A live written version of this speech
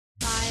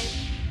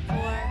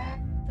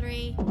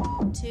3,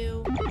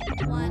 2,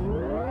 1.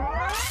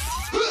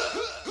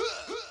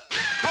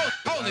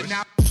 Hold it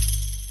now.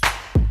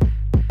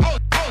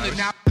 Hold it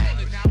now.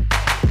 Hold it now.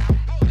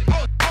 Hold it now.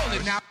 Hold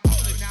it now.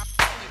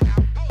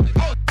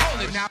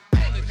 Hold it now.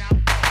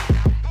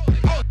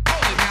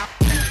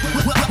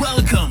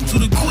 Welcome to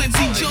the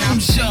Kwency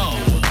Jones Show.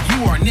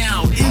 You are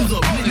now in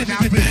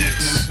the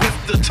mix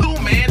with the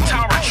two-man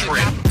tower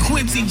trip,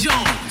 Kwency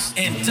Jones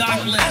and Doc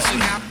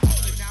Lesnar.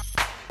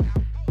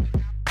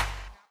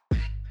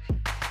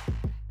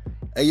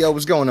 Hey, yo,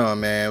 what's going on,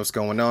 man? What's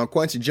going on?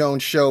 Kwency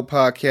Jones Show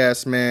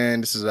podcast,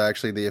 man. This is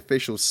actually the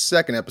official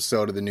second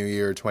episode of the new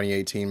year,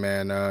 2018,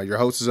 man. Your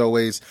host, as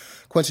always,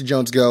 Kwency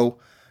Jones Go.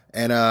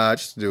 And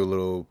just to do a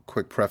little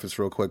quick preface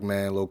real quick,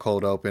 man, a little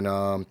cold open.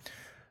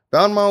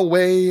 Found my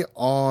way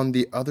on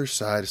the other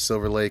side of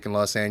Silver Lake in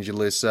Los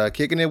Angeles,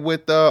 kicking it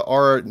with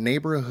our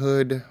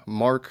neighborhood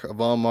Mark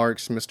of all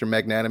Marks, Mr.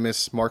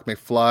 Magnanimous, Marc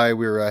McFly.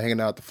 We were hanging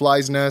out at the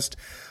Fly's Nest,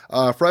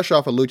 fresh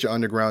off a Lucha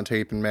Underground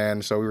taping,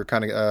 man. So we were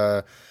kind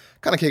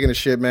of kicking the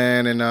shit,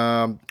 man,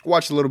 and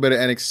watched a little bit of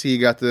NXT.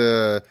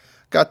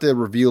 Got to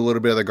review a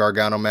little bit of the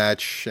Gargano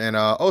match, and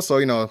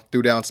also,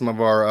 threw down some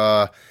of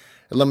our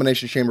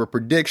Elimination Chamber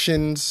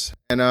predictions.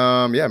 And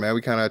yeah, man,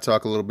 we kind of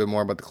talk a little bit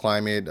more about the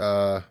climate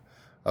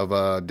of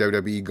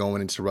WWE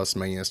going into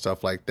WrestleMania and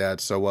stuff like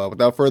that. So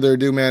without further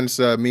ado, man, it's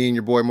me and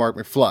your boy Marc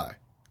McFly.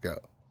 Go.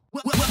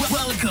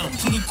 Welcome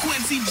to the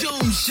Kwency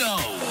Jones Show,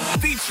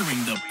 featuring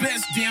the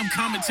best damn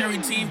commentary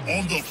team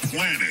on the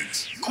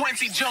planet.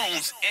 Kwency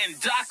Jones and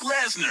Doc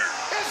Lesnar.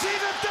 Is he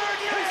the third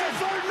man? He's the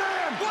third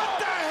man. What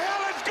the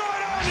hell is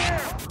going on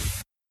here?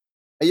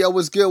 Hey, yo,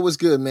 what's good? What's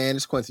good, man?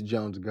 It's Kwency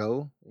Jones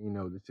Go.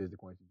 This is the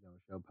Kwency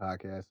Jones Show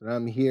podcast, and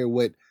I'm here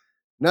with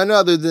none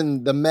other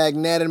than the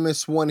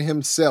magnanimous one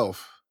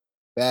himself,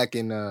 back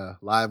in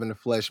live in the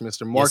flesh,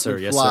 Mr. Marc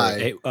McFly. Yes, sir.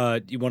 Hey,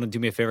 you want to do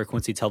me a favor,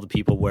 Kwency? Tell the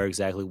people where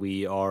exactly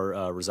we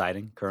are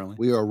residing currently.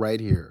 We are right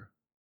here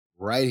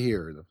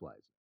in the Fly's.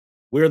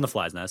 We're in the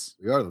Fly's Nest.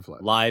 We are in the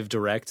Fly's. Live,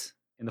 direct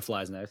in the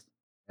Fly's Nest,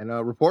 and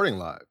reporting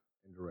live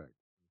and direct.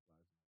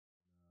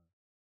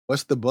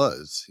 What's the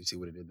buzz? You see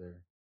what it did there?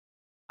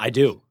 I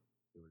do.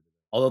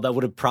 Although that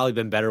would have probably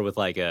been better with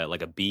like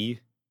a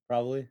bee,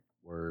 probably.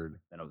 Word.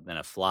 Than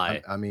a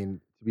fly. I mean,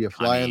 to be a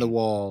fly on the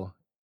wall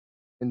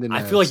in the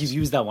nest. I feel like you've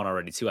used that one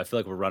already too. I feel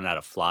like we're running out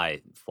of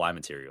fly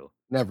material.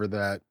 Never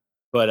that.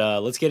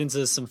 But let's get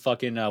into some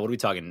fucking. What are we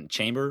talking?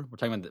 Chamber? We're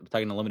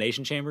talking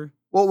Elimination Chamber.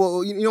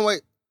 Well, you know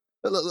what?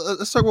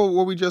 Let's talk about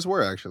where we just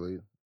were actually.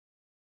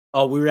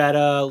 Oh, we were at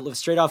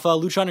straight off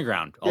Lucha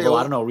Underground. Although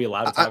I don't know, are we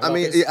allowed to talk about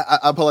this? Yeah,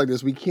 I put it like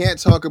this: we can't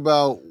talk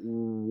about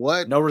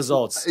what. No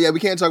results. Yeah, we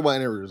can't talk about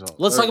any results.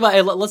 Let's talk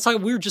about. Let's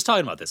talk. We were just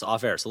talking about this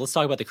off air, so let's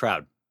talk about the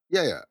crowd.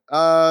 Yeah.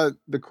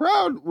 The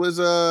crowd was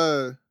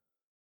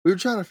we were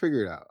trying to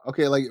figure it out.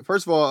 Okay, like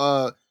first of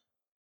all,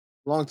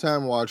 long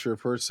time watcher,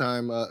 first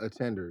time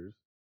attenders.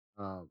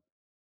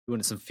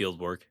 Doing some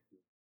field work.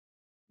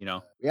 We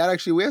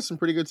had some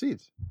pretty good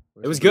seats.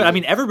 It was good. I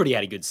mean, everybody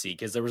had a good seat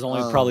because there was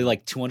only probably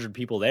like 200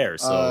 people there.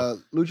 So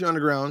Lucha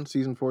Underground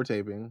season 4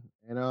 taping,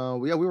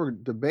 and we were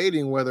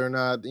debating whether or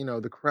not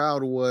the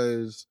crowd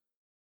was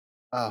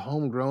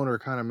homegrown or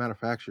kind of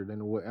manufactured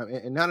in a way,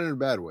 and not in a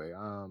bad way.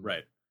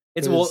 Right.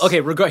 It's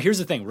okay. Here's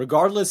the thing.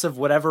 Regardless of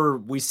whatever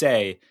we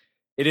say,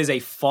 it is a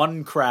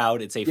fun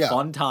crowd. It's a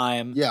fun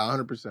time. Yeah,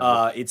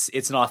 100%.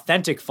 It's an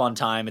authentic fun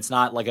time. It's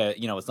not like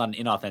it's not an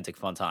inauthentic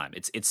fun time.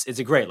 It's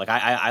a great. Like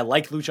I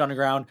like Lucha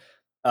Underground,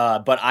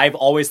 but I've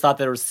always thought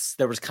there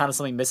was kind of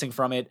something missing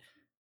from it.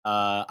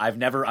 I'm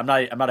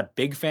not a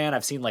big fan.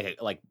 I've seen like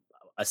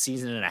a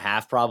season and a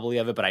half probably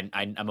of it, but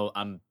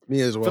I'm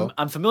me as well.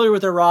 I'm familiar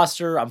with their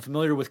roster. I'm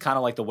familiar with kind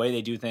of like the way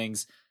they do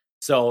things.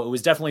 So it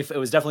was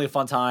definitely a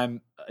fun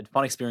time, a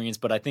fun experience.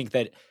 But I think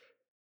that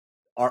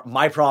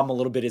my problem a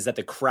little bit is that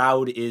the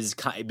crowd is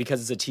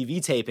because it's a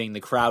TV taping. The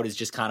crowd is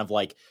just kind of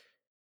like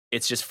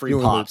it's just free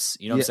pops.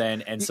 You know what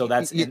I'm saying? And so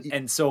that's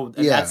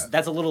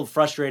that's a little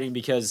frustrating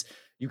because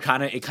it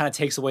kind of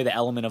takes away the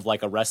element of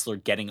like a wrestler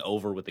getting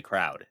over with the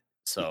crowd.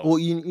 So well,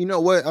 you know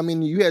what? I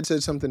mean, you had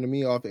said something to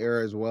me off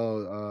air as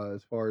well,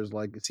 as far as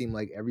like it seemed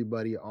like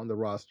everybody on the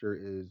roster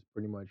is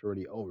pretty much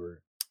already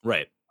over.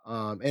 Right.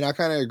 And I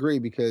kind of agree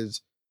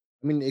because,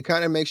 I mean, it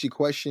kind of makes you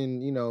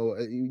question,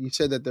 you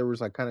said that there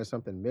was like kind of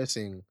something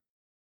missing.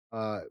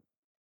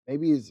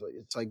 Maybe it's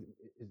like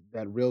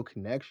that real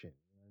connection.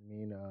 I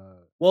mean,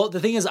 well, the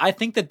thing is, I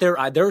think that there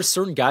are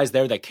certain guys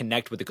there that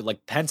connect with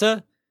like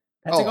Pentagon.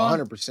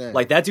 100%.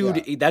 Like that dude,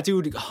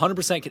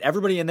 100%.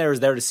 Everybody in there is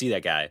there to see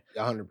that guy.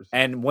 100%.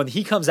 And when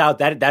he comes out,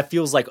 that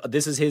feels like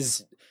this is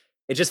his.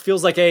 It just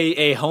feels like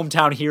a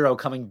hometown hero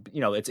coming.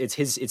 It's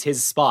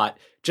his spot.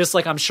 Just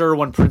like I'm sure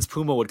when Prince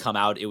Puma would come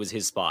out, it was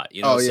his spot.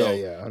 Oh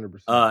yeah,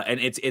 100%. And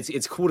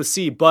it's cool to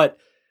see, but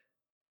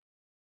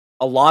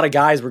a lot of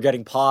guys were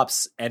getting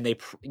pops, and they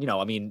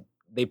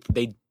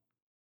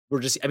were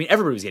just. I mean,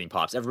 everybody was getting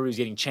pops. Everybody was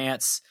getting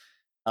chants.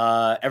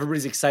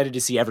 Everybody's excited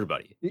to see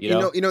everybody.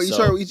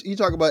 You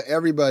talk about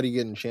everybody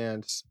getting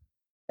chants,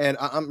 and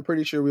I'm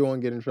pretty sure we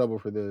won't get in trouble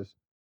for this.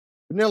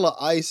 Vanilla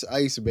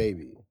Ice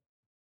Baby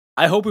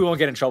I hope we won't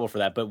get in trouble for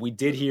that, but we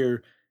did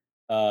hear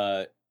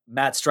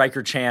Matt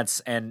Stryker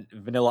chants and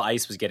Vanilla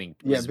Ice was getting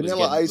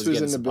Vanilla Ice was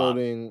in the some pop.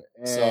 building,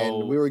 and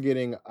So- we were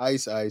getting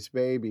Ice Ice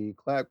Baby,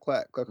 clap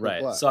clap clap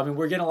Right. clap. So I mean,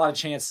 we're getting a lot of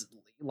chants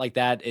like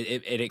that.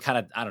 It kind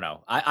of, I don't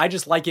know. I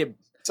just like it.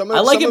 Some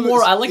I like it of more.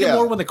 it's- I like it yeah.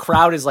 more when the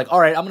crowd is like, all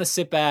right, I'm gonna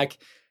sit back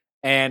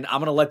and I'm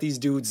gonna let these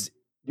dudes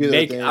Do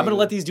their I'm gonna thing.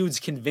 let these dudes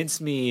convince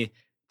me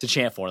to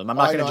chant for them. I'm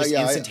not I gonna know, just yeah,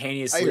 I hear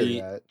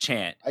instantaneously that.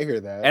 chant. I hear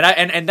that.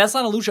 And that's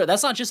not a Lucha.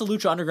 That's not just a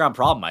Lucha Underground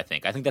problem. I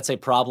think that's a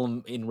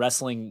problem in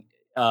wrestling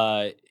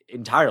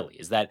entirely.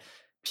 Is that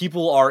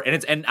people are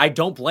and I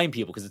don't blame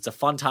people because it's a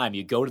fun time.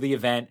 You go to the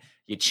event,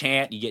 you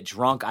chant, you get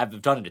drunk.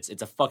 I've done it.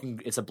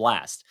 It's a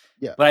blast.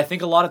 Yeah. But I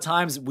think a lot of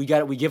times we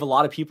give a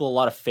lot of people a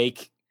lot of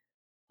fake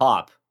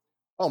pop.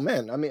 Oh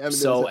man, I mean,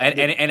 So I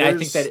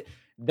think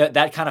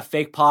that kind of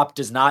fake pop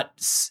does not,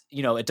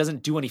 it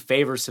doesn't do any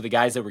favors to the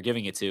guys that we're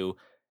giving it to.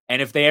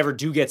 And if they ever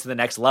do get to the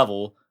next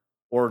level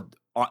or,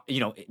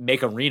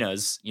 make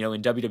arenas,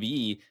 in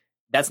WWE,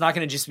 that's not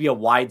going to just be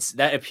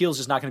that appeal is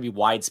just not going to be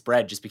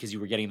widespread just because you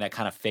were getting that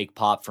kind of fake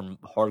pop from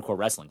hardcore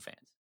wrestling fans.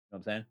 You know what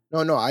I'm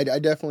saying? No, I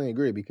definitely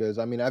agree because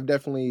I mean I've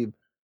definitely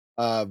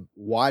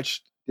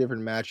watched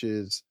different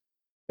matches,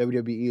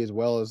 WWE as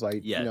well as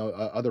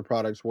other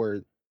products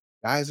where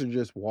guys are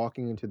just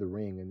walking into the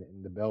ring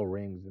and the bell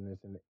rings and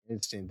it's an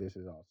instant. This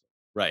is awesome.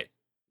 Right.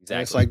 Exactly.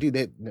 And it's like,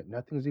 dude,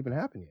 nothing's even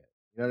happened yet.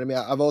 You know what I mean?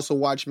 I've also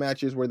watched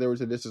matches where there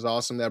was a "This is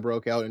awesome" that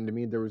broke out, and to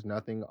me there was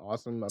nothing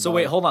awesome. About So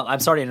wait, hold on. I'm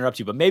sorry to interrupt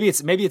you, but maybe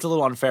it's a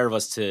little unfair of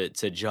us to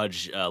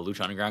judge Lucha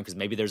Underground because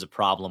maybe there's a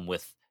problem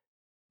with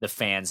the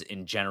fans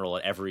in general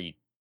at every.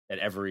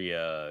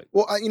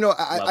 Well,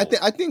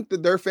 I think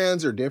that their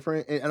fans are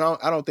different, and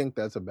I don't think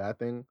that's a bad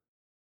thing.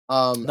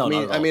 No, not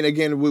at all. I mean,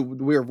 again,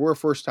 we're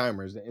first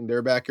timers in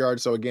their backyard,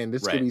 so again,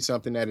 this could Right. be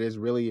something that is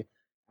really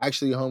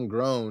actually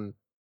homegrown.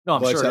 No,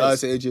 I'm But sure to it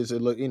us, is. it just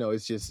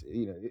it's just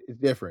it's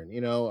different,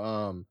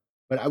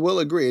 But I will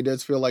agree, it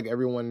does feel like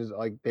everyone is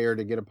like there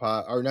to get a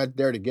pot, or not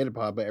there to get a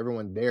pot, but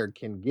everyone there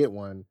can get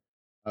one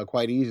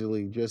quite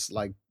easily, just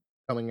like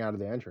coming out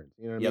of the entrance.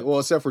 You know what I Yep. mean? Well,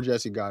 except for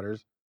Jesse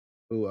Goddard,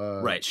 who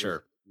Right,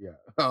 sure. yeah.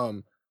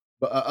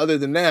 But other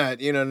than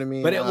that, you know what I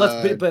mean. But if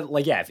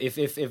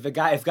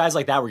guys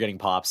like that were getting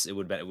pops, it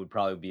would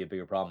probably be a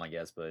bigger problem, I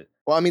guess. But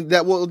well, I mean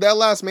that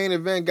last main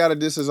event got a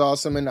 "This is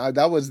awesome," and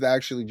that was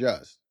actually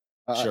just.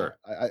 Sure.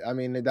 I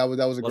mean that was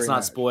a great. let's not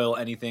match. spoil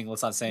anything.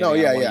 Let's not say No,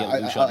 anything. yeah, I don't wanna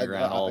yeah. get Lucha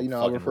Underground all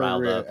I'll fucking refer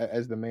riled to up. it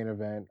as the main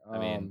event. I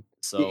mean,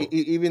 so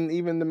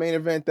even the main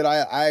event that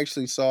I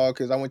actually saw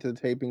because I went to the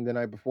taping the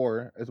night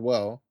before as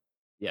well.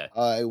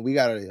 yeah, We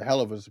got a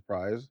hell of a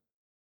surprise.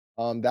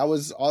 That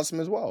was awesome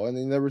as well. And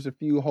then there was a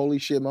few holy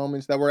shit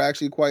moments that were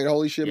actually quite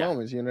holy shit Yeah.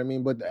 moments. You know what I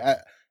mean? But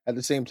at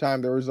the same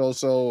time, there was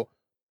also,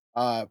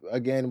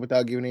 again,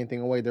 without giving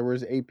anything away, there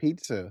was a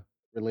pizza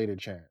related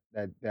chant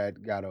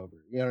that got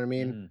over. You know what I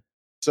mean? Mhm.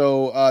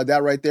 So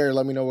that right there,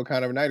 let me know what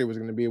kind of night it was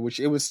going to be. Which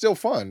it was still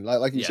fun,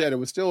 like you Yeah. said, it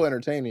was still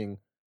entertaining.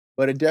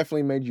 But it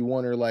definitely made you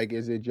wonder, like,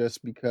 is it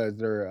just because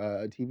they're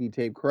a TV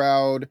tape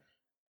crowd?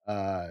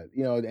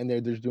 And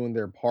they're just doing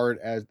their part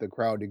as the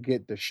crowd to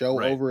get the show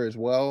Right. over as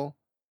well.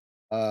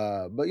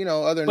 Other than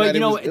that, but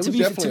it was to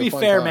definitely be a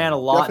fun fair, time. man, a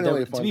lot.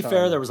 Definitely a To fun be time.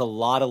 fair, there was a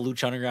lot of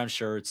Lucha Underground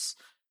shirts.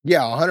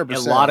 Yeah, And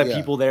 100%. a lot of yeah.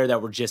 people there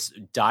that were just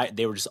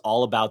they were just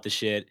all about the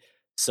shit.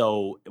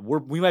 So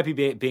we might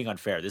be being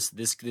unfair.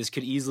 This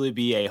could easily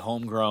be a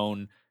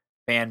homegrown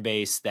fan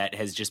base that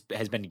has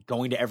been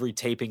going to every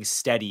taping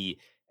steady,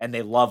 and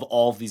they love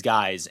all of these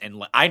guys.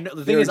 And I know the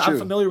thing Very is, I'm true.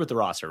 familiar with the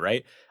roster,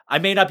 right? I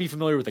may not be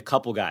familiar with a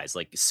couple guys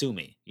like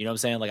Sumi. You know what I'm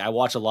saying? Like I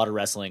watch a lot of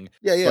wrestling.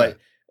 Yeah. But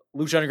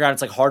Lucha Underground,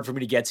 it's like hard for me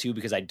to get to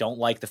because I don't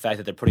like the fact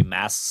that they're putting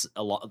masks.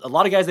 A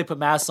lot of guys they put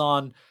masks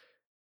on.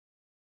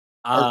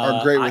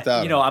 Are great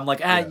without them. I'm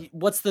like, Yeah.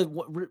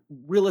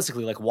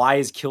 realistically, like, why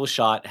is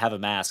Killshot have a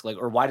mask? Like,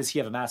 or why does he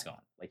have a mask on?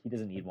 Like, he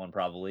doesn't need one,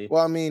 probably.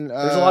 Well, I mean,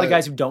 There's a lot of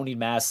guys who don't need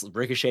masks.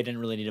 Ricochet didn't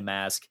really need a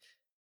mask.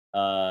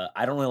 I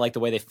don't really like the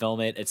way they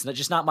film it. It's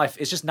just not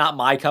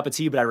my cup of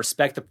tea. But I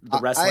respect the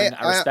wrestling.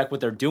 I respect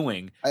what they're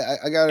doing,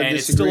 I gotta and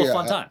it's disagree. still a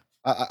fun time.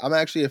 I'm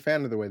actually a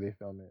fan of the way they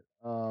film it.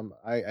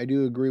 I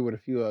do agree with a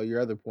few of your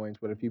other points,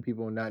 but a few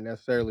people not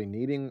necessarily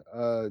needing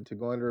to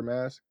go under a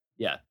mask.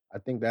 Yeah, I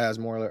think that has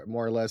more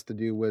or less to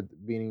do with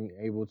being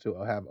able to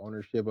have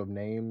ownership of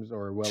names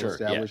or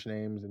well-established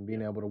names and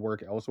being able to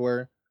work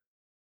elsewhere.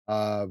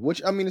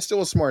 Which I mean, it's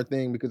still a smart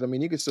thing because I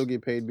mean, you can still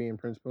get paid being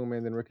Prince Puma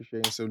and then Ricochet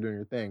and still doing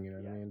your thing. You know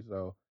what I mean?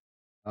 So,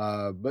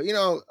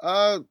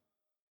 but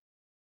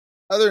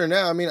other than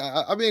that, I mean,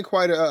 I've been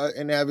quite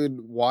an avid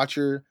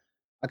watcher.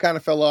 I kind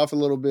of fell off a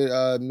little bit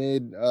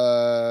mid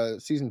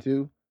season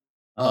 2.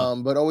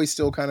 But always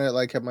still kind of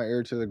like kept my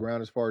ear to the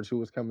ground as far as who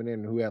was coming in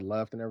and who had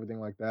left and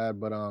everything like that.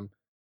 But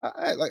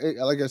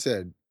like I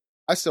said,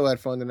 I still had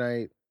fun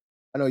tonight.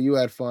 I know you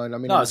had fun. I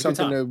mean, No, it it was was a good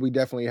something time. that we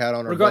definitely had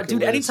on our bucket dude.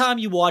 list. Anytime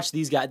you watch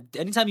these guys,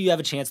 anytime you have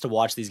a chance to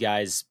watch these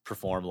guys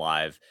perform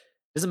live,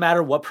 doesn't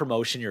matter what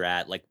promotion you're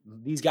at. Like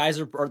these guys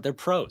they're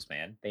pros,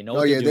 man. They know Oh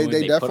what yeah, they're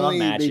doing. they Put on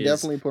matches. they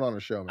definitely put on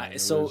a show, man.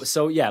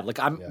 So yeah, like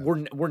we're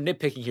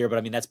nitpicking here, but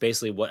I mean that's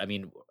basically what I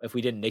mean. If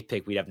we didn't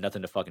nitpick, we'd have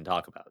nothing to fucking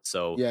talk about.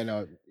 So yeah,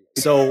 no.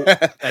 So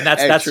and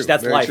that's true,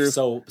 that's very life. true.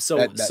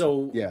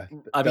 So yeah.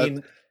 I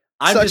mean,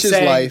 I'm such just is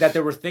saying life. that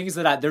there were things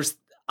that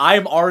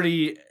I've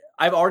already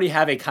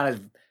have a kind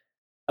of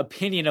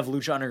opinion of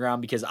Lucha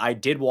Underground because I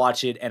did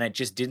watch it and it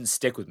just didn't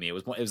stick with me.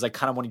 It was like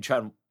kind of when you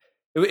try to.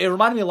 It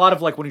reminded me a lot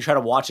of like when you try to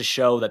watch a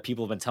show that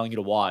people have been telling you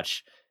to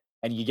watch,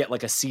 and you get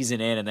like a season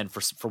in, and then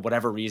for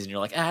whatever reason you're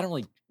like, I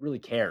don't really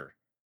care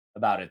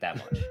about it that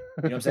much. You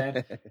know what I'm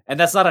saying? And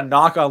that's not a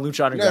knock on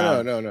Lucha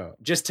Underground. No.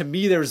 Just to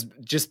me, there's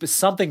just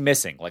something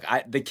missing. Like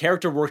the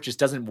character work just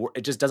doesn't work.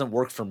 It just doesn't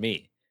work for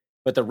me.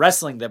 But the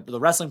wrestling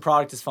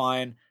product is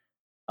fine.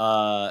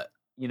 But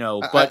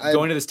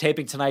going to this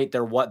taping tonight,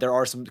 there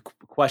are some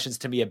questions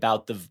to me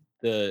about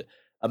the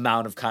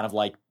amount of kind of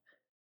like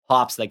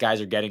pops that guys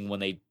are getting when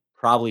they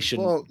probably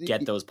shouldn't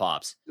get those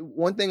pops.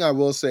 One thing I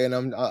will say,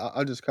 and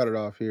I'll just cut it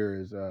off here,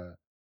 is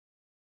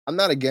I'm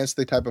not against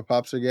the type of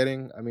pops they're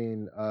getting. I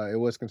mean, it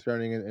was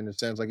concerning in a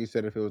sense, like you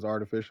said, if it was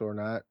artificial or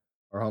not,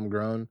 or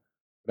homegrown.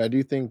 But I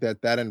do think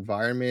that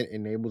environment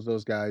enables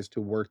those guys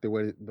to work the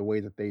way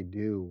that they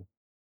do,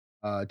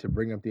 to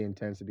bring up the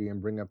intensity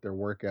and bring up their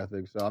work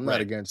ethic. So I'm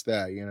not against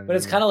that. You know, but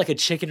it's kind of like a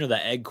chicken or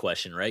the egg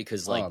question, right?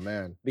 Because like, oh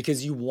man,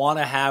 because you want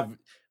to have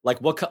what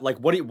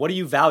do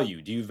you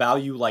value? Do you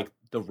value like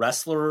the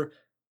wrestler's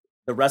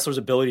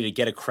ability to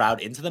get a crowd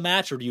into the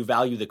match, or do you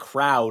value the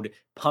crowd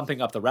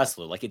pumping up the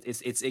wrestler? Like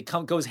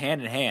it goes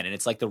hand in hand, and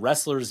it's like the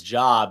wrestler's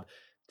job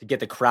to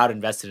get the crowd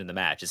invested in the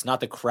match. It's not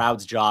the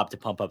crowd's job to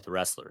pump up the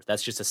wrestler.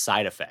 That's just a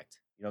side effect.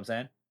 You know what I'm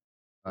saying?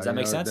 Does that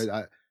make sense?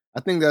 I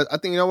think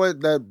you know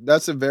what,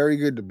 that's a very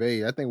good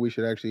debate. I think we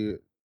should actually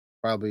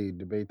probably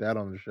debate that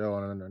on the show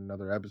on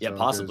another episode. Yeah,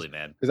 possibly,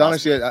 man. Because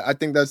honestly, I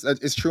think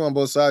it's true on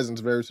both sides, and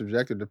it's very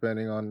subjective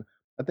depending on.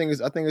 I think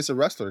it's a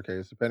wrestler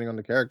case depending on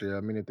the character.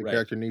 I mean, if the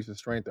character needs the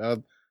strength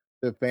of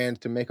the fans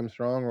to make him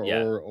strong,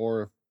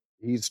 or if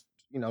he's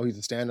he's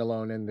a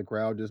standalone and the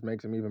crowd just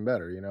makes him even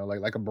better. You know,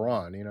 like a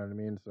Braun. You know what I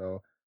mean?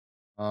 So,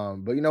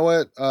 but you know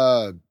what?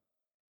 I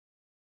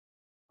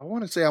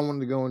want to say I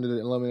wanted to go into the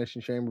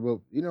Elimination Chamber,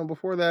 but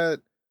before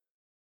that,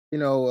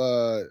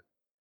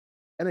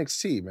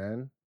 NXT,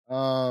 man.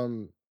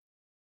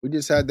 We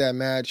just had that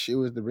match. It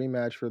was the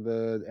rematch for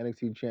the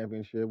NXT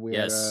Championship. We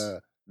had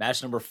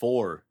match number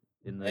 4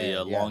 in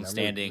the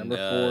long-standing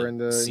number 4 in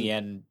the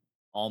CN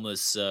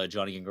almost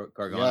Johnny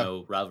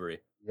Gargano rivalry.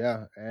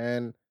 Yeah,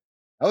 and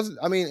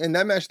and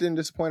that match didn't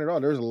disappoint at all.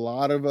 There was a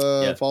lot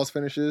of false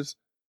finishes.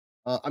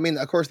 I mean,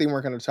 of course, they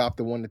weren't going to top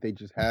the one that they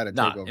just had at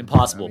TakeOver.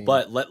 Impossible.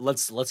 But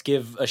let's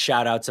give a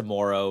shout out to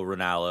Mauro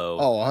Ranallo.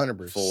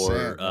 100%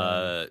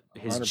 for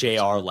his 100%.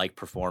 JR-like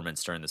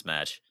performance during this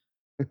match.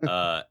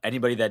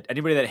 Anybody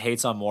that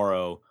hates on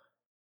Mauro,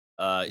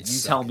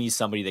 tell me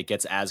somebody that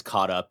gets as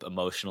caught up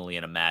emotionally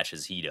in a match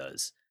as he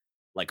does.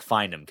 Like,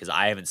 find him, because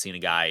I haven't seen a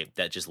guy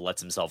that just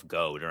lets himself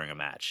go during a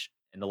match.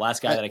 And the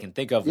last guy that I can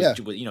think of was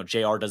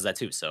JR does that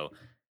too. So.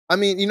 I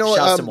mean,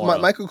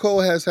 Michael Cole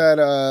has had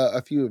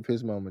a few of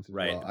his moments as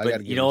well.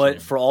 But you know what?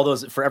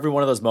 For every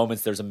one of those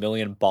moments, there's a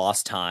million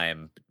boss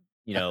time.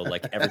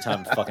 Like every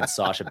time fucking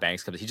Sasha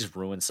Banks comes, he just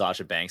ruins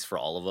Sasha Banks for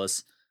all of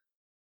us.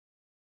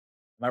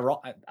 Am I wrong?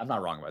 I'm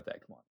not wrong about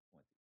that. Come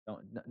on,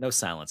 no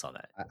silence on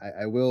that.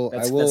 I will.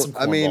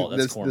 I mean,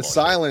 the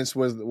silence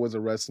was a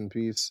rest in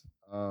peace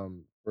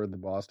for the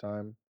boss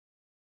time.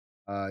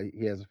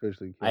 He has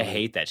officially killed I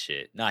hate that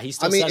shit. Nah, he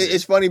still.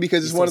 It's funny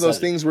because it's one of those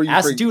things where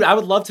you dude. I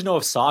would love to know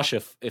if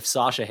Sasha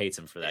hates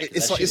him for that.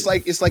 It's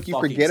like you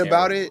forget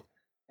about it,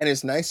 and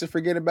it's nice to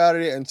forget about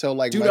it until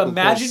like. Dude,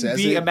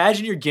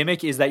 imagine your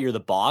gimmick is that you're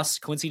the boss,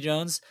 Kwency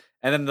Jones,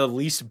 and then the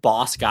least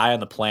boss guy on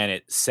the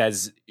planet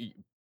says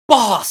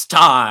 "boss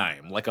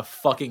time" like a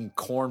fucking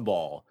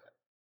cornball.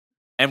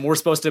 And we're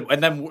supposed to,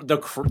 and then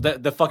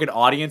the fucking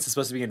audience is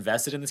supposed to be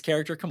invested in this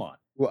character. Come on,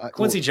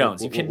 Kwency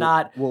Jones, you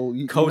cannot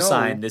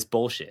co-sign this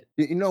bullshit.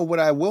 You know what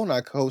I will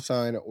not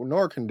co-sign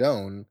nor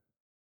condone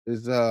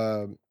is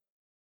I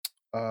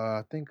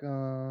think hit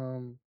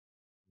him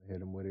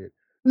with it.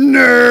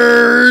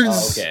 Nerds.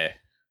 Oh, okay.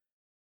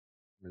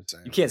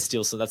 You can't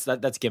steal. So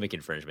that's gimmick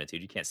infringement,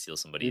 dude. You can't steal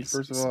somebody's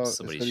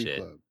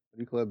shit.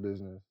 Club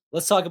business.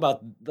 Let's talk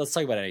about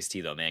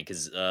NXT though, man,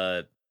 because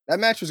that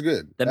match was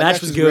good. That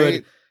match was good.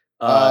 Great.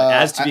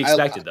 As to be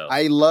expected, though.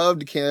 I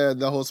loved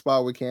the whole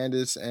spot with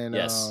Candice and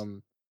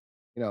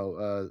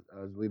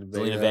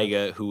Zelina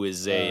Vega, who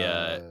is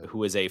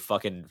a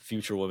fucking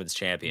future women's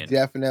champion.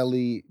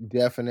 Definitely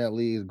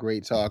a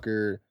great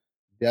talker.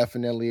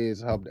 Definitely has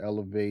helped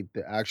elevate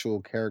the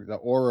actual character, the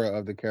aura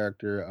of the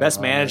character.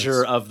 Best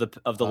manager of the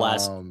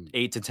last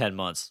 8 to 10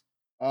 months.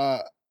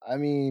 I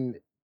mean,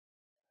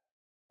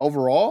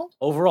 overall,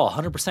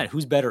 100%.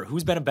 Who's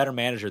been a better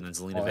manager than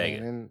Zelina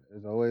Vega? Heyman,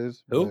 as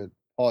always. Who?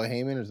 Paul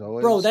Heyman is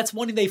always. Bro, that's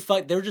one thing they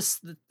fight. They're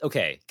just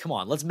okay. Come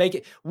on, let's make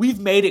it. We've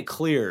made it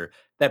clear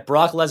that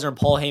Brock Lesnar and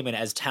Paul Heyman,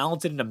 as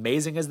talented and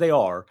amazing as they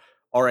are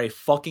are a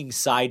fucking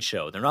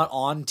sideshow. They're not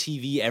on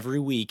TV every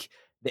week.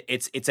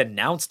 It's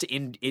announced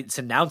in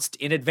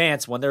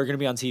advance when they're going to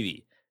be on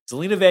TV.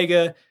 Zelina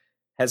Vega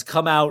has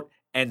come out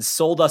and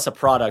sold us a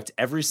product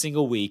every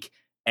single week,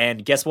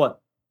 and guess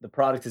what? The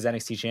product is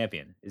NXT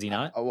champion. Is he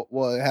not?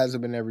 Well, it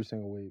hasn't been every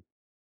single week.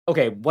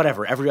 Okay,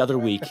 whatever. Every other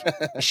week,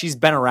 she's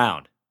been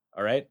around.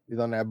 All right, He's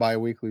on that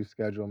bi-weekly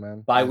schedule,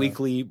 man.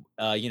 bi-weekly.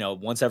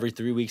 Once every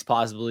 3 weeks,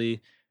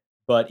 possibly.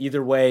 But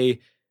either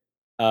way,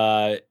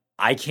 I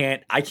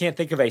can't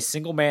think of a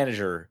single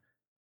manager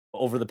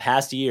over the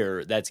past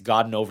year that's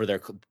gotten over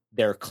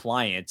their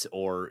client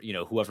or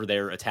whoever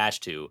they're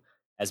attached to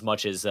as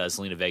much as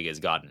Zelina Vega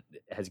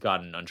has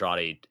gotten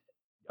Andrade.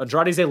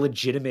 Andrade's a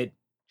legitimate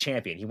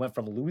champion. He went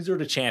from loser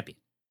to champion.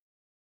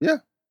 Yeah,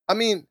 I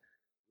mean,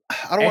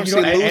 I don't want to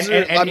say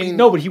loser. I mean,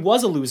 no, but he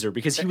was a loser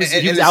because he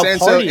was out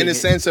partying. In the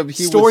sense of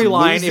he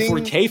storyline, was losing, if we're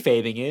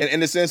kayfabing it, in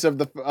the sense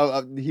of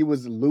he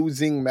was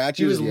losing matches.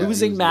 He was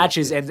losing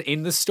matches, and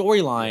in the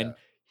storyline,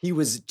 he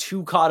was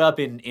too caught up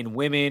in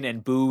women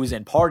and booze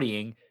and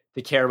partying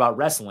to care about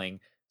wrestling.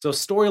 So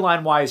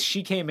storyline wise,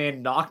 she came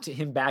in, knocked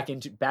him back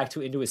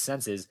into his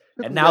senses,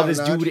 and now this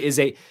dude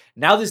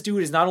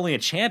is not only a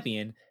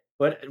champion,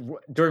 but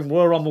during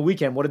Royal Rumble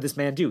weekend, what did this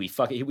man do?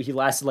 He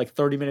lasted like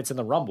 30 minutes in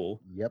the Rumble.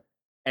 Yep.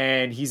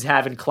 And he's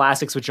having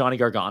classics with Johnny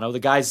Gargano. The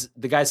guy's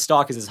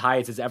stock is as high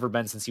as it's ever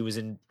been since he was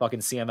in fucking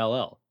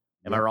CMLL.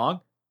 Am I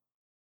wrong?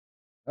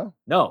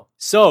 No.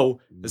 So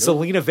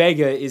Zelina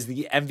Vega is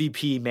the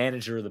MVP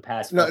manager of the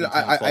past. No,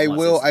 I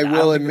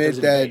will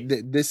admit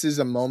that this is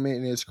a moment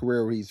in his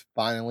career where he's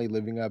finally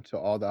living up to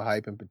all the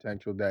hype and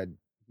potential that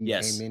he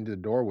came into the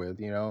door with.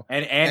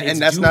 And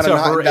that's not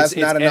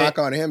a knock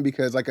on him,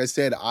 because, like I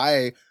said,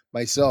 I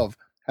myself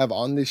have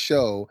on this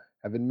show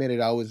have admitted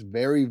I was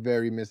very,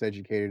 very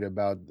miseducated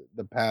about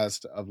the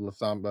past of La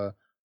Samba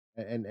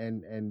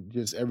and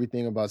just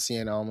everything about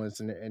Cien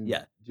Almas and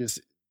just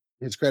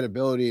his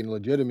credibility and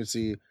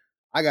legitimacy.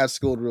 I got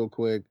schooled real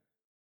quick.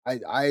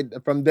 I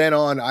from then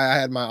on, I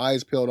had my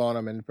eyes peeled on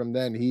him, and from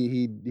then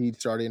he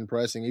started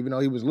impressing. Even though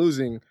he was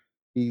losing,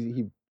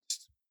 he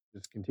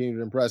just continued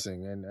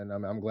impressing, and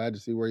I'm glad to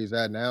see where he's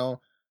at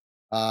now.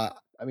 I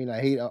mean, I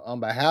hate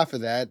on behalf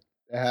of that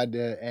it had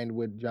to end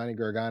with Johnny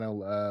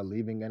Gargano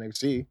leaving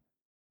NXT.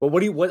 But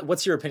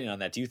what's your opinion on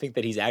that? Do you think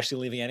that he's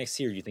actually leaving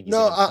NXT, or do you think he's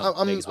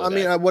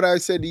what I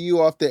said to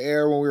you off the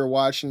air when we were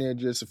watching it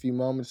just a few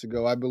moments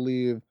ago, I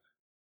believe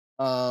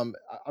I'm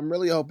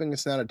really hoping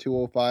it's not a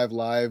 205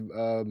 live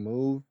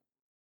move.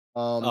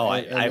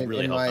 I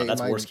really hope not.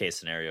 That's worst case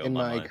scenario. In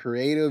my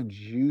creative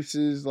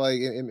juices, like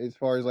as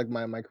far as like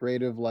my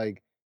creative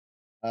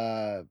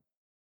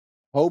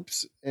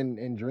hopes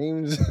and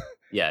dreams,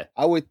 yeah,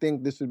 I would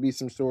think this would be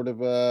some sort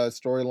of a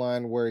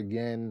storyline where,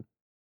 again,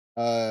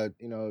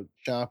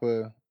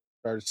 Ciampa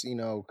starts,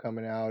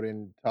 coming out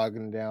and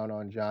talking down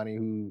on Johnny,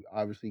 who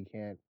obviously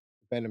can't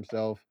defend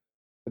himself,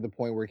 to the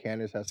point where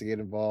Candice has to get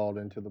involved,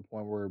 and to the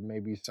point where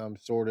maybe some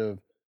sort of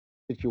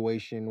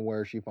situation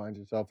where she finds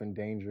herself in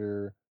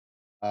danger,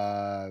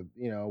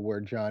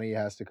 where Johnny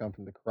has to come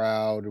from the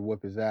crowd or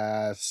whip his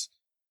ass.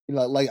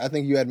 Like I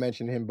think you had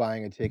mentioned him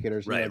buying a ticket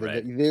or something.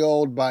 Right. The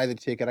old buy the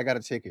ticket. I got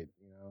a ticket.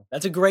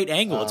 That's a great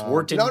angle. It's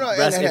worked throughout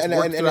wrestling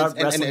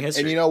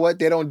history. And you know what?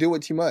 They don't do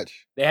it too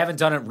much. They haven't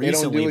done it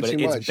recently,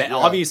 but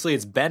obviously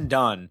it's been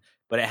done,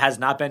 but it has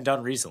not been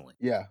done recently.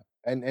 Yeah,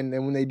 and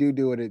when they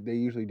do it, they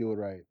usually do it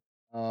right.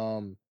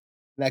 And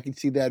I can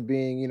see that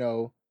being,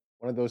 one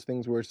of those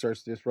things where it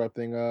starts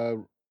disrupting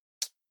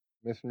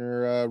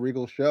Mr.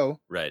 Regal's show,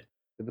 right?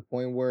 To the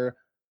point where,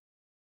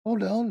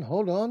 hold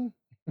on.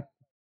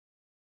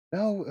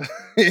 No,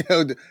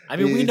 I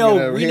mean, we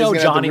know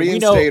Johnny.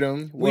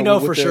 We know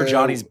for sure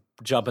Johnny's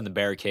jumping the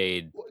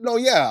barricade. No,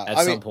 yeah, at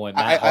some point,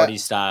 Matt Hardy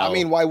style. I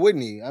mean, why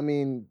wouldn't he? I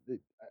mean,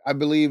 I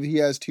believe he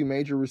has 2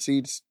 major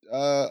receipts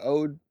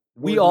owed.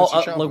 We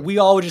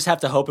all just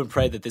have to hope and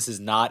pray that this is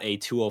not a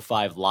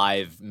 205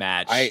 live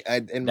match.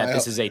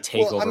 This is a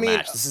takeover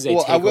match. This is a takeover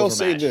match. I will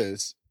say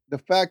this: the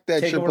fact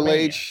that Triple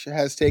H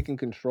has taken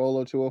control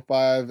of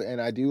 205,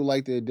 and I do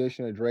like the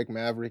addition of Drake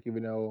Maverick,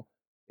 even though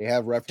they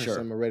have referenced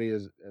him already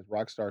as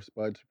Rockstar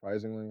Spud,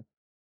 surprisingly.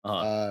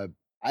 I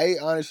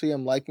honestly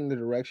am liking the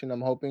direction.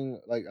 I'm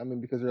hoping,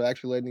 because they're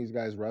actually letting these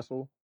guys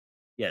wrestle.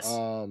 Yes.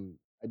 I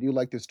do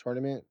like this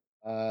tournament.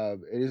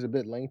 It is a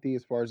bit lengthy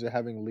as far as it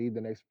having to lead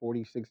the next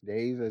 46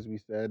 days, as we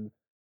said.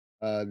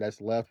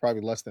 That's left,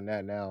 probably less than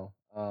that now,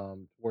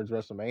 towards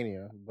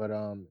WrestleMania. But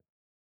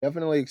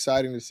definitely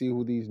exciting to see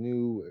who these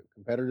new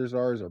competitors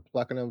are. They're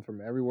plucking them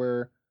from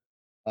everywhere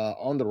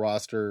on the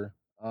roster.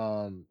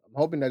 I'm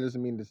hoping that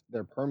doesn't mean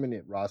they're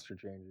permanent roster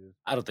changes.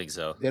 I don't think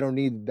so. They don't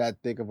need that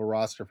thick of a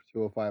roster for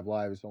 205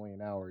 Live. It's only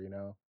an hour,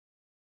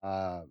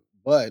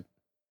 But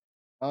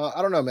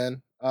I don't know,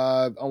 man.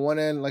 On one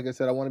end, like I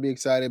said, I want to be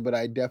excited, but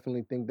I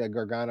definitely think that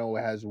Gargano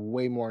has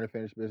way more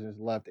unfinished business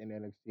left in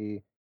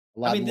NXT.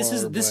 This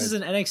is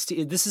an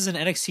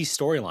NXT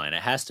storyline.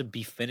 It has to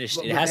be finished.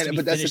 But that's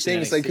the thing.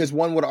 It's like, because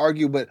one would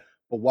argue, but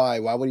why?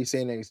 Why would he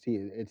say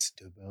NXT? It's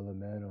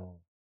developmental.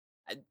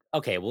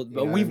 Okay, well, You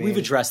know what I we've mean?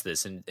 addressed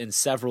this in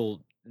several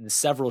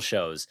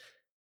shows.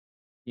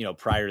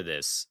 Prior to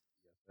this,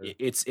 sir.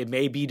 it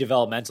may be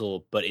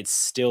developmental, but it's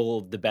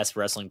still the best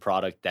wrestling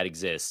product that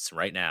exists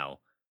right now.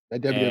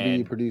 That WWE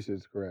And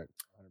produces, correct.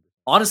 100%.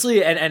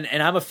 honestly,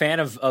 and I'm a fan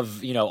of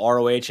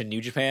ROH and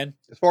New Japan.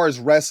 As far as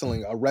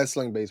wrestling, a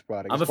wrestling based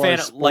product. I'm as a far fan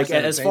as of, like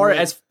sports as far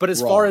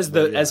as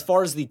entertainment, as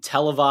far as the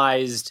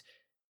televised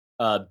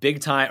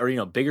big time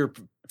or bigger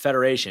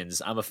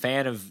federations, I'm a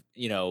fan of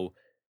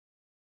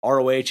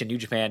ROH and New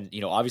Japan.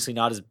 Obviously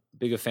not as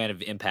big a fan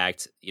of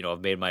Impact.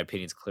 I've made my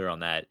opinions clear on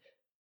that.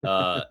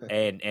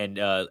 And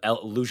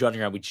Lucha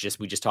Underground we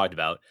just talked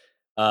about.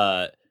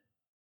 I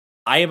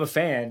am a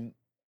fan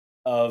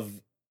of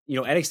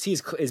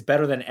NXT is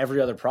better than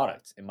every other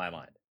product in my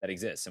mind that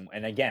exists.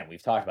 And again,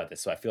 we've talked about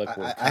this, so I feel like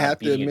we're I have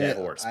to beating a admit,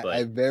 dead horse. But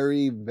I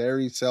very,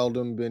 very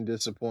seldom been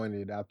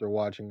disappointed after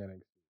watching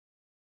NXT.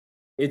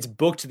 it's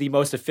booked the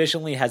most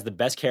efficiently, has the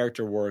best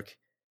character work.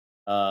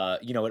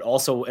 It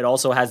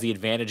also has the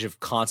advantage of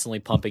constantly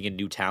pumping in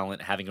new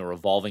talent, having a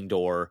revolving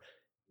door,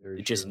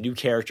 just new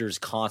characters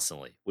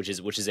constantly, which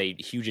is a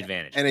huge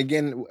advantage. And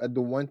again,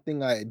 the one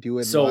thing I do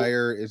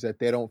admire is that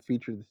they don't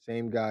feature the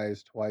same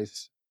guys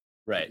twice.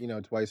 Right.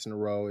 Twice in a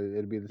row.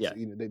 It'd be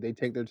they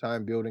take their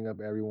time building up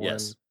everyone.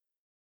 Yes.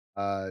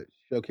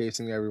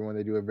 Showcasing everyone.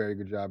 They do a very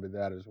good job at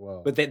that as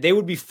well. But they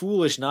would be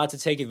foolish not to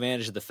take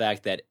advantage of the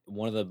fact that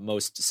one of the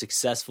most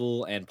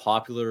successful and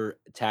popular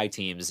tag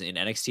teams in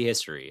NXT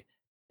history,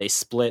 they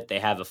split. They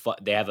have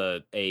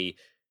a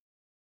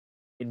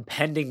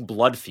impending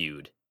blood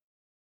feud.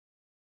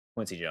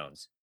 Kwency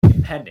Jones,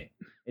 impending.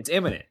 It's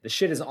imminent. The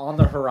shit is on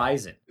the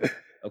horizon.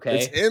 Okay,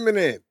 it's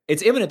imminent.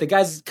 It's imminent. The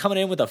guy's coming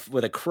in with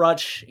a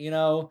crutch,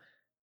 and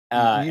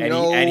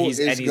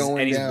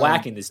he's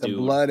whacking this dude. The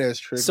blood has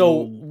trickled.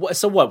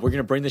 So what? We're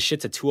gonna bring this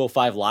shit to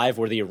 205 Live,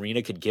 where the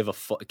arena could give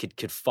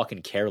could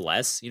fucking care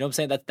less. You know what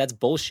I'm saying? That's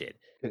bullshit.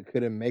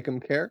 Could it make them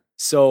care?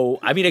 So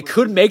I mean, it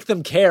could make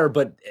them care,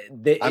 but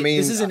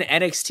this is an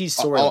NXT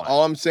storyline.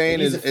 All I'm saying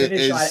is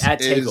at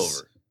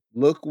Takeover.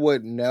 Look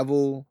what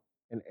Neville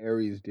and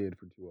Aries did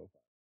for 205.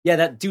 Yeah,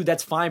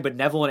 that's fine, but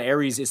Neville and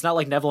Aries, it's not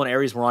like Neville and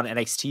Aries were on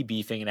NXT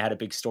beefing and had a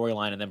big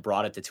storyline and then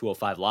brought it to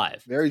 205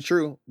 Live. Very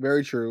true.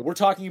 Very true. We're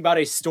talking about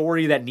a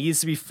story that needs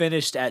to be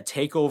finished at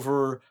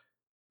TakeOver,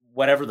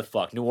 whatever the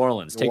fuck, New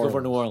Orleans.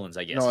 TakeOver New Orleans,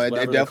 I guess. No,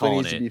 it definitely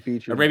needs to be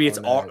featured. Or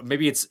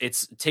maybe it's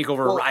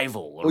TakeOver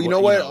Arrival. Well, you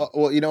know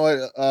what?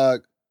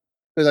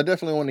 Because I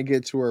definitely want to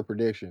get to our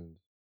predictions.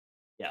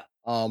 Yeah.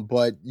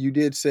 But you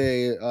did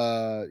say,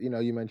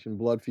 you mentioned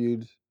blood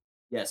feuds.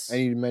 Yes.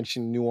 And you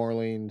mentioned New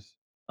Orleans.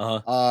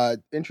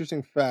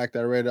 Interesting fact,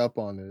 I read up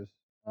on this.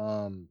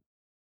 The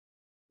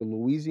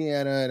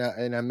Louisiana,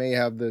 and I may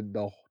have the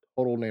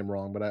total name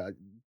wrong, but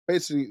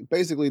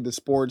basically the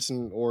Sports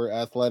or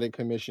Athletic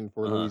Commission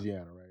for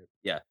Louisiana, right?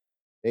 Yeah.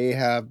 They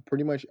have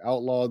pretty much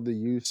outlawed the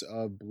use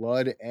of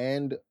blood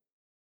and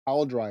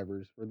pile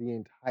drivers for the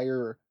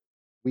entire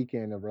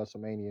weekend of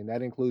WrestleMania, and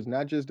that includes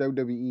not just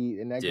WWE,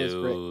 and that goes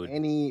for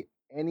any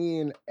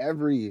and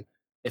every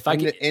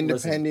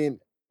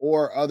independent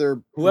or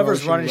other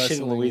whoever's running shit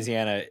in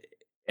Louisiana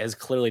has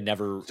clearly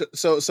never.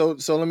 So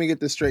let me get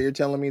this straight. You're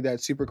telling me that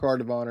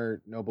Supercard of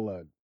Honor, no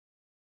blood,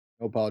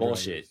 no pile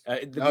bullshit.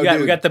 We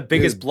got the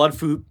biggest blood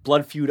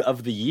feud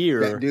of the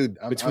year,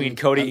 between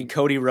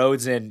Cody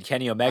Rhodes and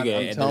Kenny Omega,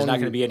 and there's not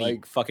going to be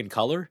any fucking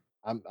color.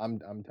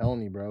 I'm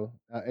telling you, bro.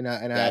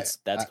 That's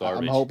garbage.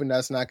 I'm hoping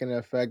that's not going to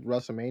affect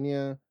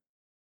WrestleMania.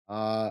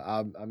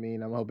 I'm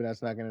hoping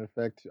that's not going to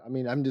affect.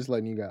 I'm just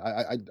letting you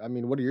guys. I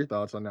mean, what are your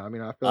thoughts on that? I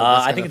feel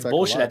like I think it's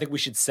bullshit. I think we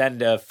should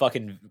send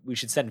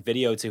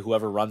video to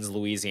whoever runs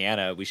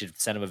Louisiana. We should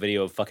send him a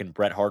video of fucking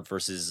Bret Hart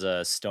versus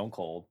Stone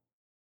Cold.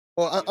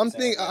 Well,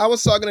 I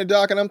was talking to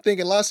Doc, and I'm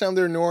thinking last time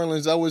they were in New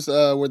Orleans, that was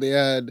where they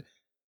had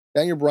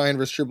Daniel Bryan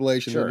versus Triple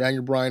H, and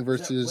Daniel Bryan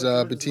versus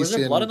Batista. Was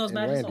there blood in those and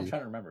matches? Randy. I'm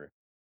trying to remember.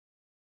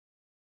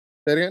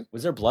 Say it again.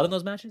 Was there blood in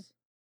those matches?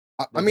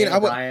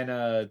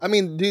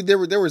 Dude,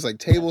 there was like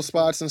table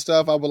spots and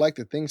stuff. I would like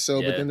to think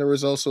so, but then there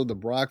was also the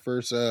Brock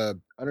versus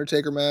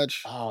Undertaker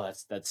match. Oh,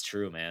 that's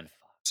true, man.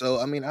 So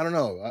I don't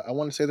know. I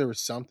want to say there was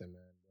something,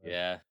 man.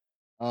 Yeah.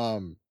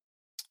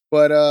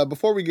 But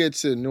before we get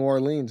to New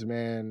Orleans,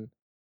 man,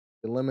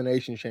 the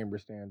Elimination Chamber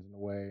stands in the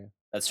way.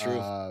 That's true.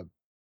 You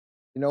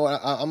know what?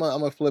 I'm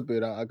gonna flip it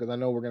because I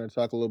know we're gonna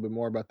talk a little bit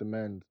more about the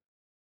men's.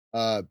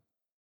 I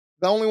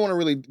only want to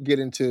really get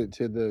into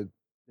the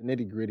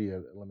nitty gritty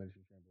of Elimination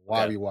Chamber.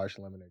 Why we watch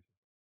Elimination.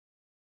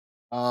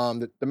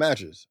 The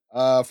matches.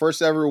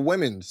 First ever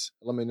women's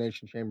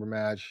Elimination Chamber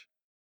match.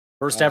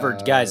 First ever,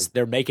 guys.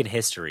 They're making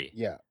history.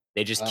 Yeah.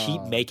 They just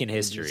keep making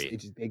history.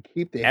 They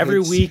keep the every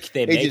hits, week.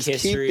 They make just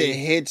history. Keep the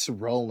hits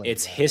rolling.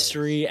 It's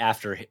history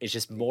after. It's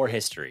just more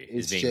history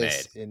is being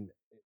made.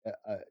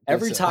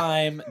 Every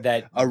time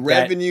that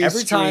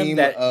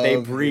they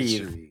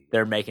breathe, history.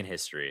 They're making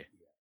history.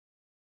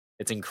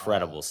 It's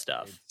incredible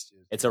stuff.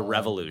 It's a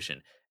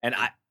revolution, and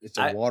it's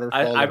a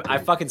waterfall. I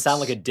fucking sound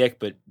like a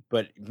dick, but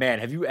man,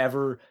 have you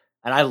ever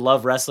And I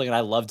love wrestling and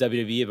I love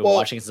WWE. I've been Well,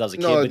 watching it since I was a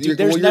kid. no, But dude, you're-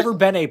 there's well,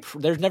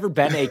 never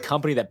been a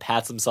company that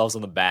pats themselves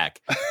on the back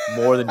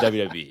more than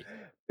WWE.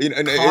 You know,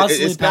 and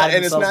Constantly it's not, patting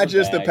and it's themselves not on the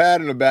just the back.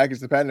 pat in the back;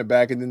 it's the pat in the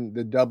back, and then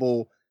the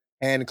double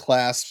hand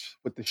clasp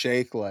with the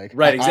shake, like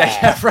Right,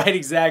 exactly. Right,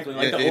 exactly.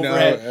 Like the You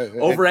know,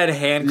 overhead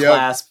hand yep,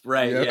 clasp.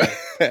 Right, yep.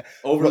 yeah.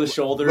 Over the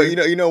shoulder. But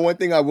you know, one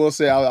thing I will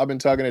say, I've been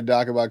talking to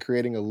Doc about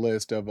creating a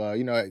list of,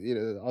 you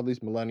know, all these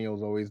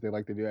millennials always they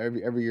like to do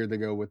every year they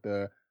go with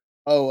the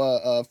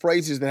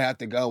phrases that have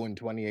to go in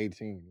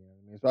 2018. You know what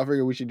I mean? So I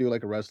figured we should do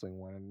like a wrestling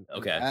one. And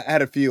Okay. I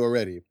had a few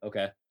already.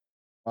 Okay.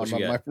 What you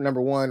My got?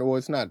 number one, well,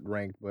 it's not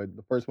ranked, but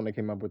the first one I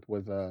came up with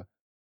was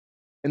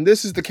and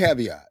this is the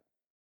caveat.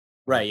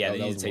 Right, yeah, That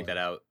they need was to take one.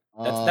 that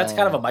out. That's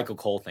kind of a Um, Michael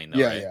Cole thing, though,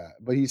 Yeah, right? yeah,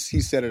 but he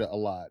said it a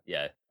lot.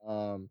 Yeah.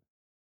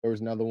 There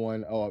was another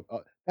one.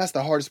 That's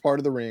the hardest part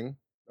of the ring.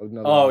 That was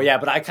another Oh, one. yeah,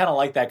 but I kind of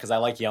like that because I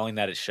like yelling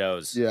that at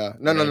shows. Yeah,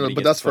 when no, anybody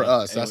but gets that's for put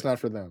on- us. That's not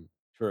for them.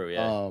 True,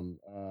 yeah.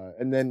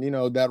 And then you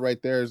know that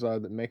right there is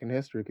making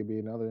history could be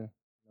another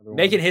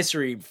Making one.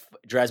 history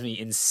drives me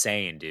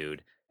insane,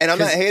 dude. And I'm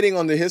not 'cause- hating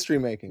on the history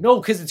making. No,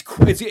 because it's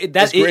cool. It great.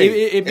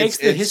 it makes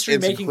the It's history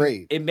it's making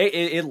great.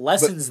 It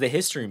lessens the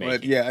history making.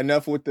 But yeah,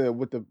 enough with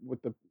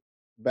the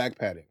back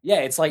padding. Yeah,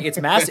 it's like it's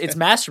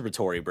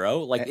masturbatory,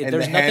 bro. Like And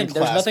there's the nothing, hand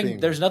clasping.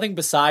 there's nothing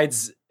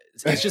besides.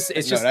 It's just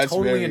No, just that's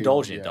totally very-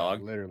 indulgent, yeah,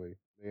 dog. Literally,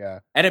 yeah.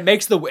 And it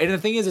makes and the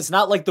thing is, it's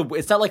not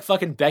like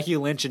fucking Becky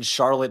Lynch and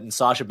Charlotte and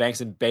Sasha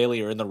Banks and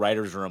Bailey are in the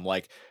writers' room.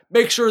 Like,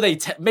 make sure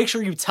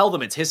you tell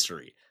them it's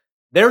history.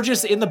 They're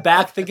just in the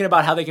back thinking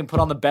about how they can put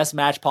on the best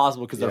match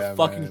possible because they're Yeah,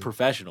 fucking man.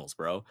 professionals,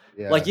 bro.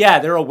 Yeah. Like, yeah,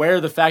 they're aware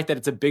of the fact that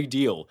it's a big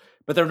deal,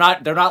 but they're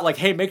not like,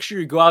 hey, make sure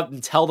you go out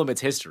and tell them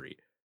it's history.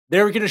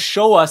 They're gonna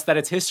show us that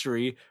it's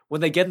history when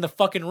they get in the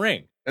fucking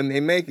ring. And they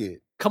make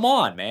it. Come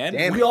on, man.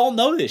 Damn We it. all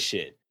know this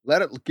shit.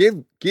 Let it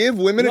give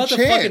women You a don't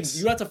have to chance.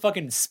 you don't have to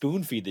fucking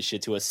spoon feed this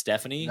shit to us,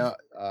 Stephanie. No,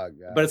 God.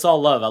 But it's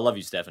all love. I love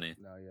you, Stephanie.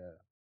 No, yeah.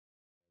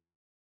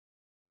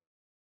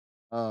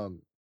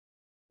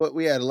 But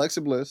we had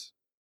Alexa Bliss,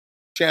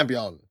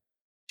 champion,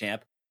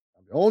 Champ.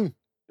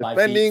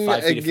 defending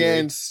 5 feet of fury.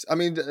 against. I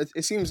mean,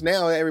 it seems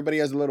now everybody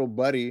has a little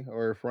buddy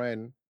or a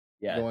friend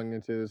Yeah. going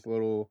into this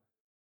little.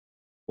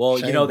 Well,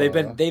 you know,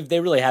 Chamber. they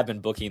really have been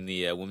booking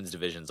the women's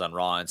divisions on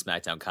Raw and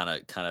SmackDown kind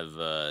of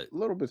A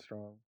little bit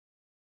strong.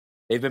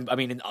 they've been, I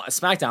mean, in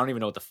SmackDown, I don't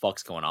even know what the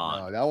fuck's going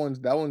on. No, that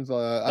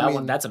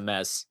one's. That's a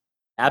mess.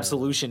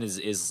 Absolution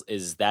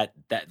is that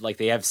like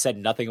they have said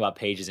nothing about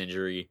Paige's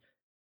injury.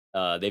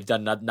 They've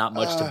done not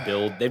much to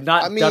build. They've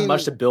not done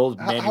much to build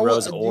Mandy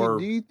Rose or.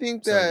 Do you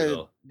think Sonya that?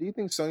 Deville. Do you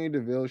think Sonya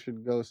Deville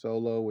should go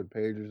solo with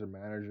Paige as a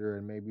manager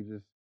and maybe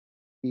just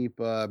keep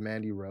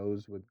Mandy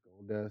Rose with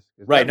Goldust?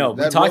 'Cause Right? that- No, we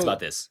that talked Rose- about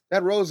this,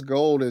 That Rose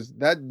Gold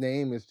that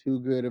name is too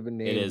good of a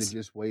name is. to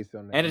just waste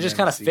on that. and it just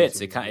kind of fits.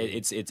 It kind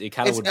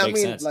of would make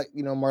sense. Like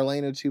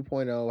Marlena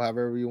 2.0,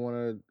 however you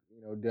want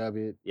to dub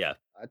it. Yeah.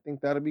 I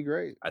think that'd be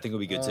great. I think it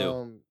would be good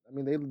too. I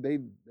mean they're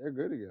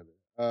good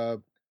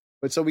together.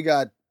 But so we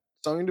got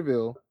Sonya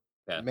Deville,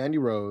 Yeah. Mandy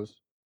Rose,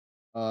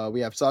 we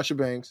have Sasha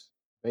Banks,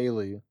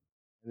 Bailey,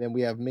 and then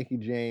we have Mickey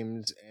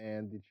James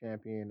and the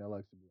champion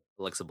Alexa Bliss.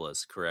 Alexa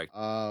Bliss, correct.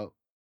 Uh,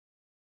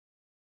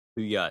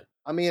 Who you got?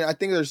 I mean, I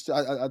think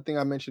I think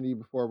I mentioned to you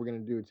before. We're gonna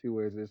do it two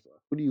ways. There's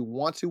who do you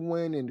want to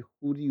win and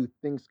who do you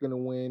think's gonna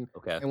win.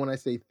 Okay. And when I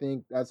say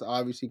think, that's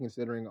obviously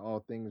considering all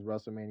things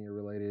WrestleMania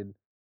related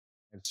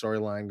and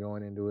storyline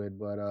going into it.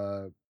 But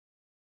I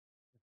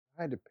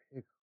had to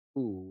pick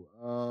who.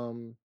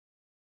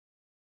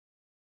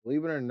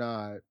 Believe it or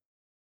not,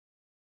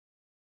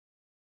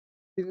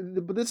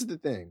 but this is the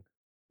thing.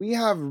 We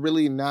have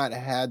really not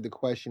had the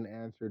question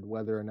answered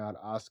whether or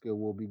not Asuka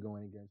will be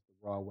going against the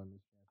Raw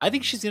Women's. I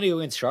think she's gonna go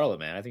against Charlotte,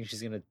 man. I think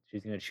she's gonna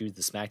choose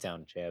the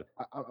SmackDown champ.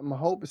 I'm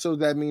hoping so.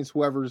 That means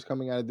whoever's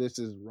coming out of this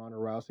is Ronda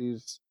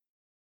Rousey's.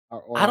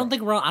 Or, I don't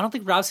think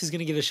Rousey's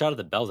gonna get a shot at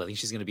the belt. I think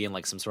she's gonna be in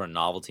like some sort of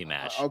novelty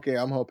match. Okay,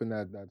 I'm hoping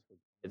that's.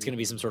 It's gonna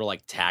be some sort of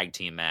like tag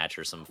team match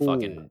or some Cool.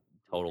 fucking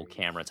total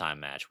camera time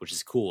match, which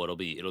is cool. It'll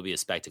be a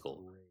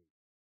spectacle.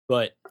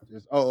 But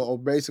Just,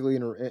 basically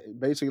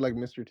like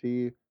Mr.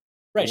 T.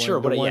 right, The sure,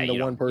 one- but the yeah, one- you the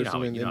know, one person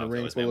you in know the how it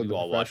ring goes, full man. of We the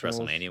all watch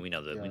professionals. WrestleMania. We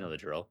know the Yeah.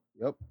 drill.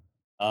 Yep.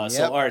 So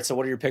Yep. all right, so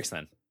what are your picks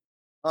then?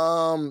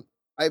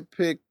 I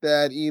picked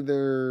that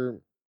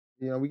either.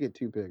 We get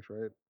two picks,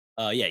 right?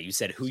 Yeah, you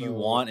said who you So,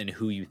 want and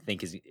who you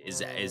think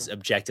is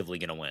objectively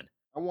gonna win.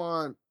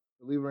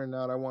 Believe it or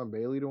not, I want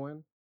Bailey to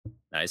win.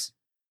 Nice.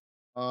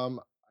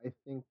 I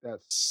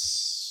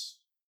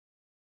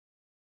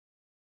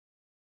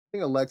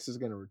think Alexa's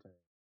gonna retain.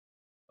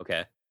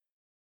 Okay.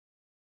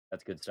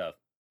 That's good stuff.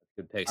 That's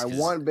good picks. I 'cause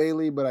want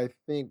Bailey, but I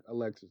think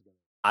Alexa's gonna.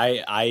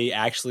 I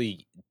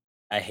actually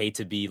I hate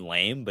to be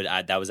lame, but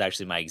that was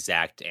actually my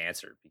exact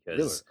answer Really?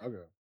 because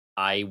Okay.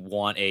 I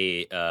want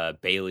a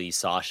Bailey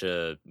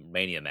Sasha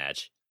Mania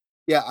match.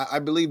 Yeah, I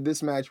believe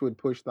this match would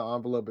push the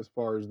envelope as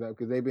far as that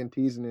because they've been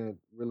teasing it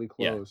really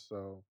Yeah. close.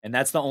 So And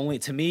that's the only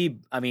to me,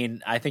 I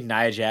mean, I think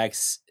Nia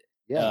Jax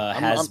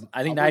yeah,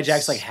 I think Nia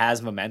Jax like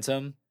has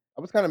momentum.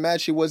 I was kind of mad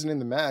she wasn't in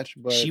the match,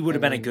 but She would I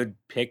have been a mean, good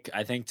pick,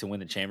 I think, to win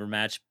the chamber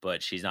match,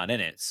 but she's not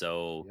in it.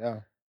 So yeah,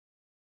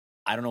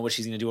 I don't know what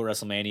she's gonna do at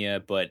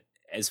WrestleMania. But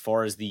as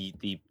far as the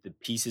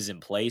pieces in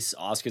place,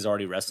 Asuka's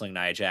already wrestling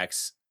Nia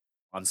Jax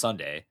on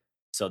Sunday,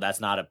 so that's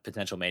not a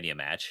potential Mania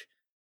match.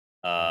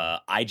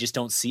 I just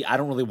don't see. I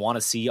don't really want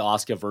to see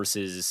Asuka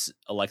versus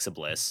Alexa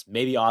Bliss.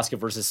 Maybe Asuka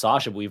versus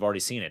Sasha, but we've already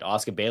seen it.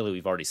 Asuka Bailey,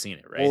 we've already seen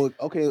it, right? well,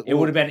 okay, It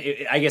would have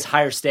been, I guess,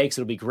 higher stakes.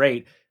 It'll be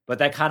great, but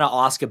that kind of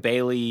Asuka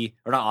Bailey,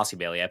 or not Asuka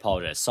Bailey, I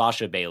apologize,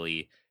 Sasha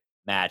Bailey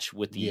match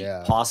with the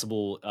yeah.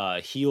 possible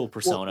heel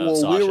persona of Well,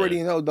 we Sasha.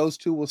 already know those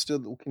two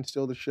can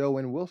steal the show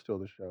and will steal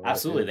the show.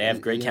 Absolutely, they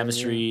have great You know what I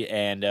mean? chemistry,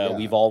 and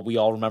Yeah. we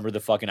all remember the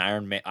fucking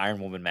Iron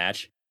Woman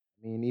match.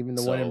 I mean, even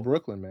the one in So-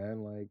 Brooklyn,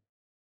 man. Like,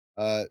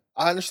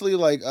 honestly,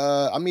 like,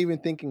 I'm even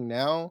thinking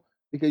now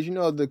because you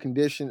know the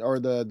condition or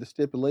the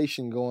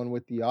stipulation going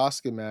with the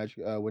Oscar match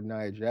with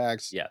Nia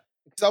Jax. Yeah,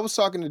 Because I was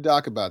talking to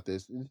Doc about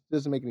this. It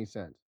doesn't make any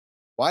sense.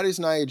 Why does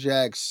Nia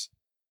Jax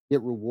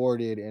get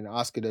rewarded and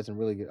Oscar doesn't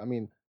really get? I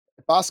mean,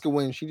 if Oscar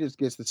wins, she just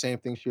gets the same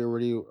thing she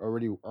already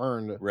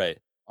earned right.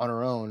 on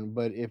her own.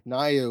 But if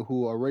Nia,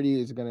 who already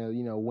is gonna,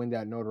 win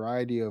that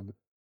notoriety of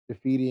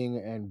defeating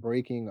and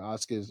breaking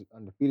Asuka's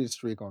undefeated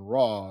streak on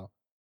Raw,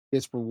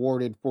 gets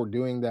rewarded for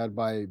doing that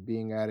by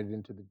being added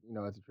into the,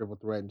 as a triple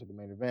threat into the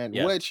main event.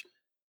 Yeah. Which,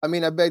 I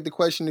mean, I beg the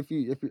question: if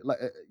you like,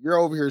 you're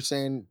over here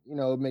saying,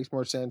 it makes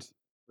more sense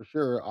for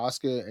sure,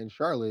 Asuka and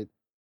Charlotte.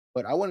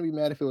 But I wouldn't be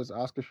mad if it was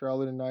Asuka,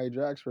 Charlotte, and Nia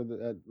Jax for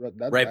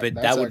Right, but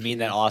that's that would mean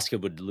that actually-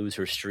 Asuka would lose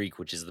her streak,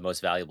 which is the most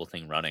valuable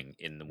thing running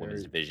in the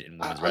women's division. In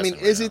women's I mean,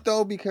 wrestling is right it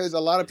though? Because a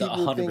lot of It's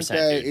people think 100%,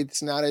 that dude.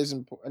 it's not as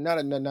important.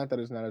 Not that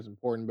it's not as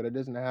important, but it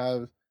doesn't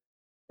have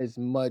as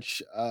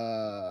much.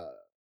 I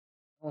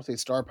won't say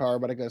star power,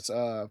 but I guess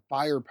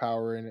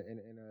firepower in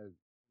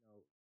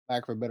a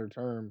lack of a better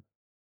term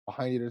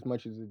behind it as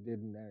much as it did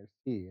in NXT.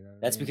 You know what I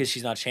That's mean? because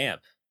she's not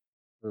champ.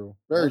 True.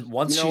 Very.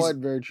 Once You know she's what?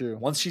 Very true.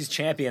 once she's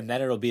champion,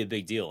 then it'll be a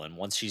big deal. And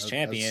once she's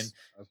champion,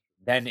 That's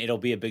then it'll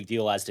be a big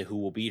deal as to who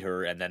will beat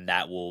her, and then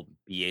that will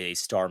be a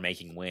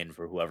star-making win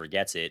for whoever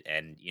gets it.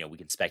 And we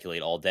can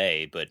speculate all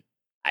day, but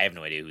I have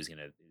no idea who's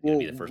gonna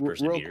be the first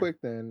person to real beat her quick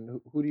then,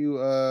 who do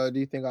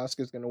you think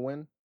Oscar's gonna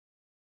win?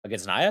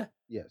 against Nia.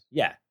 Yes.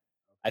 Yeah,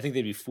 I think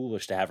they'd be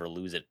foolish to have her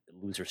lose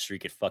her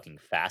streak at fucking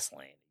Fastlane.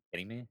 Are you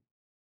kidding me?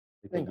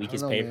 Like the I don't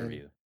weakest know, pay man. per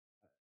view.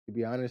 To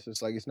be honest,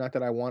 it's like it's not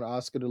that I want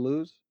Oscar to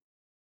lose,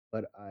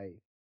 but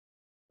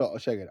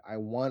check it. I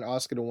want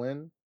Oscar to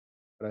win,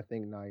 but I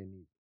think Nia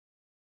needs.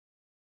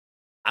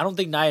 I don't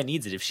think Nia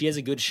needs it. If she has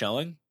a good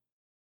showing,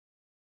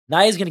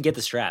 Nia's gonna get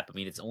the strap. I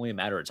mean, it's only a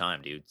matter of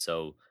time, dude.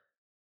 So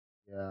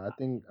Yeah, I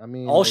think. I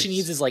mean, all she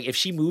needs is like if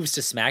she moves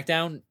to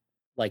SmackDown,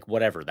 like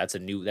whatever. That's a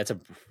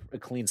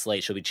clean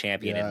slate. She'll be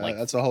champion in like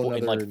that's a whole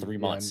in nother, like 3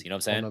 months. You know what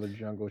I'm saying? Another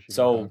jungle. She can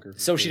So conquer for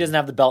so she sure. doesn't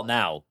have the belt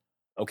now.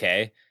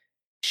 Okay,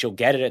 she'll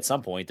get it at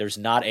some point. There's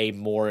not a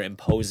more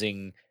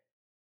imposing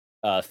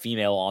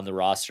female on the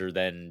roster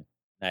than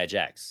Nia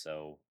Jax.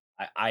 So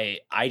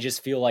I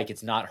just feel like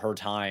it's not her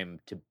time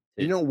to.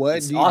 You know what?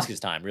 It's Asuka's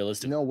time, You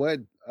realistically. know what?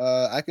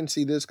 I can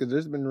see this because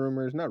there's been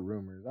rumors, not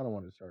rumors. I don't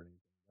want to start anything.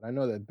 But I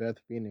know that Beth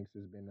Phoenix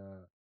has been.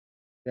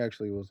 She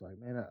actually was like,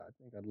 man, I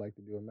think I'd like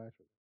to do a match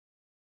with her.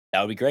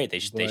 That would be great. They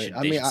should. They But should.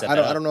 I They mean, should set I that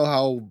don't. I up. don't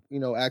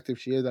know how active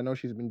she is. I know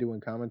she's been doing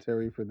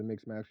commentary for the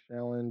Mixed Match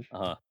Challenge.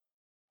 Uh-huh.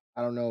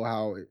 I don't know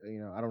how.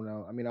 I don't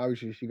know. I mean,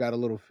 obviously she got a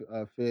little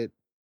fit.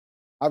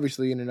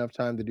 Obviously, in enough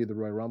time to do the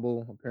Royal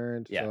Rumble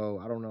appearance. Yeah.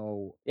 So I don't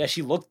know. Yeah,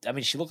 she looked. I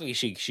mean, she looked like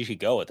she could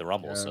go at the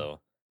Rumble. Yeah. So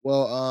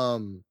Well,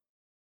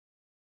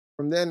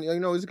 from then,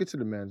 let's get to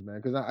the men's,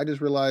 man, because I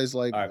just realized,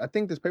 like, All right. I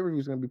think this pay per view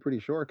is going to be pretty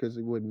short because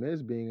with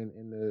Miz being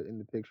in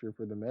the picture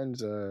for the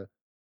men's chamber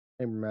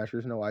match,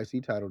 there's no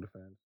IC title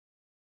defense.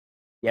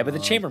 yeah, but the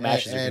chamber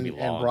matches are gonna be and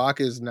long. Brock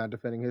is not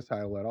defending his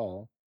title at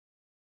all.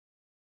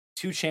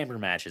 2 chamber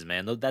matches,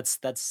 man. That's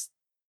those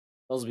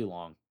will be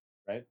long,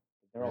 right?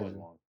 They're always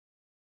Yeah.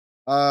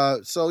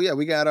 long. So yeah,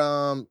 we got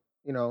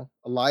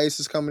Elias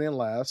is coming in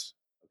last.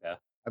 Okay.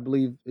 I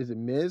believe is it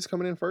Miz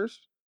coming in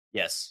first?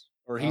 Yes,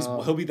 or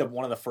Um, he'll be the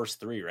one of the first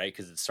 3, right?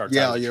 Because it starts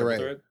Yeah, out as a you're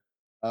triple right.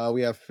 threat.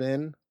 We have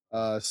Finn,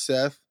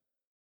 Seth,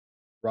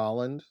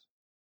 Rollins.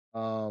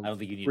 I don't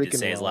think you need to freaking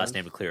say his last Rollins.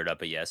 name to clear it up,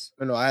 but yes.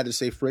 No, I had to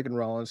say freaking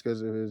Rollins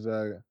because of his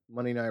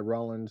Monday Night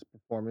Rollins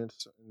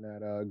performance in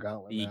that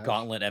Gauntlet The match.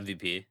 Gauntlet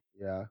MVP.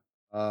 Yeah.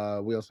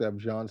 We also have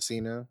John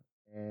Cena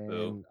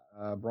and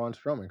Braun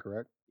Strowman,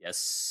 correct?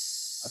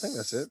 Yes. I think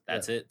that's it,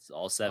 That's yeah. it. It's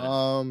all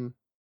 7.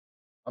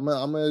 I'm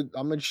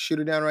gonna shoot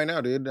it down right now,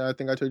 dude. I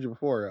think I told you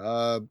before.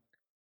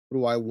 Who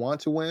do I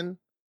want to win?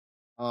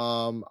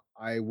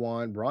 I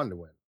want Braun to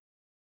win.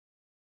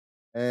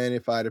 And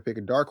if I had to pick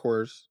a dark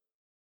horse,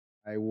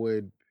 I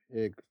would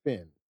pick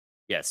Finn.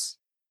 Yes.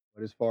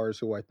 But as far as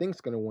who I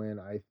think's gonna win,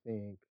 I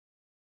think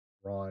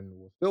Braun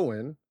will still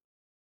win.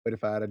 But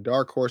if I had a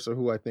dark horse of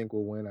who I think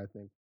will win, I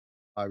think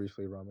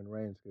obviously Roman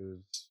Reigns because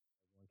everyone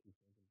keeps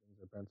thinking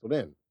things are penciled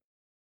in.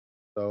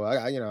 So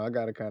I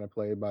got to kind of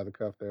play it by the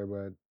cuff there.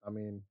 But I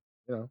mean,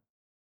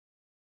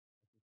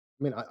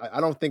 I mean, I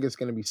don't think it's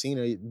going to be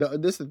Cena. The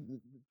truth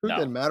of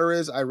the No. matter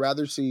is, I'd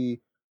rather see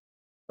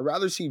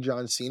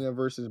John Cena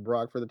versus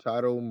Brock for the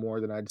title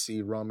more than I'd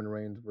see Roman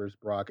Reigns versus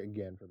Brock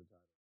again for the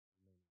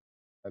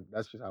title.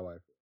 That's just how I feel.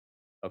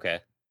 Okay.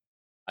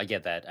 I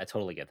get that. I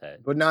totally get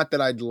that. But not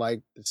that I'd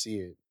like to see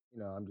it.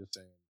 I'm just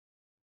saying.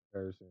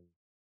 Comparison.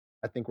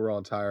 I think we're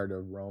all tired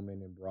of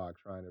Roman and Brock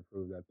trying to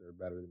prove that they're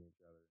better than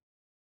each other.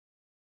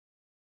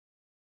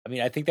 I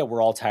mean, I think that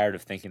we're all tired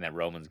of thinking that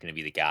Roman's going to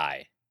be the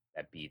guy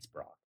that beats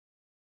Brock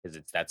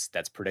because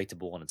that's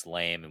predictable and it's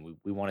lame, and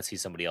we want to see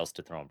somebody else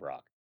to throw in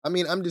Brock. I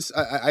mean,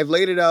 I've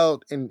laid it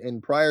out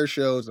in prior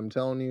shows. I'm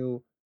telling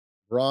you,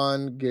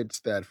 Braun gets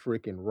that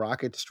freaking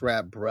rocket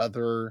strap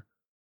brother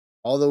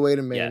all the way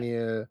to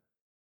Mania.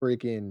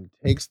 Freaking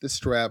takes the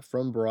strap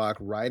from Brock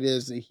right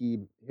as he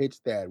hits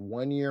that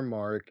 1 year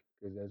mark.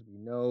 Because as we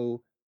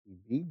know, he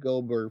beat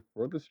Goldberg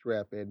for the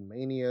strap at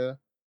Mania.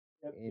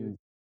 And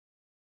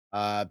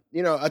I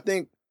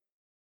think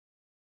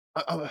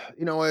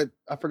you know what?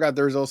 I forgot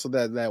there's also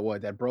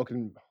that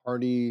Broken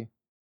Hardy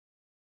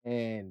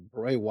and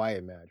Bray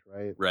Wyatt match,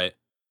 right? Right.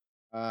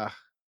 Is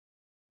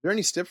there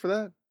any stip for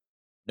that?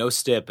 No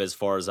stip as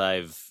far as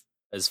I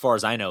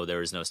know,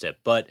 there is no stip.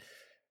 But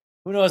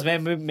who knows,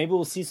 man? Maybe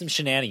we'll see some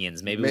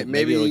shenanigans. Maybe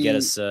it'll get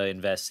us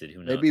invested.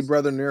 Who knows? Maybe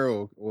Brother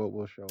Nero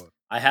will show up.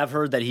 I have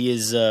heard that he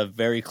is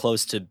very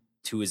close to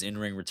his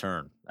in-ring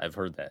return. I've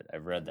heard that.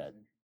 I've read that.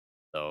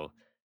 So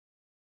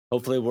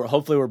hopefully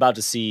we're about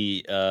to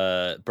see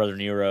Brother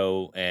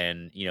Nero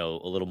and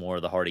a little more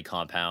of the Hardy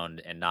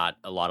compound and not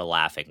a lot of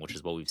laughing, which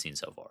is what we've seen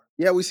so far.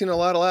 Yeah, we've seen a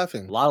lot of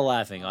laughing. A lot of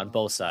laughing on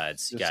both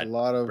sides. You got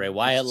Bray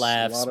Wyatt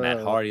laughs,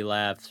 Matt Hardy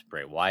laughs,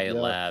 Bray Wyatt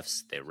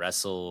laughs. They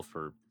wrestle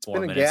for 4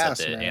 minutes at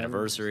the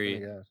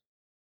anniversary.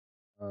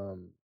 I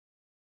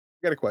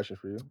got a question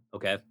for you.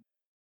 Okay.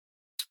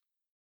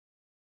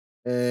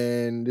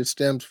 And it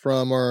stems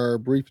from our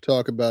brief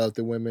talk about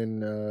the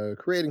women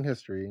creating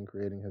history.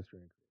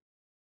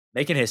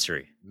 Making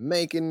history.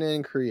 Making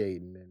and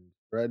creating and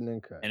spreading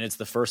and cutting. And it's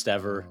the first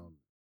ever.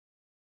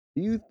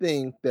 Do you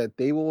think that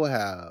they will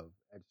have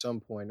at some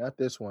point, not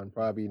this one,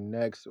 probably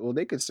next, well,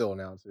 they could still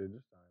announce it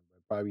this time,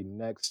 but probably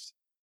next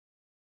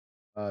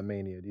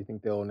Mania, do you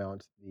think they'll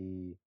announce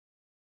the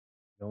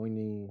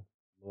Johnny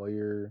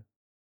Lawyer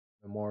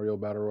Memorial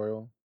Battle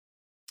Royal?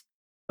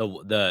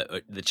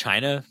 The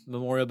China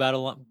Memorial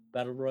Battle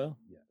Royal?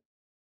 Yeah.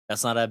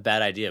 That's not a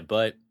bad idea,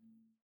 but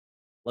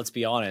let's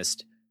be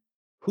honest.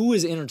 Who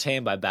is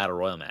entertained by Battle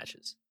Royal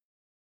matches?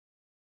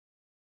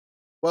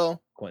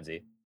 Well,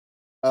 Quincy.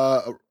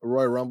 Royal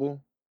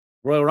Rumble.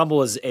 Royal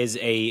Rumble is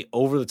a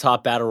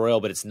over-the-top Battle Royal,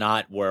 but it's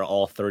not where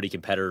all 30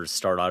 competitors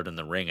start out in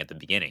the ring at the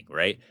beginning,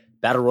 right?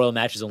 Battle Royal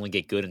matches only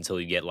get good until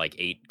you get like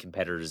 8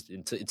 competitors,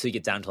 until you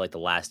get down to like the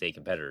last 8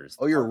 competitors.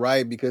 Oh, you're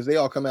right, because they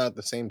all come out at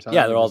the same time.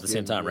 Yeah, they're all at the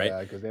same time, right?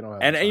 Yeah, because they don't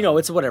have. And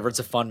it's whatever. It's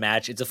a fun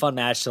match. It's a fun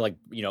match to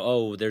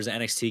there's an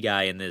NXT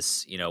guy in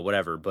this,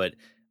 whatever. But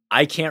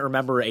I can't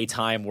remember a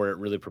time where it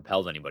really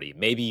propelled anybody.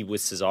 Maybe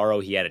with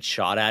Cesaro, he had a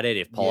shot at it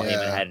if Paul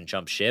Heyman hadn't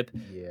jumped ship.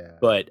 Yeah.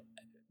 But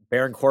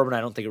Baron Corbin, I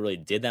don't think it really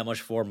did that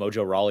much for.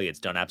 Mojo Rawley, it's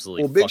done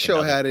absolutely. Well, Big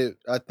Show had it.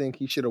 I think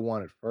he should have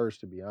won it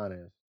first. To be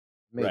honest,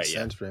 it made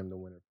sense for him to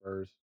win it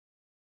first.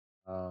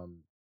 I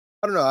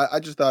don't know. I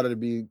just thought it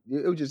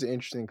was just an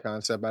interesting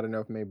concept. I don't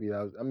know if maybe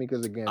that was. I mean,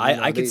 because again,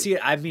 I could see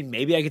it. I mean,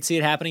 maybe I could see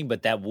it happening,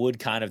 but that would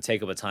kind of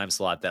take up a time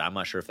slot that I'm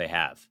not sure if they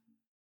have.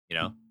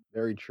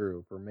 Very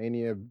true for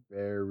Mania.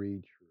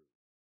 Very true.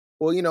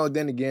 Well,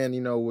 then again,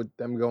 with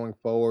them going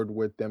forward,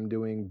 with them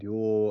doing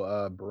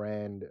dual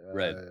brand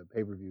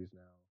pay-per-views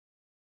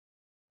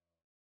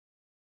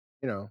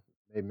now,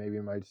 maybe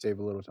it might save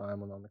a little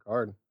time on the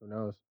card. Who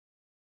knows?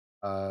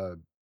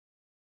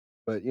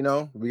 But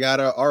we got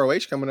a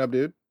ROH coming up,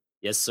 dude.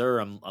 Yes, sir.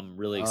 I'm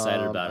really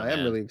excited about it. I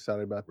am really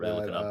excited about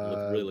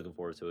that. Really looking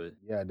forward to it.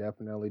 Yeah,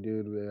 definitely,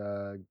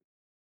 dude.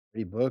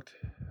 Pretty booked.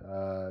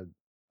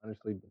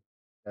 Honestly,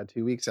 got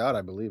 2 weeks out,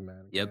 I believe,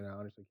 man. Yep. I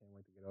honestly can't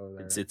wait to get over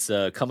there.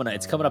 It's coming.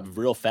 It's coming up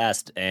real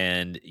fast,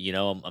 and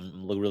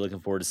I'm really looking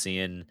forward to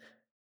seeing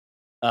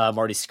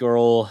Marty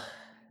Scurll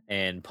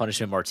and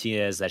Punishment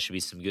Martinez. That should be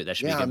some good. That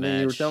should be a good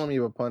match. You were telling me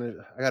about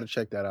Punishment. I got to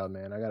check that out,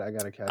 man. I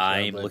got to catch.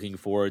 I'm looking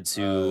forward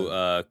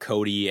to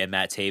Cody and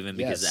Matt Taven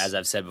because, as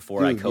I've said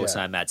before, I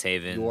co-sign Matt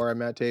Taven. You are a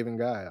Matt Taven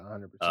guy,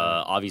 100%.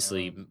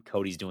 Obviously,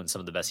 Cody's doing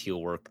some of the best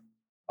heel work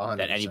 100%.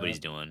 that anybody's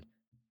doing.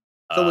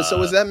 So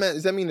does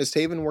that mean is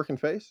Taven working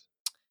face?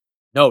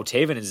 No,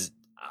 Taven is.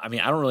 I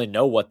mean, I don't really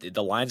know what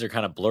the lines are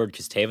kind of blurred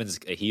because Taven's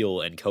a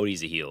heel and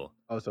Cody's a heel.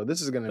 Oh, so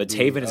this is going to be... But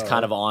Taven is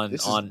kind of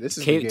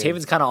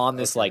Taven's kind of on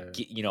this,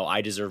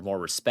 I deserve more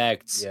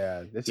respect.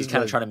 Yeah. He's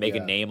kind of trying to make a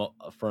name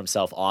for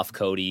himself off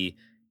Cody.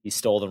 He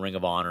stole the Ring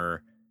of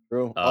Honor.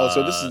 True.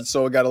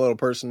 So it got a little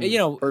personal.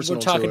 Personal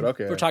we're talking, to it.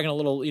 Okay. We're talking a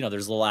little,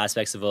 there's little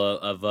aspects of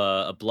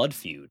a blood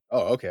feud.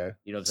 Oh, okay.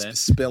 You know what I'm saying?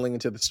 Spilling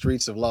into the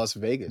streets of Las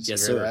Vegas.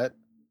 Yes, you hear sir. That?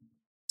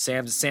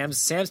 Sam's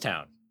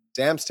Town.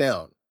 Sam's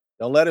Town.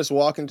 Don't let us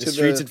walk into the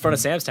streets in front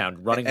of Sam's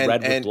Town, running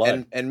red with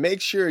blood. And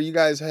make sure you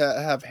guys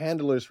have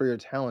handlers for your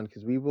talent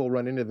because we will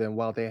run into them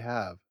while they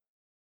have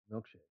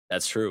milkshake.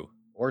 That's true.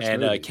 Or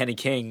And smoothie. Kenny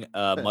King,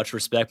 much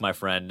respect, my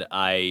friend.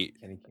 Kenny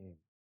King.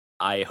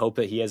 I hope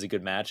that he has a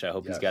good match. I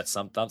hope he's got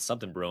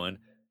something brewing.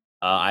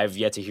 I've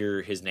yet to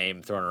hear his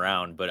name thrown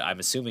around, but I'm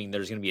assuming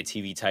there's going to be a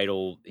TV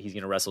title. He's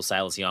going to wrestle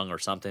Silas Young or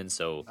something.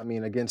 So I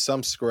mean, against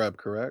some scrub,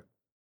 correct?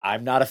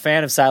 I'm not a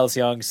fan of Silas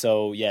Young.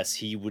 So yes,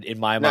 he would, in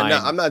my mind. No,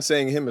 I'm not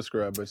saying him a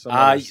scrub, but some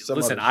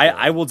listen, other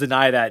I will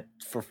deny that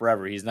for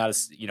forever. He's not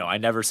I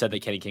never said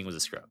that Kenny King was a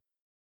scrub.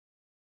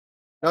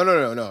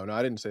 No.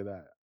 I didn't say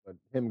that. But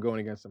him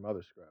going against some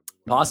other scrub.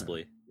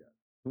 Possibly.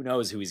 Who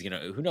knows who he's gonna?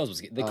 Who knows what's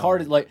the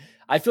card? Like,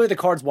 I feel like the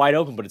card's wide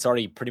open, but it's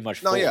already pretty much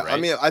full. Right? I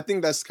mean, I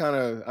think that's kind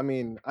of. I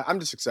mean, I'm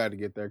just excited to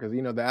get there because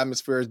the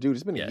atmosphere is, dude.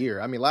 It's been a year.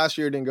 I mean, last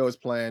year didn't go as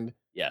planned.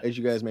 Yeah, as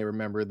you guys may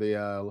remember,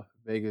 the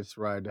Vegas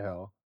ride to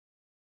hell.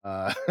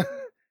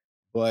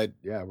 But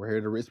yeah, we're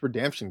here to it's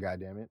redemption.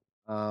 Goddamn it.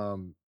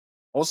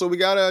 Also, we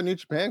got a New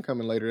Japan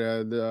coming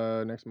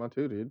later next month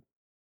too, dude.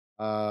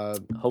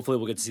 Hopefully,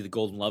 we'll get to see the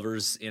Golden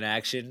Lovers in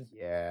action.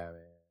 Yeah,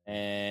 man.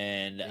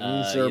 And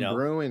things are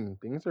brewing.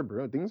 Things are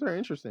brewing. Things are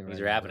interesting. Things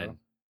are happening.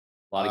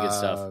 A lot of good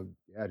stuff.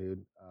 Yeah,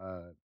 dude.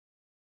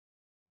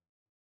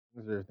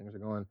 Things are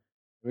going.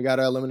 We got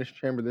Elimination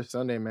Chamber this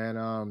Sunday,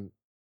 man.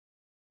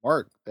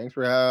 Mark, thanks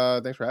for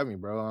having me,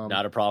 bro.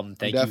 Not a problem.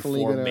 Thank you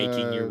for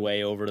making your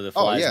way over to the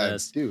Fly's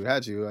Nest. Dude,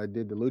 had you. I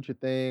did the Lucha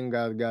thing.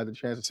 Got the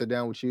chance to sit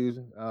down with you.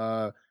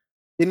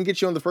 Didn't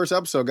get you on the first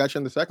episode. Got you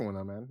on the second one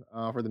though, man.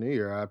 For the new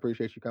year, I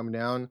appreciate you coming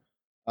down.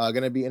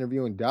 Gonna be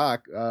interviewing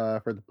Doc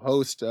for the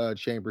post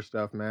chamber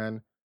stuff,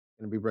 man.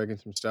 Gonna be breaking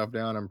some stuff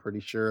down. I'm pretty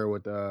sure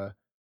with Monday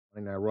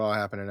Night Raw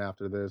happening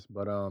after this,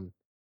 but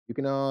you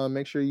can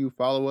make sure you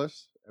follow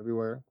us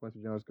everywhere.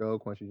 Kwency Jones Go,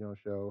 Kwency Jones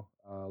Show.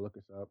 Look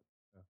us up.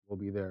 We'll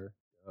be there.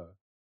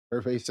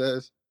 Her face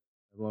says,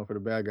 "Everyone for the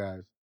bad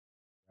guys."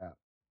 Yeah.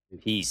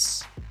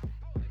 Peace.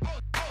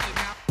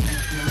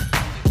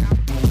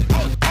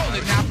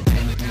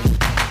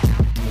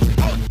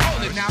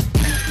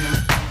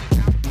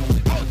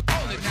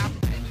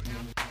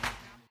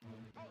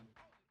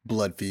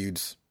 Blood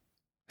feuds.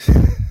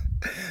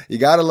 You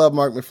gotta love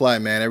Marc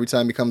McFly, man. Every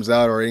time he comes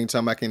out, or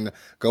anytime I can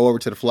go over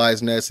to the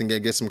Fly's Nest and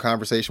get some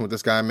conversation with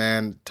this guy,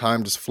 man,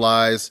 time just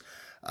flies.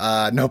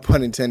 No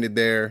pun intended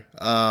there.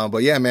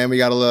 But yeah, man, we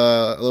got a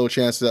little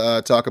chance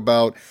to talk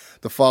about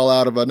the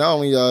fallout of not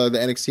only the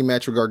NXT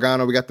match with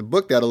Gargano. We got to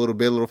book that a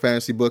little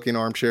fantasy booking,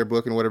 armchair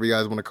booking, whatever you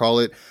guys want to call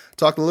it.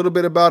 Talked a little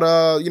bit about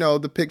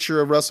the picture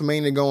of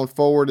WrestleMania going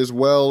forward, as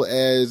well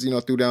as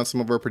threw down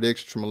some of our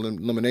predictions from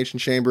Elimination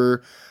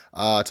Chamber.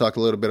 Talked a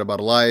little bit about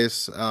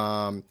Elias.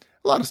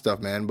 A lot of stuff,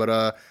 man. But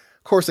of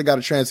course, I got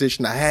a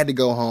transition. I had to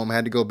go home. I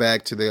had to go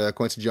back to the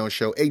Kwency Jones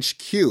Show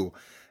HQ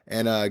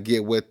and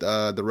get with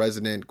the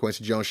resident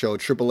Kwency Jones Show,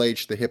 Triple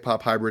H, the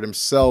hip-hop hybrid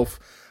himself,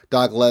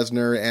 Doc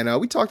Lesnar. And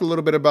we talked a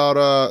little bit about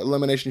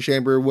Elimination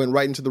Chamber, went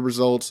right into the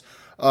results,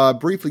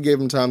 briefly gave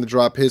him time to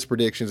drop his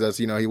predictions as,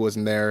 he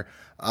wasn't there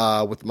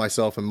with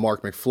myself and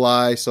Marc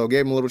McFly. So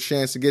gave him a little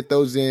chance to get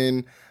those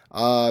in.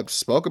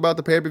 Spoke about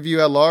the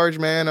pay-per-view at large,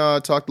 man.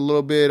 Talked a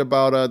little bit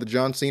about the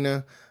John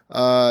Cena,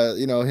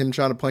 him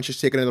trying to punch his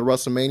ticket into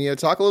WrestleMania.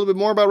 Talk a little bit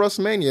more about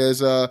WrestleMania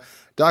as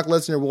Doc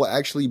Lesnar will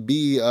actually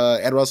be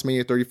at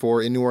WrestleMania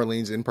 34 in New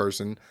Orleans in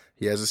person.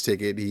 He has his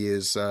ticket. He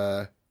is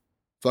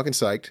fucking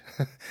psyched,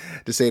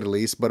 to say the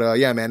least. But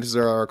yeah, man, this is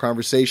our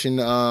conversation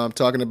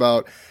talking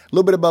about a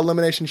little bit about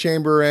Elimination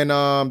Chamber and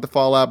the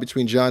fallout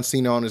between John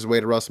Cena on his way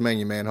to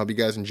WrestleMania, man. Hope you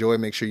guys enjoy.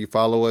 Make sure you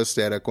follow us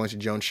at Kwency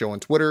Jones Show on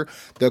Twitter,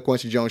 The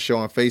Kwency Jones Show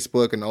on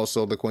Facebook, and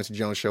also The Kwency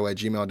Jones Show at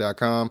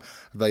gmail.com.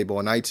 Available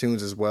on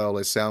iTunes as well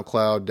as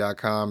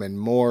SoundCloud.com, and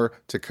more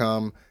to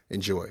come.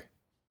 Enjoy.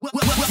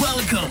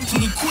 Welcome to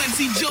the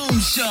Kwency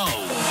Jones Show,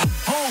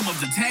 home of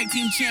the tag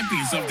team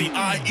champions of the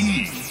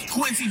IE,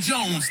 Kwency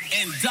Jones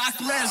and Doc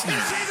Lesnar.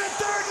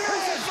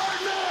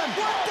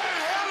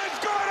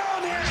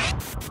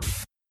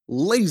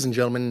 Ladies and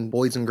gentlemen,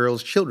 boys and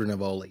girls, children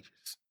of all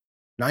ages,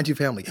 9-2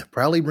 Family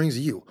proudly brings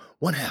you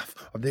one half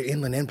of the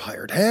Inland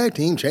Empire tag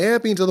team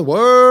champions of the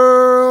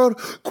world,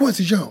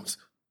 Kwency Jones.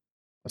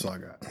 That's all I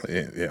got.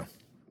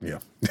 Yeah.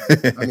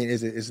 I mean,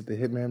 is it the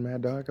Hitman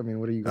Mad Dog? I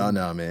mean, what are you going? Oh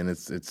no, man!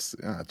 It's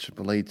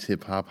Triple H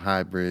hip hop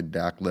hybrid.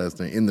 Doc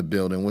Lesnar in the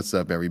building. What's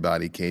up,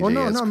 everybody? KJS. Well,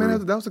 no, crew.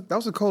 man. That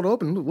was a cold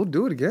open. We'll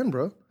do it again,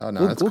 bro. Oh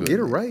no, we'll get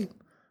it right.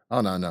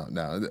 Oh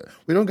no.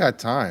 We don't got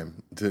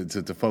time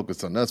to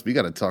focus on us. We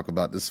got to talk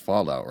about this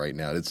fallout right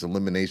now. It's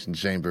Elimination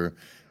Chamber.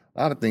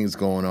 A lot of things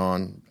going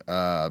on.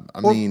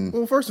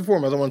 Well, first and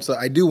foremost,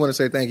 I do want to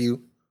say thank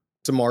you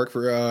to Mark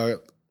for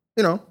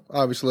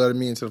obviously letting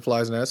me into the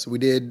Fly's Nest. We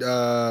did.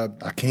 I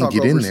can't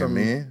get in there,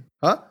 man.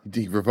 Huh?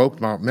 He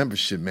revoked my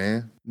membership,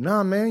 man.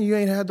 Nah, man, you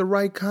ain't had the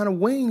right kind of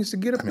wings to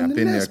get up in the nest. I've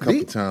been there a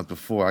couple times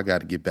before. I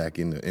got to get back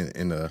in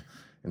the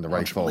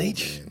right fold,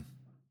 man.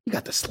 You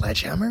got the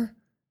sledgehammer?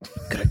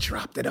 Could have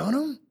dropped it on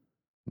him?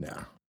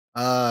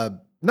 Nah.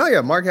 No,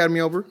 yeah, Mark had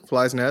me over,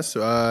 Fly's Nest,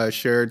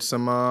 shared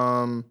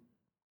some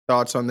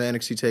thoughts on the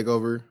NXT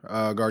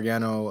TakeOver,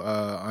 Gargano,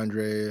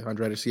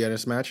 Andre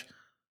Ciena's match.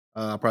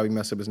 I'll probably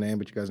mess up his name,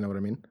 but you guys know what I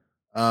mean.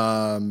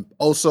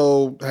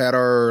 Also had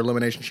our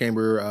Elimination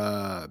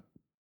Chamber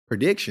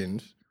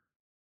predictions.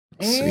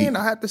 And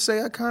I have to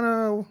say,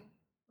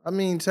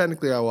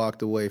 technically I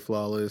walked away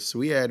flawless.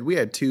 We had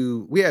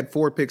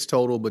 4 picks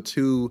total, but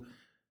 2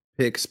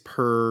 picks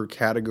per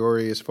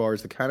category as far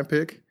as the kind of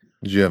pick.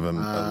 Did you have a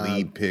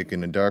lead pick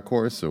in the dark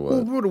horse or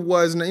what? What it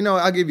was,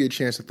 I'll give you a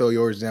chance to throw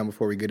yours down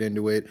before we get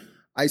into it.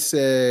 I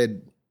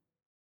said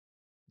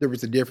there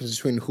was a difference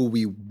between who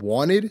we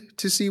wanted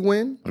to see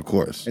win, Of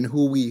course. and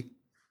who we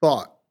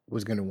thought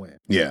was going to win.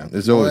 Yeah,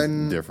 there's always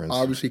One, a difference.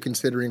 Obviously,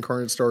 considering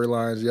current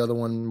storylines, the other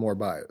one more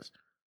biased.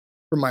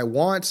 For my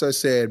wants, I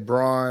said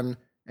Braun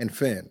and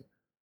Finn.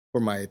 For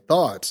my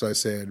thoughts, I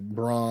said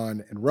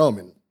Braun and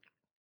Roman.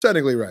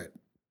 Technically right.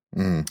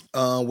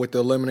 With the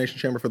Elimination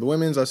Chamber for the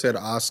women's, I said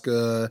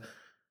Asuka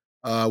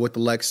with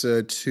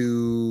Alexa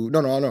to...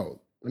 No.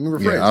 Let me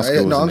rephrase.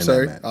 Asuka I'm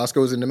sorry.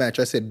 Asuka was in the match.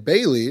 I said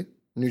Bayley,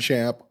 new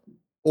champ,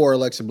 or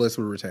Alexa Bliss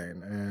would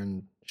retain.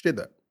 And she did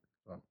that.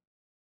 So.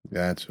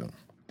 Gotcha.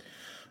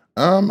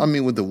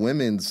 With the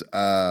women's,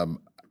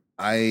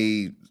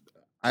 I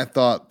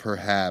thought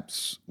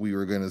perhaps we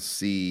were going to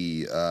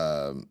see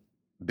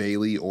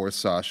Bayley or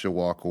Sasha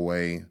walk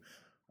away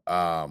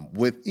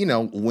with,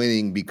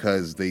 winning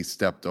because they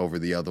stepped over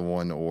the other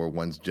one or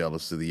one's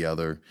jealous of the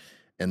other.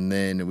 And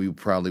then we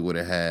probably would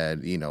have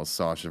had,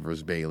 Sasha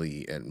versus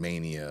Bayley at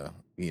Mania,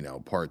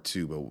 part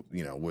 2,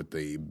 but, with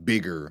the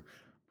bigger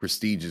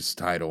prestigious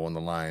title on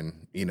the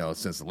line,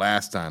 since the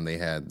last time they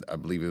had, I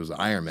believe it was an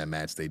Iron Man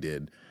match they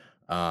did.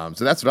 So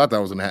that's what I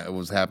thought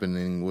was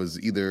happening, was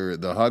either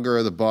the hugger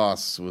or the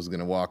boss was going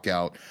to walk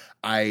out.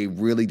 I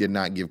really did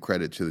not give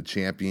credit to the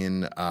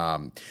champion,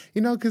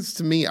 because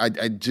to me,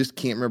 I just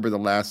can't remember the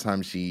last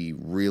time she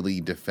really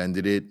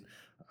defended it.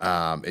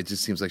 It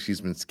just seems like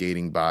she's been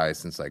skating by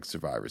since like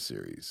Survivor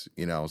Series,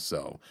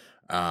 so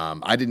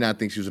I did not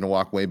think she was going to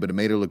walk away, but it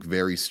made her look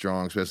very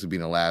strong, especially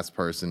being the last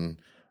person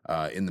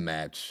in the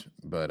match.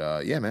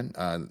 But yeah, man,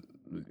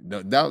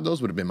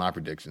 those would have been my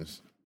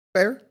predictions.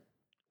 Fair.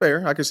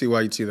 I can see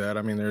why you'd see that.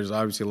 There's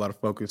obviously a lot of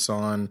focus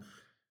on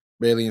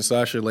Bayley and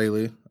Sasha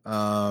lately.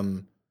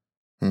 I'm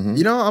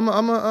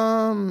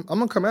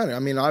gonna come at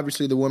it.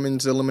 Obviously the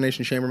women's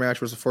Elimination Chamber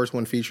match was the first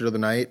one featured of the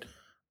night.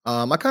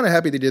 I'm kind of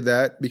happy they did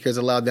that because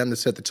it allowed them to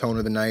set the tone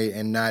of the night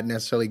and not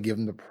necessarily give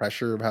them the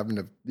pressure of having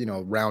to,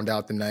 round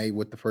out the night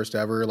with the first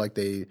ever. I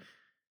think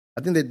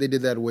they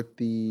did that with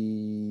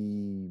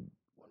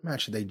what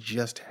match did they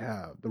just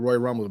have? The Royal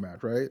Rumble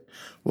match, right?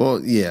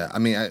 Well, yeah.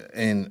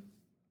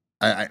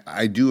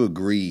 I do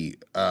agree,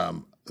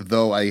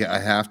 though I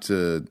have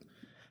to,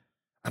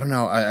 I don't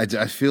know, I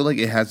feel like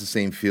it has the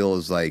same feel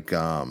as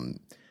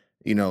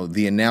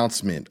the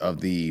announcement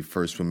of the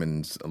first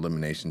women's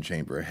Elimination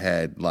Chamber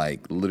had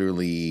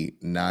literally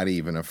not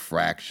even a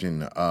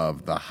fraction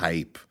of the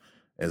hype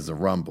as the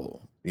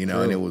Rumble, and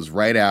it was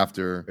right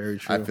after. Very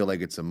true. I feel like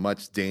it's a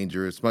much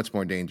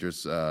more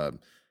dangerous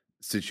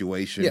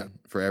situation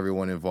for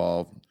everyone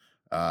involved.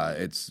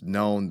 It's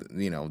known,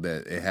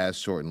 that it has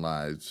shortened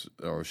lives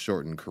or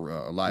shortened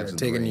lives,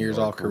 taking years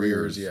off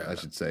careers. Yeah, I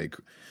should say.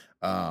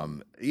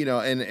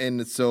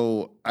 And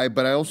so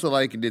but I also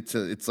like it.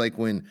 It's like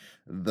when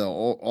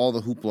all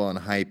the hoopla and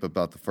hype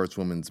about the first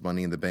women's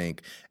Money in the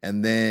Bank,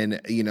 and then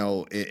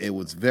it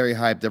was very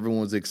hyped.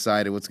 Everyone was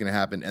excited. What's going to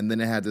happen? And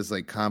then it had this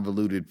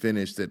convoluted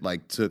finish that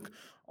took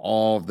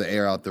all of the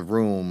air out the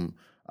room.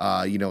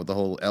 The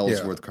whole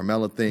Ellsworth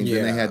Carmella thing. Yeah.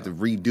 Then they had to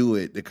redo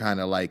it to kind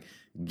of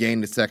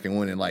gain the second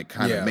win and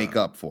kind of make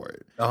up for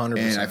it. 100%.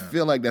 And I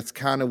feel like that's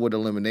kind of what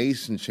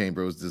Elimination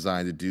Chamber was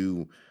designed to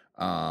do.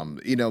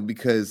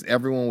 Because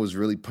everyone was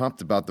really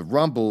pumped about the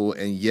Rumble,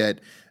 and yet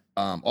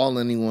all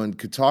anyone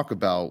could talk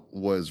about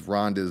was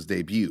Ronda's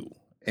debut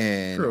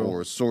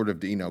or sort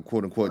of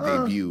quote unquote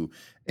debut.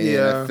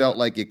 And I felt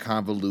like it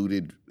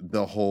convoluted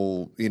the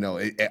whole.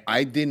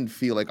 I didn't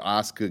feel like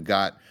Asuka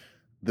got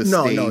the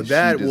stage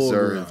she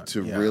deserved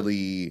to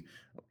really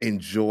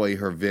enjoy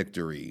her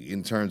victory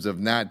in terms of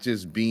not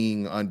just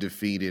being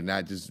undefeated,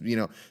 not just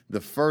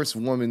the first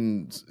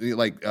woman's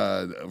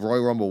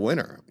Royal Rumble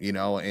winner,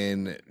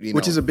 and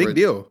which is a big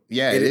deal.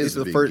 Yeah, it is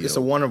the first. It's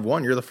a one of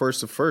one. You're the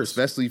first of first,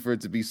 especially for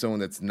it to be someone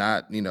that's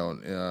not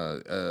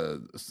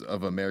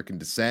of American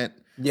descent.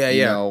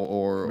 Yeah,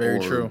 or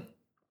very true.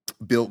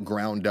 Built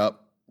ground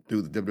up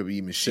through the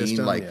WWE machine.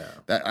 System,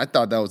 that, I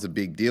thought that was a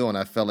big deal, and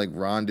I felt like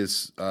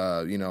Ronda's,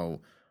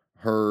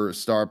 her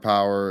star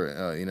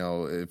power,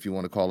 if you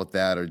want to call it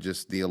that, or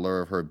just the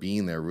allure of her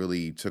being there,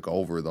 really took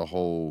over the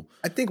whole.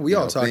 I think we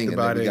all talked thing.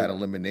 about and then it. We got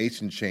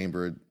Elimination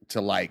Chamber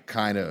to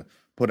kind of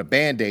put a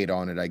Band-Aid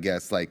on it, I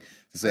guess, to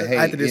say, hey,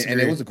 and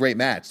it was a great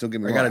match. Don't get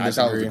me wrong, I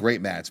thought it was a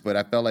great match, but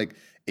I felt like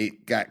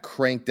it got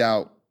cranked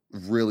out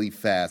really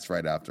fast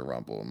right after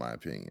Rumble, in my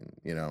opinion.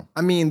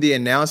 The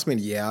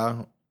announcement,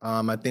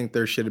 I think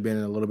there should have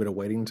been a little bit of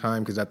waiting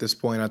time because at this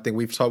point, I think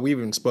we've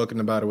even spoken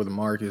about it with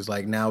Mark. Is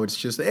now it's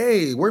just,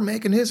 hey, we're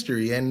making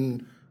history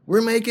and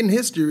we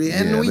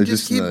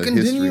just keep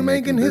continue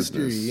making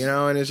history,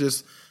 and it's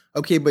just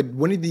okay. But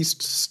when did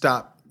these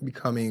stop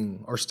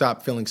becoming or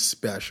stop feeling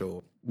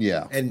special?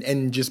 Yeah.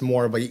 and just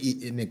more of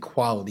an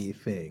equality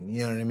thing.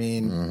 You know what I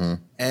mean? Mm-hmm.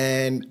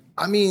 And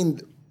I mean,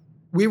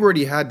 we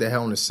already had the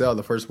Hell in a Cell,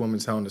 the first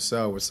women's Hell in a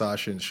Cell with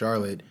Sasha and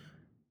Charlotte.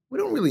 We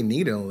don't really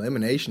need an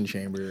Elimination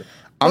Chamber.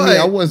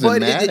 I wasn't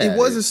mad at it.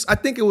 I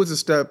think it was a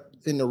step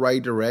in the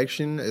right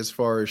direction as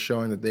far as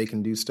showing that they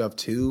can do stuff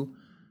too.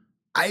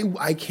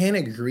 I can't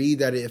agree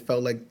that it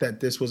felt like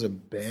that this was a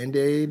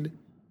Band-Aid.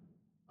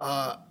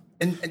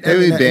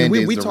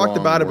 We talked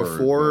about it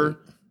before. But...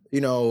 You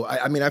know,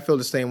 I mean, I feel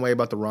the same way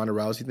about the Ronda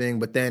Rousey thing.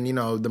 But then, you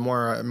know, the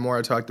more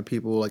I talk to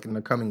people like in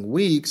the coming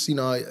weeks, you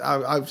know,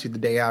 obviously the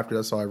day after,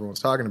 that's all everyone's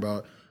talking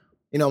about.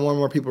 You know, more and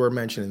more people were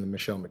mentioning the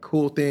Michelle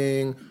McCool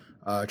thing.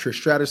 Trish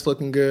Stratus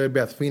looking good.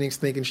 Beth Phoenix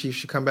thinking she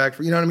should come back.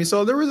 You know what I mean?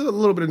 So there was a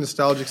little bit of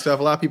nostalgic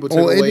stuff. A lot of people took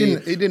away.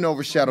 It didn't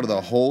overshadow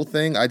the whole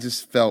thing. I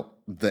just felt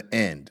the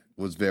end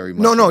was very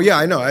much. Yeah,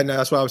 I know. And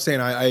that's what I was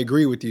saying. I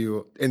agree with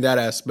you in that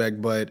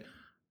aspect. But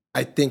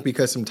I think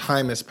because some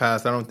time has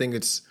passed, I don't think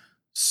it's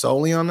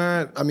solely on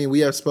that. I mean,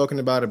 we have spoken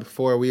about it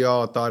before. We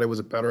all thought it was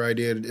a better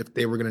idea if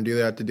they were going to do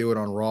that, to do it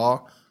on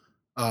Raw,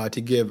 to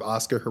give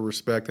Asuka her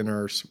respect and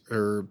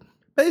her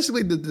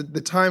basically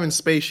the time and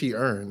space she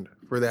earned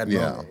for that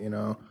moment, you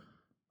know?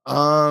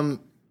 I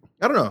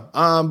don't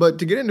know. But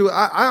to get into it,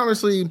 I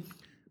honestly,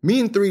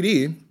 me and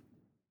 3D,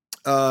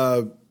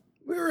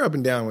 we were up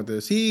and down with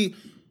this.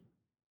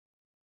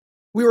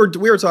 We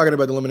were talking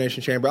about the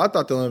Elimination Chamber. I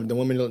thought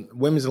the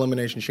women's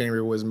Elimination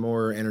Chamber was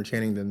more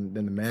entertaining than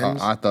the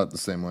men's. I thought the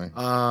same way.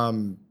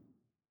 And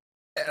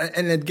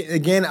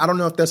again, I don't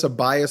know if that's a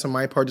bias on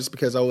my part, just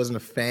because I wasn't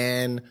a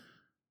fan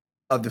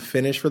of the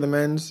finish for the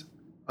men's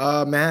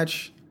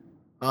match.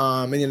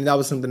 And then that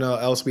was something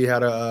else. We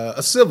had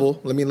a civil.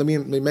 Let me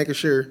make it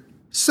sure.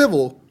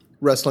 Civil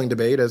wrestling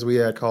debate, as we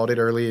had called it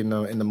early in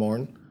the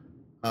morning.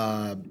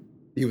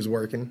 He was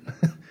working.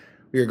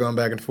 We were going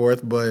back and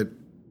forth, but.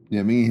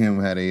 Yeah, me and him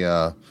had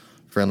a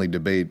friendly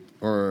debate,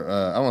 or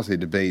I don't want to say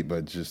debate,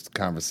 but just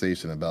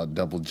conversation about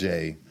Double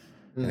J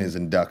and his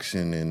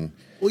induction. And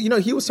well, you know,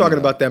 he was talking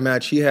about that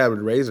match he had with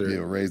Razor.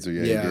 Yeah, Razor, he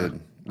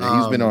did. Yeah,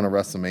 he's been on a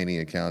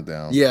WrestleMania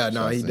countdown. Yeah,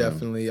 no, he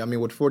definitely. I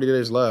mean, with 40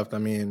 days left, I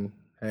mean,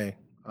 hey,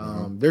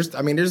 there's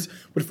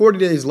with 40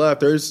 days left,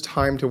 there's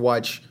time to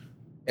watch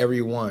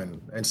every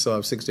one, and still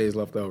have 6 days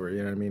left over. You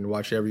know what I mean?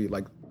 Watch every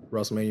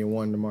WrestleMania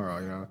 1 tomorrow.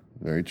 You know,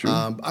 very true.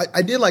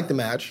 I did like the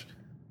match.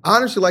 I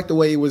honestly like the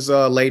way it was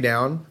laid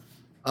down,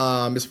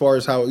 as far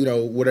as how, you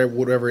know,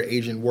 whatever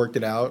agent worked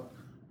it out.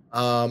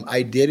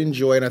 I did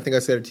enjoy, and I think I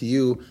said it to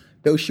you,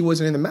 though she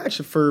wasn't in the match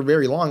for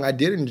very long, I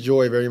did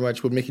enjoy very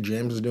much what Mickie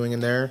James was doing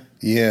in there.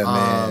 Yeah,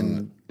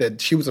 man.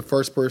 That she was the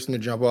first person to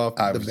jump off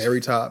the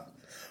very top.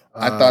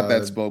 I thought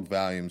that spoke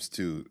volumes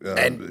too,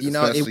 and, you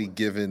know, especially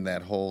given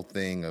that whole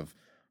thing of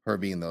her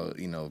being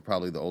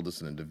probably the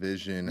oldest in the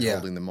division,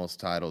 holding the most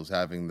titles,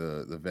 having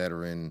the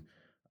veteran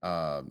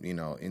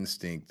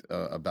instinct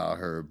about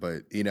her.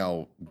 But, you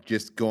know,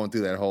 just going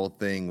through that whole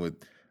thing with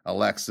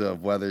Alexa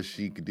of whether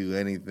she could do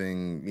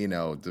anything, you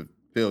know, to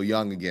feel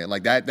young again.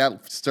 Like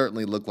that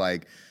certainly looked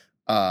like,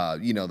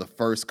 the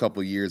first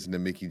couple years into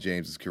Mickie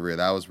James's career.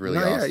 That was really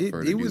awesome.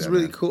 Yeah, it was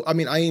really cool. I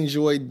mean, I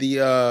enjoyed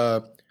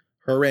the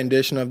her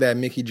rendition of that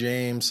Mickie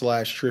James /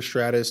 Trish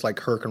Stratus, like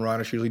Hurricane Rana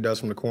usually does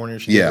from the corner.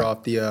 She did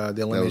off the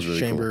Elimination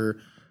Chamber,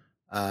 cool.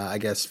 I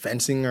guess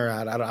fencing, or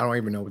I don't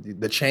even know,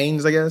 the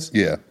chains, I guess.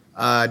 Yeah.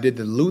 Did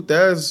the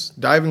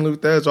diving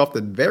Luthez off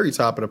the very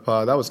top of the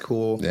pod. That was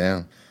cool.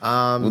 Yeah.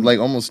 With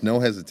almost no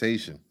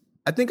hesitation.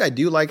 I think I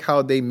do like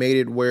how they made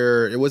it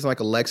where it wasn't like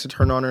Alexa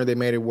turned on her. They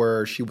made it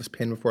where she was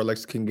pinned before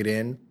Alexa can get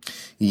in.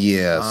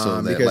 Yeah,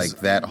 so that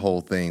that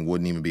whole thing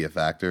wouldn't even be a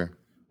factor.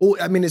 Well,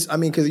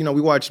 because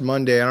we watched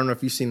Monday. I don't know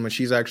if you've seen when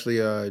she's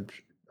actually. I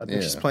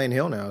think she's playing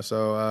heel now.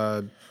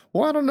 So.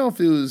 Well, I don't know if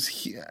it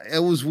was. It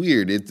was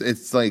weird.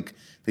 It's like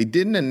they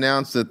didn't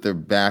announce that they're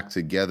back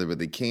together, but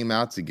they came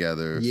out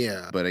together.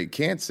 Yeah. But I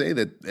can't say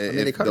that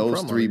if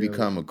those three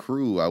become a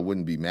crew, I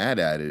wouldn't be mad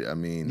at it. I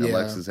mean,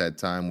 Alexa's had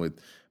time with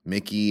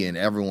Mickie, and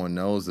everyone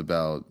knows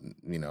about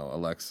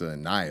Alexa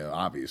and Nia,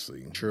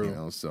 obviously.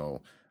 True.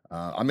 So.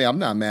 I'm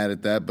not mad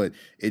at that, but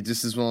it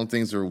just is one of the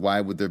things where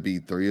why would there be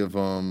three of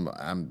them?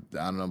 I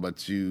don't know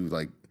about you,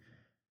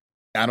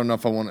 I don't know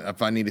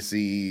if I need to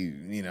see,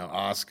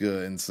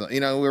 Asuka and so, we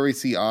already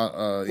see,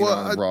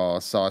 on Raw,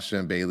 Sasha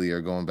and Bailey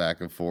are going back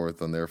and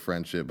forth on their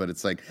friendship, but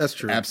it's like, that's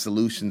true.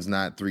 Absolution's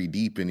not 3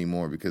 deep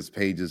anymore because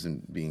Paige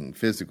isn't being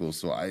physical.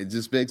 So it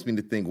just begs me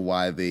to think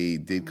why they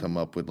did come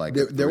up with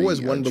there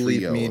was one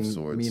belief me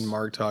and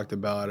Mark talked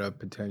about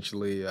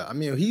potentially.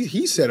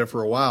 He said it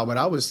for a while, but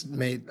I was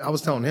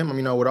telling him,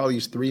 with all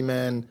these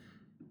 3-man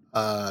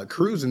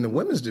crews in the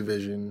women's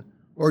division.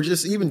 Or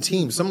just even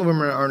teams. Some of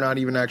them are not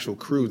even actual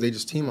crews. They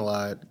just team a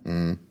lot.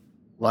 Mm-hmm.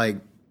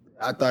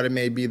 I thought it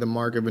may be the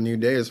mark of a new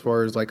day as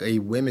far as a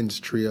women's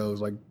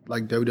trios, like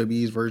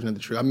WWE's version of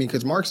the trio.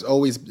 Because Mark's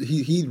always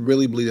he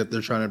really believes that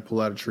they're trying to pull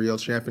out a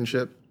trios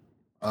championship.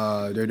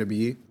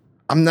 WWE.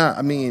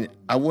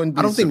 I wouldn't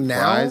be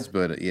surprised,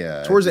 but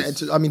yeah.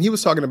 He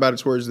was talking about it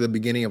towards the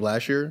beginning of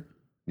last year.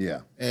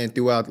 Yeah. And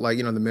throughout, like,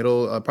 the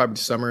middle, probably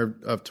the summer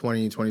of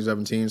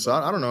 2017. So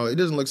I don't know. It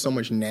doesn't look so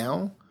much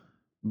now,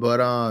 but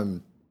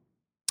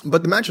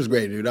the match was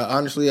great, dude.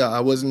 Honestly, I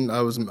wasn't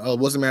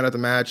mad at the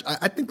match.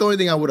 I think the only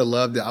thing I would have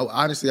loved,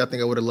 I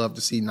think I would have loved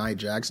to see Nia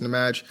Jax in the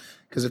match.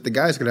 Because if the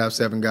guys could have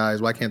 7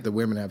 guys, why can't the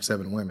women have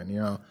 7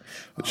 women?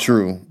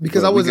 True.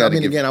 Because I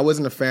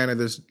wasn't a fan of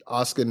this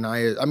Asuka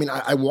Nia. I mean,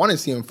 I want to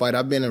see them fight.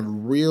 I've been a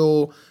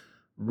real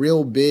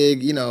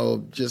big,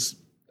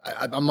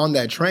 I'm on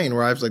that train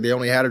where I was like, they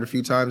only had it a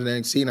few times in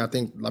NXT,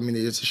 and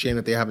it's a shame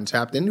that they haven't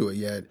tapped into it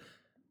yet.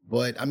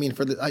 But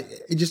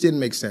it just didn't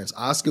make sense.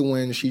 Asuka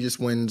wins, she just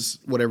wins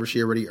whatever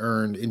she already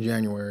earned in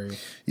January.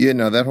 Yeah,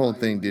 no, that whole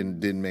thing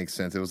didn't make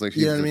sense. It was like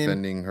she's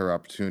defending her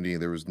opportunity.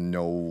 There was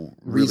no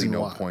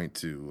point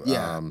to.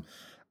 Yeah.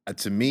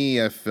 To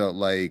me, I felt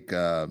like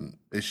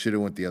it should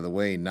have went the other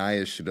way.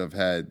 Nia should have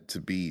had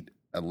to beat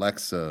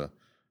Alexa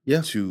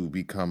to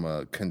become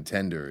a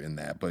contender in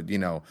that. But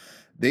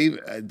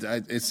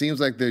it seems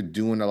like they're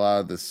doing a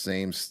lot of the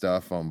same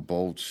stuff on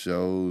both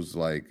shows.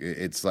 Like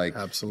it's like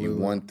absolutely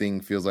one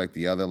thing feels like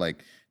the other.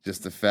 Like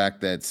just the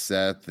fact that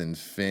Seth and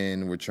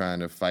Finn were trying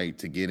to fight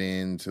to get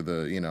into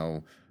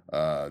the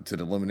to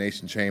the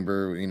Elimination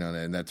Chamber,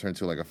 and that turned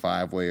to like a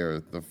 5-way or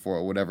the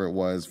 4, whatever it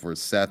was, where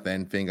Seth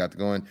and Finn got to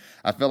going.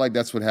 I felt like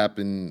that's what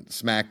happened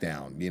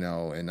SmackDown,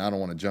 and I don't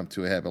want to jump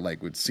too ahead, but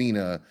like with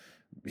Cena,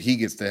 he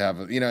gets to have,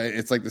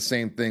 it's like the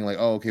same thing. Like,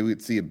 oh, okay,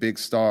 we'd see a big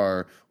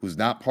star who's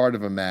not part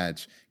of a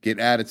match get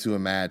added to a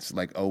match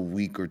like a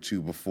week or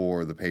 2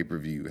 before the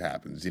pay-per-view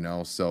happens,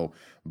 So,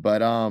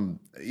 but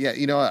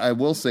I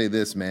will say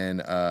this,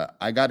 man.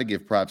 I got to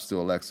give props to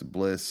Alexa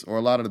Bliss,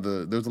 or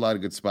there's a lot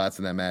of good spots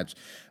in that match.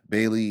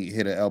 Bayley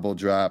hit an elbow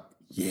drop,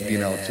 to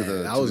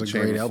the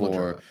chamber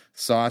floor.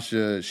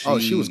 Sasha,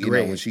 she was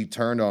great when she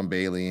turned on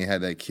Bayley and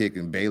had that kick,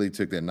 and Bayley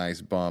took that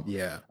nice bump.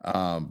 Yeah.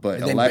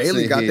 But Alexa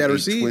Bayley got hit that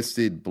receipt.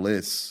 Twisted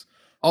Bliss.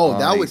 Oh,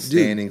 that was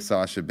standing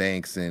Sasha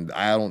Banks, and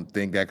I don't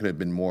think that could have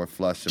been more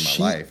flush in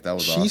my life. That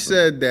was awesome. She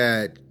said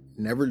that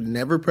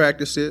never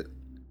practiced it,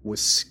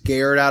 was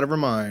scared out of her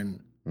mind,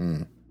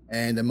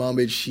 and the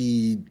moment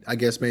she, I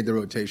guess, made the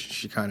rotation,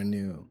 she kind of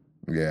knew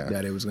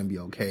that it was going to be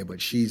okay. But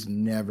she's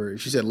never.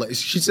 She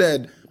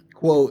said,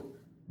 quote,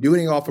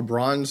 doing it off of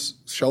Braun's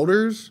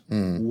shoulders,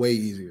 way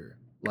easier.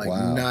 Like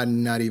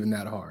not even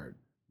that hard.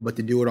 But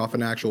to do it off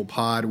an actual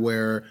pod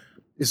where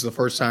this is the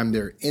first time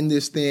they're in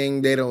this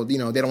thing, they don't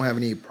have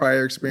any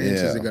prior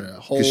experiences. They're gonna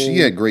hold. Because she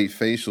had great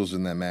facials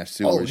in that match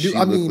too, where she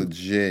looked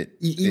legit.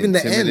 Even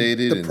the end,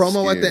 the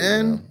promo at the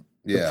end,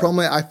 the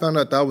promo, I found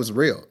out that was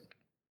real.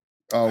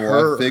 Oh,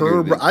 well, I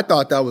figured I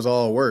thought that was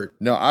all work.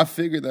 No, I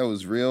figured that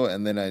was real,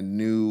 and then I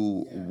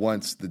knew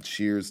once the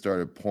cheers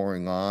started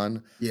pouring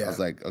on, I was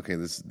like, okay,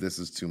 this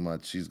is too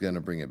much. She's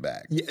gonna bring it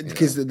back. Yeah,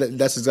 because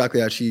that's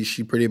exactly how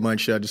she pretty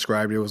much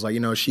described it. It was like,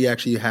 she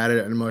actually had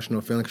an emotional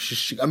feeling.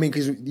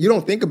 Because you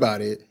don't think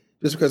about it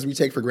just because we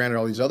take for granted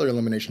all these other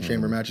Elimination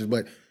Chamber matches,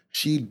 but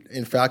she,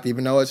 in fact,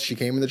 even though she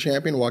came in the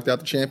champion, walked out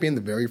the champion,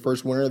 the very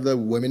first winner of the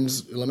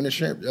women's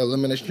Elimination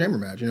Chamber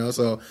match,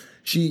 so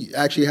she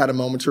actually had a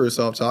moment to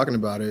herself talking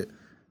about it.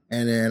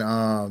 And then,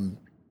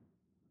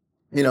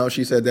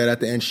 she said that at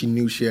the end she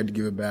knew she had to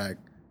give it back.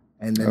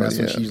 And then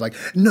when she's like,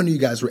 none of you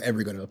guys were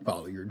ever going to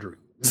follow your dreams.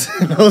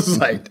 And I was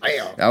like,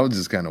 damn. I was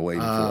just kind of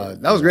waiting for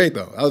it. That was great,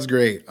 though. That was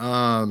great.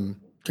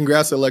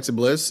 Congrats to Alexa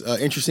Bliss.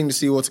 Interesting to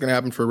see what's going to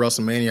happen for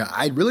WrestleMania.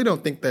 I really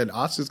don't think that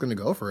Asuka's going to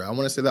go for it. I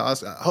want to say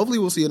that hopefully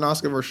we'll see an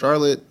Asuka versus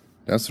Charlotte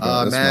that's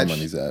where match. My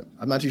money's at.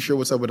 I'm not too sure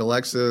what's up with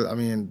Alexa. I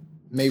mean,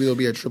 maybe there'll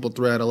be a triple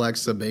threat,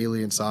 Alexa,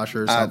 Bayley, and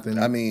Sasha or something.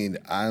 I mean,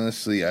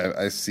 honestly,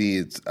 I see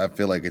it. I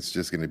feel like it's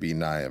just going to be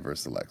Nia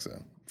versus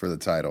Alexa for the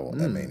title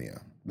at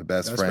Mania. The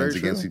best friends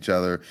against each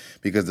other.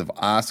 Because if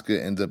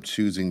Asuka ends up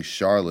choosing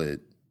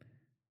Charlotte,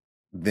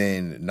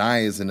 then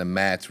Nia's in a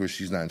match where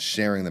she's not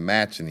sharing the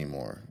match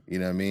anymore. You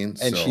know what I mean?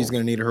 And she's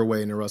going to need her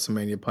way into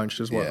WrestleMania punched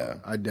as well. Yeah.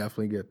 I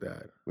definitely get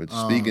that. Which,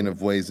 speaking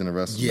of ways into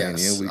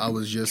WrestleMania, we I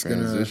was just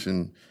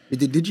transition.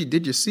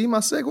 Did you see my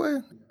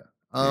segue?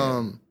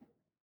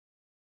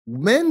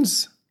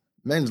 Men's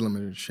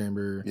Elimination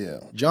Chamber. Yeah.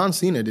 John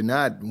Cena did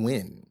not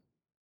win,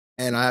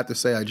 and I have to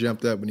say I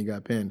jumped up when he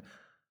got pinned.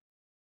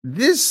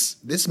 This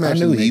match. I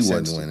knew he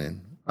wasn't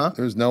winning. Huh?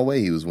 There's no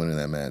way he was winning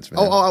that match,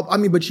 man. I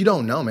mean, but you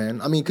don't know,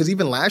 man. I mean, because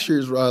even last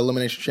year's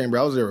Elimination Chamber,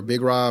 I was there with Big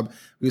Rob.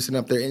 We were sitting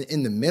up there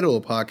in the middle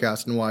of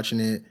podcasting, watching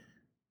it,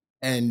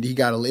 and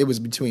it was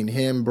between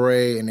him,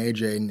 Bray, and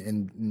AJ,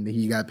 and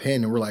he got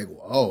pinned, and we're like,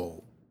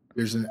 whoa,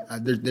 there's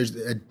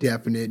a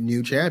definite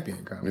new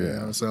champion coming.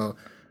 Yeah. So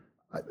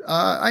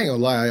I ain't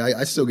gonna lie,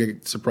 I still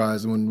get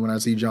surprised when I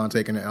see John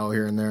taking an L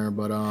here and there,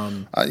 but I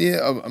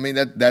mean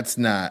that's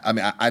not. I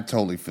mean, I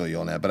totally feel you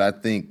on that, but I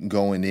think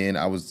going in,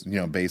 I was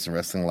based on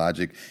wrestling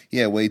logic. He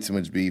had way too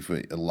much beef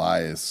with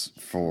Elias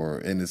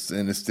and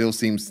it still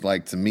seems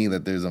like to me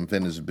that there's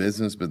unfinished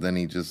business. But then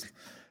he just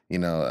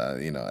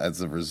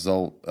as a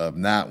result of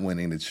not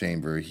winning the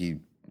chamber, he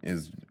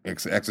is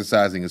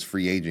exercising his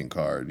free agent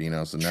card.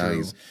 So now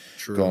he's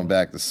going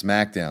back to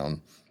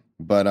SmackDown.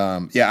 But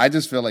I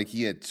just feel like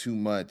he had too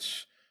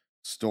much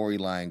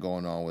storyline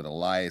going on with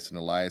Elias, and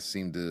Elias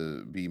seemed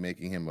to be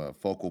making him a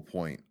focal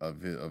point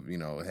of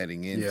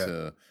heading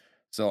into.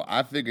 So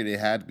I figured it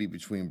had to be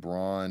between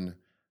Braun,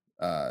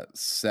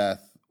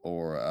 Seth,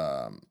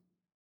 or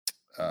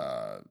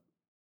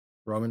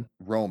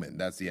Roman.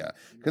 That's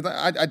because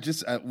I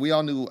just we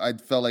all knew. I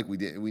felt like we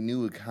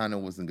knew it kind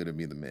of wasn't going to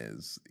be the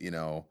Miz.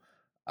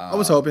 I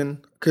was hoping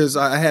because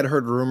I had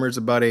heard rumors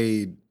about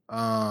a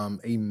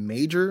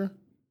major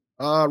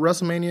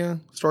WrestleMania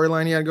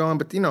storyline he had going,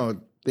 but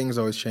things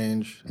always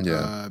change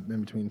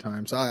in between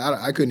times. So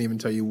I couldn't even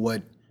tell you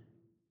what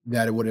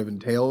that it would have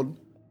entailed.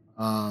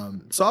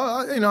 So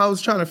I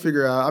was trying to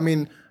figure out. I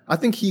mean, I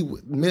think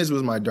Miz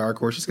was my dark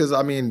horse just because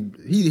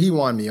he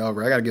won me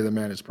over. I got to give the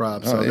man his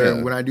props.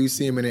 So when I do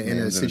see him in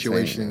a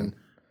situation,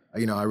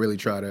 I really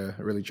try to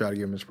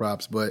give him his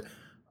props. But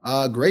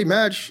great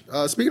match.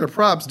 Speaking of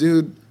props,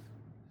 dude,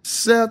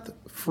 Seth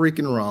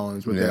freaking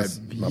Rollins with that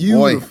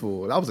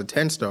beautiful. That was a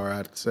 10-star.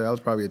 I'd say that was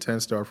probably a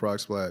 10-star frog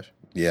splash.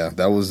 Yeah,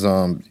 that was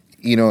that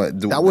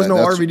was no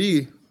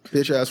RVD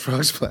bitch ass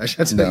frog splash.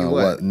 I tell you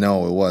what.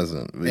 No, it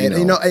wasn't.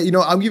 And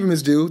I'll give him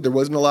his due. There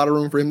wasn't a lot of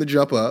room for him to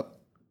jump up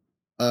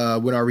when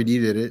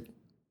RVD did it.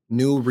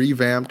 New,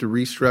 revamped,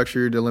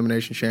 restructured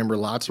Elimination Chamber.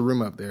 Lots of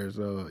room up there.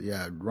 So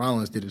yeah,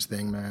 Rollins did his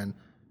thing, man.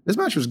 This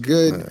match was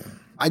good.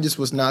 I just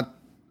was not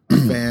a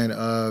fan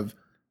of.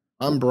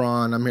 I'm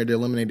Braun. I'm here to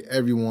eliminate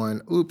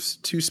everyone. Oops,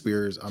 2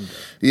 spears. I'm dead.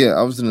 Yeah,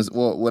 I was in this.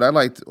 Well, what I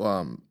liked,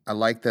 I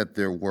liked that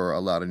there were a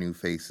lot of new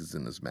faces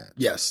in this match.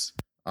 Yes.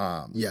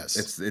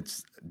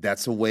 Yes.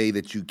 That's a way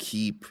that you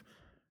keep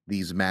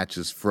these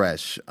matches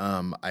fresh.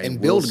 I and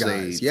will build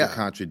say guys. to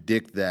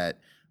contradict that,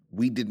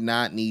 we did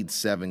not need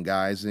 7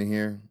 guys in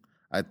here.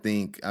 I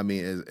think.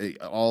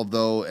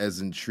 Although as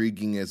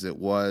intriguing as it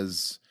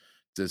was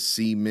to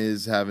see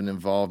Miz have an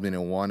involvement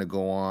and want to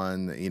go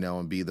on,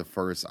 and be the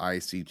first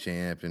IC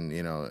champ and,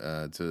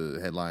 to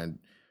headline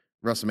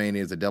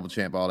WrestleMania as a double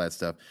champ, all that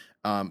stuff.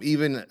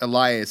 Even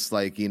Elias,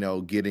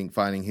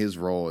 finding his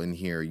role in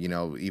here,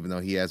 even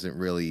though he hasn't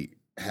really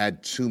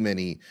had too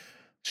many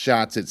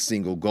shots at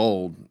single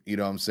gold, you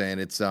know what I'm saying?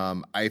 It's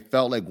I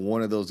felt like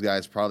one of those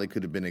guys probably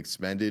could have been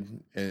expended,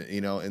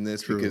 in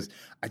this. True. Because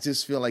I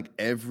just feel like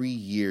every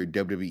year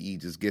WWE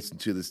just gets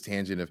into this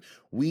tangent of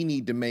we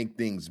need to make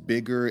things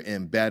bigger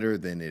and better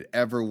than it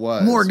ever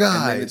was. More guys.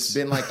 And then it's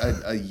been like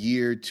a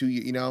year, 2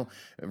 years,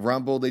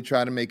 Rumble, they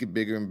try to make it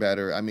bigger and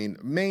better. I mean,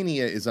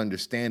 Mania is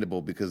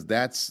understandable because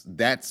that's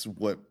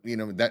what,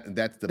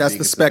 that's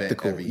the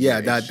spectacle.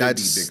 Yeah, that's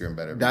be bigger and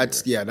better.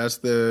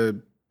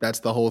 That's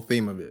the whole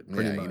theme of it,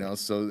 pretty much.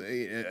 So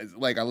I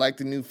like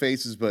the new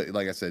faces, but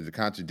like I said, to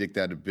contradict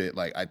that a bit,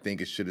 I think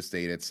it should have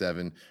stayed at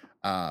 7.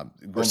 Going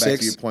back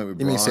to your point with Braun.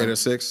 You mean say it at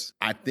 6?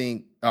 I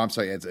think, I'm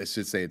sorry, I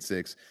should say at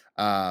 6.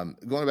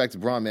 Going back to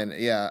Braun, man,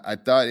 I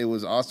thought it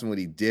was awesome what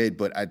he did,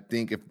 but I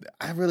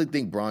really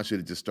think Braun should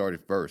have just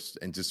started first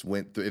and just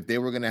went through. If they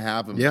were going to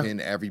have him pin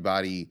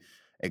everybody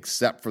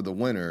except for the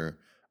winner,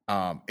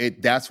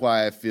 that's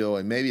why I feel,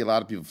 and maybe a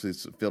lot of people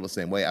feel the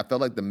same way, I felt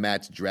like the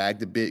match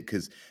dragged a bit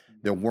because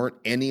there weren't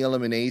any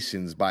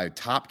eliminations by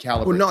top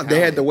caliber. Well, no, they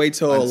had to wait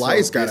till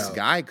Elias got out. This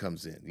guy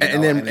comes in,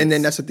 and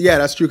then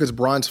that's true because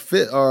Braun's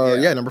fit.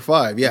 Number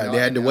 5. Yeah, they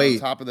had to wait.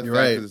 On top of the fact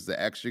that it's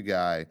the extra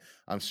guy,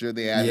 I'm sure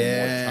they added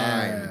more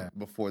time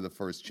before the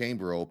first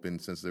chamber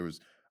opened, since there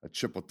was a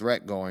triple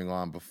threat going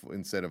on before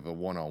instead of a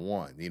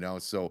one-on-one.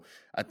 So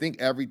I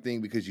think everything,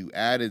 because you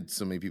added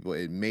so many people,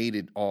 it made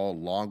it all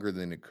longer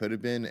than it could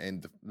have been,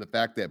 and the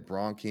fact that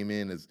Braun came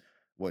in as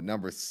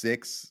number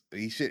 6?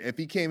 If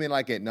he came in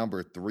at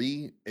number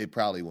 3, it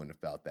probably wouldn't have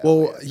felt that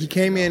way. Well, he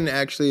came in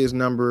actually as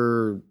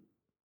number,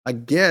 I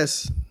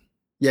guess.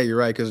 Yeah, you're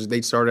right, because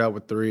they started out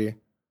with 3.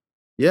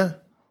 Yeah.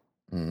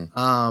 Mm-hmm.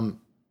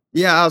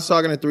 I was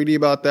talking to 3D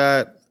about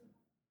that.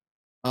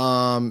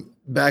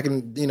 Back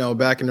in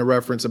the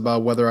reference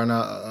about whether or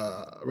not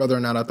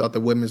I thought the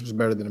women's was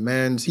better than the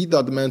men's. He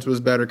thought the men's was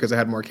better because it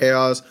had more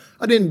chaos.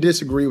 I didn't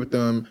disagree with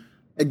them.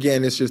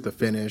 Again, it's just the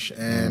finish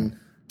and.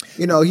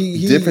 He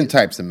different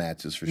types of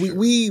matches for sure.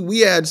 We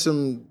had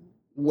some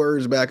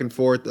words back and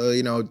forth,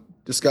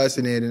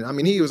 discussing it,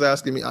 and he was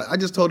asking me. I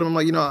just told him,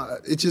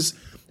 it's just.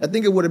 I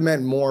think it would have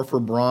meant more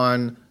for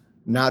Braun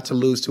not to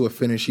lose to a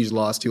finish he's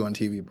lost to on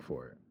TV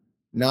before,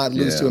 not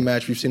lose to a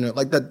match we've seen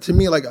like that. To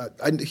me,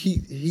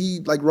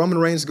 he Roman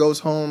Reigns goes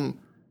home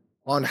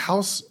on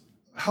house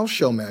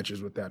show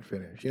matches with that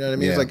finish. You know what I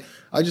mean? Yeah. It's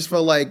I just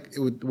felt like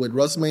with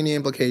WrestleMania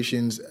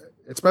implications,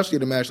 especially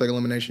the match like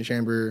Elimination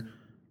Chamber.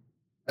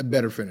 A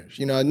better finish,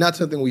 not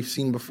something we've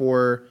seen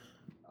before.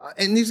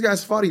 And these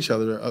guys fought each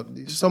other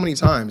so many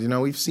times.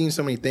 We've seen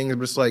so many things,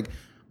 but it's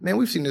man,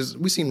 we've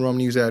seen Roman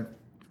use that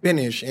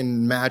finish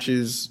in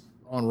matches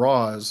on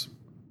Raws,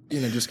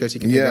 just because he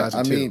can get guys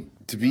with 2.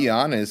 To be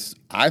honest,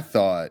 I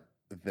thought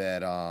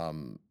that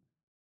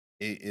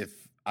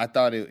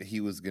he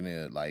was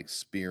gonna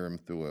spear him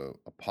through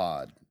a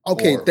pod.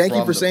 Okay, thank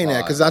you for saying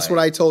that, because that's what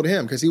I told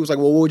him. Because he was like,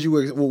 "Well,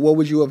 what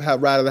would you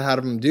have rather have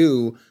him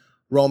do?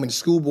 Roman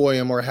schoolboy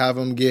him or have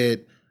him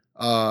get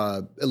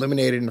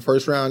eliminated in the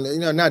first round.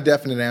 Not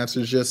definite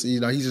answers. Just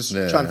he's just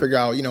trying to figure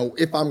out.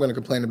 If I'm going to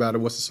complain about it,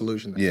 what's the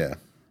solution? Then? Yeah.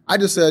 I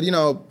just said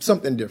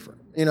something different.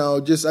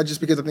 Just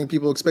because I think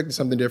people expected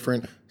something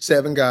different.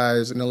 7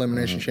 guys in the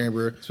Elimination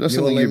Chamber.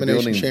 Especially when you're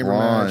building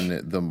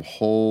Braun the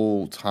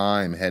whole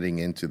time heading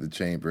into the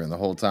Chamber and the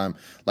whole time,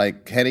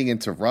 like heading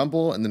into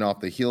Rumble and then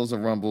off the heels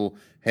of Rumble,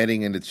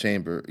 heading into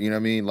Chamber. You know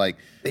what I mean? Like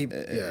they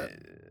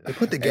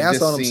put the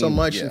gas on him so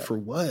much, and for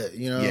what?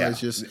 It's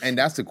just. And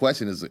that's the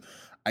question is,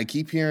 I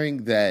keep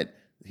hearing that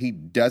he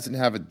doesn't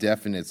have a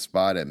definite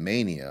spot at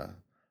Mania.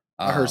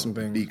 I heard some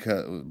things.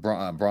 Because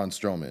Braun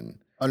Strowman.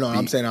 Oh no,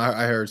 I'm saying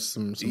I heard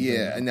some.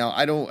 Yeah, things. now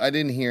I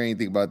didn't hear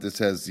anything about this.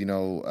 As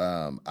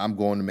I'm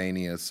going to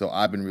Mania, so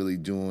I've been really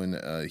doing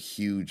a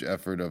huge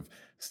effort of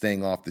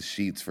staying off the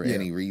sheets for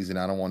any reason.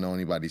 I don't want to know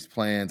anybody's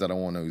plans. I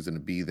don't want to know who's going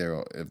to be there,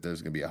 or if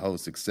there's going to be a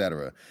host,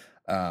 etc.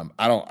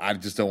 I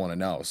just don't want to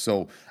know.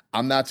 So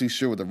I'm not too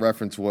sure what the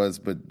reference was,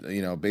 but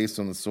based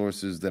on the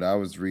sources that I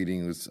was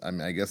reading,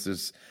 I guess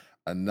there's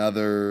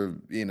another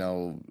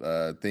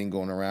thing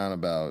going around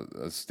about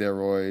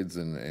steroids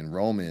and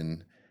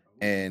Roman.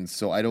 And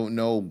so I don't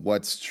know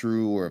what's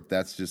true or if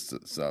that's just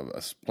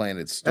a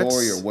planted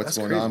story or what's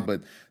going on.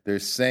 But they're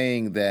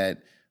saying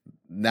that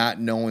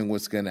not knowing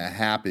what's going to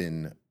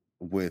happen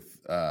with,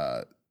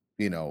 if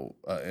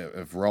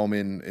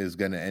Roman is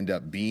going to end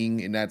up being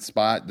in that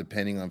spot,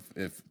 depending on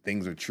if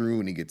things are true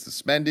and he gets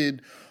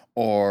suspended,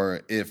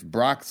 or if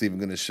Brock's even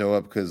going to show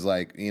up because,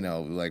 like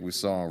we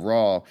saw on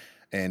Raw.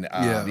 And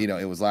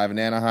it was live in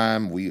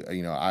Anaheim.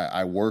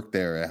 I worked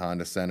there at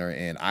Honda Center,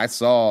 and I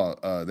saw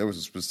there was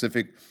a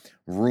specific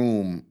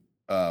room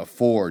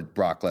for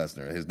Brock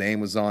Lesnar. His name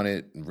was on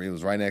it. It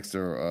was right next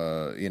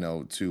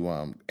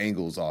to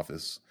Angle's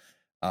office,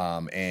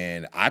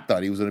 and I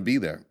thought he was going to be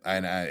there.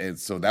 And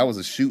so that was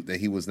a shoot that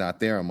he was not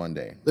there on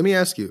Monday. Let me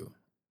ask you.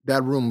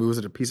 That room, was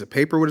it a piece of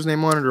paper with his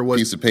name on it, or was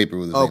piece of paper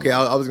with his name? Okay,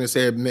 I was going to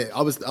say,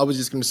 I was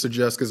just going to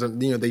suggest because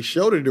they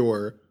showed a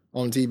door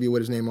on TV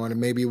with his name on it.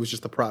 Maybe it was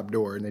just a prop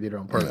door and they did it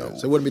on purpose. No.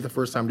 So it wouldn't be the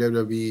first time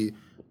WWE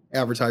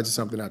advertises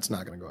something that's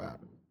not going to go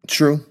happen.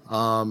 True.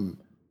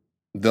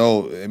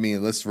 Though,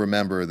 let's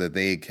remember that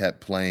they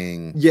kept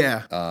playing.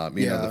 Yeah.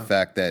 The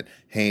fact that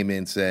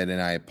Heyman said, and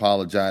I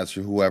apologize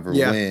for whoever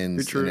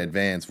wins in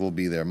advance, will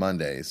be there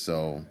Monday.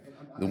 So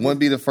it wouldn't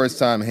be the first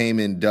time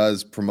Heyman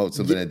does promote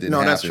something that didn't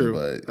happen. That's true.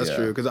 But, that's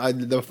true.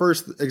 Because the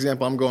first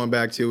example I'm going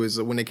back to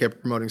is when they kept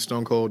promoting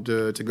Stone Cold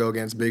to go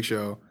against Big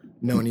Show,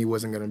 knowing he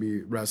wasn't going to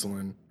be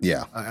wrestling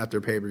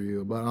after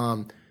pay-per-view.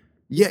 But,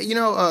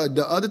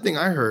 the other thing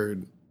I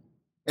heard,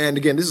 and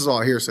again, this is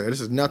all hearsay.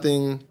 This is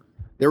nothing.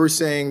 They were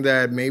saying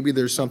that maybe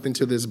there's something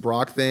to this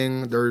Brock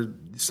thing.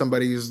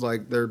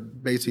 They're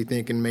basically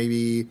thinking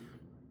maybe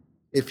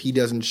if he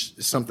doesn't,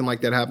 something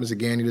like that happens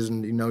again, he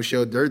doesn't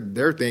no-show.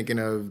 They're thinking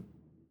of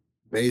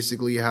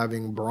basically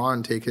having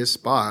Braun take his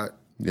spot.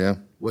 Yeah.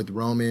 With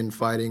Roman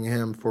fighting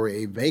him for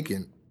a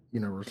vacant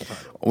Universal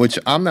title, which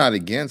I'm not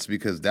against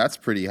because that's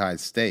pretty high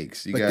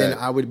stakes.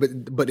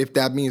 But if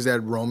that means that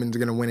Roman's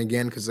going to win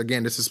again, because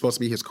again, this is supposed to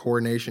be his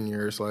coronation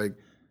year. It's like,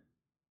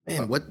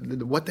 man,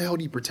 what the hell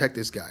do you protect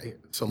this guy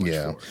so much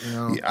for?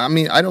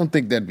 I don't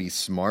think that'd be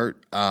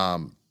smart.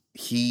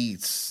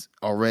 He's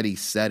already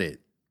said it.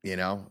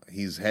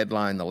 He's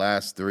headlined the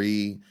last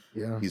 3.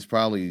 Yeah, he's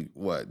probably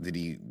did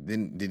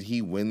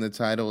he win the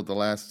title at the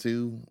last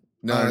 2?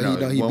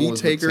 No. He beat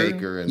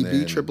Taker and he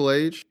beat Triple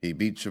H. He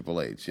beat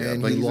Triple H,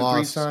 and but he's a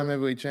 3-time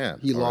heavyweight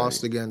champ. He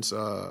lost against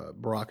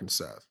Brock and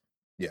Seth.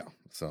 Yeah,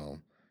 so,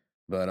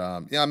 but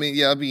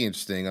it'd be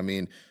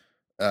interesting.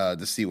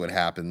 To see what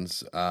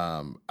happens.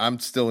 I'm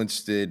still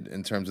interested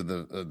in terms of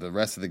the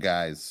rest of the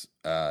guys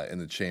in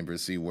the chamber to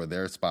see where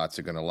their spots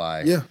are going to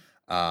lie. Yeah.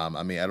 I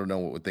don't know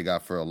what they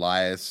got for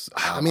Elias.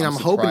 I'm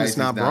hoping it's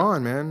not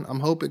Braun, man. I'm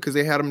hoping because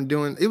they had him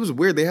doing. It was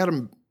weird. They had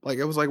him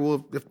it was like,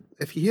 well,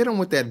 if he hit him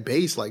with that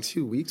base like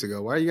 2 weeks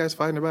ago, why are you guys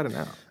fighting about it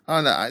now?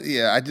 Oh no,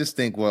 I just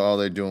think all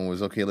they're doing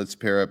was okay. Let's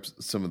pair up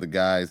some of the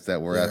guys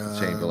that were at the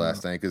chamber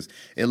last night because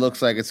it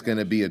looks like it's going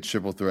to be a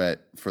triple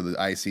threat for the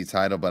IC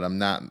title. But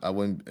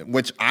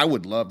which I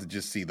would love to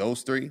just see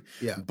those 3.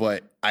 Yeah.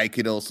 But I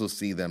could also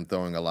see them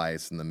throwing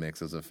Elias in the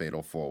mix as a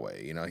fatal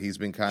 4-way. He's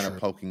been kind of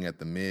poking at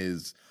the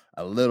Miz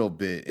a little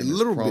bit in his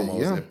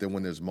promos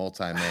when there's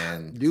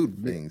multi-man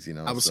things.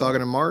 I was talking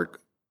to Mark.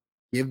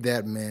 Give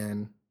that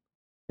man.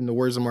 In the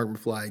words of Marc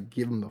McFly,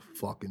 give him the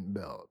fucking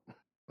belt.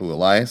 Who,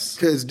 Elias?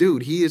 Because,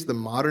 dude, he is the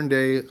modern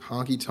day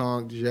honky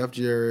tonk, Jeff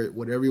Jarrett,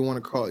 whatever you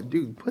want to call it.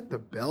 Dude, put the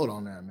belt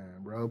on that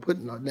man, bro.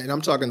 And I'm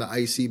talking the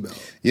IC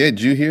belt. Yeah,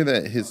 did you hear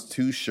that his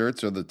 2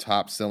 shirts are the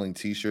top selling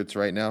T-shirts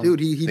right now?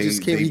 Dude, he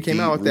came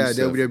out with that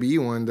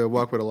WWE one, the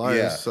Walk with Elias.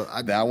 Yeah,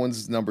 so that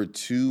one's number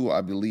 2. I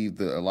believe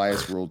the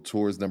Elias World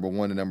Tour is number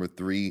 1 and number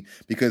 3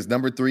 because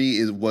number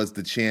 3 was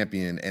the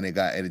champion and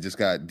it just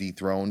got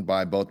dethroned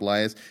by both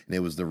Elias and it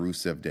was the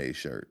Rusev Day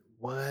shirt.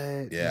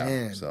 What? Yeah.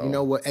 Man. So, you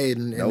know what? Hey,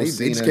 and no they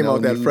Cena, just came out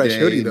with that fresh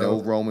hoodie, though.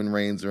 No Roman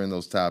Reigns are in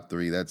those top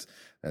 3. That's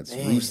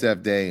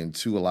Rusev Day and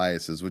 2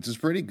 Eliases, which is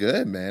pretty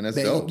good, man. That's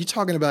dope. You're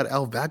talking about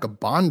El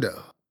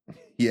Vagabondo.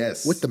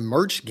 Yes. with the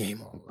merch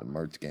game on. the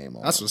merch game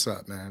on. That's what's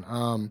up, man.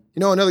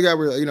 Another guy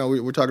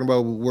we're talking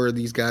about where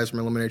these guys from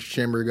Elimination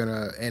Chamber are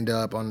gonna end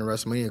up on the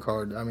WrestleMania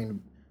card. I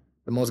mean,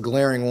 the most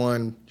glaring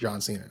one,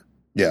 John Cena.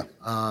 Yeah.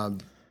 I'm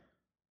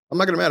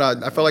not gonna mad.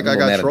 I felt like I'm I a little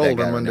got mad at that trolled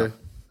guy on right Monday. now.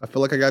 I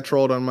feel like I got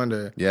trolled on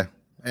Monday. Yeah.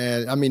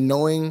 And I mean,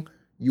 knowing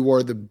you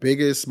are the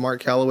biggest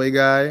Mark Calloway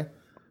guy,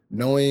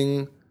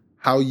 knowing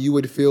how you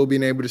would feel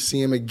being able to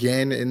see him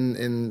again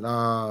in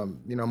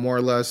more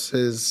or less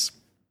his,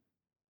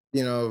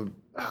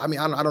 I mean,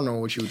 I don't know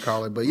what you would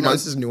call it, but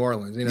this is New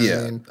Orleans. You know what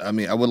I mean? I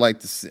mean, I would like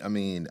to see. I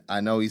mean,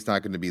 I know he's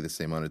not going to be the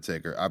same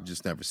Undertaker. I've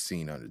just never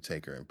seen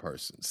Undertaker in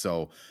person.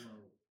 So,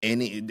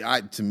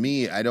 to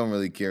me, I don't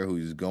really care who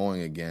he's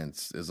going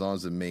against as long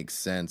as it makes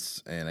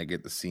sense and I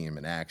get to see him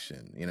in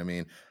action. You know what I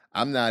mean?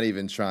 I'm not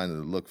even trying to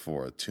look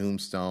for a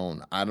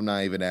tombstone. I'm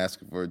not even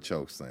asking for a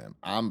chokeslam.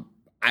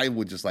 I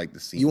would just like to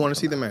see. You him want to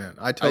see come the out. man?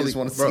 I just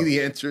want to see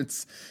the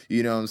entrance.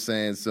 You know what I'm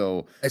saying?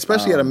 So,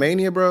 especially at a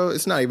Mania, bro.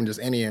 It's not even just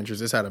any entrance.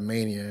 It's at a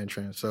Mania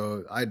entrance.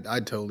 So I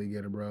totally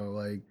get it, bro.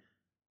 Like,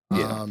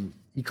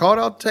 he called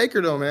out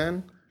Taker though,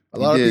 man. A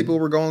lot of people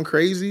were going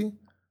crazy.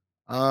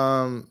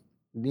 Then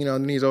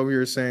he's over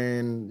here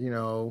saying,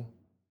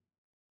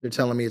 they're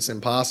telling me it's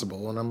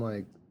impossible, and I'm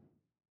like,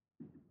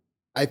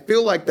 I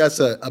feel like that's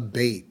a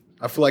bait.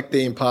 I feel like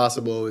the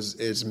impossible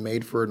is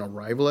made for an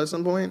arrival at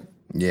some point.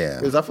 Yeah,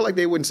 because I feel like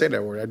they wouldn't say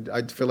that word.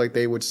 I feel like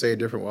they would say a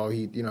different. Well,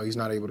 he's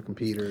not able to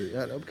compete,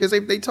 or because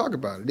they talk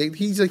about it.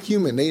 He's a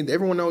human.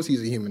 Everyone knows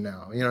he's a human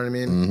now. You know what I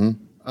mean? Mm-hmm.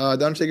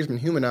 The Undertaker's been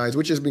humanized,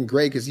 which has been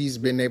great because he's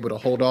been able to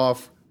hold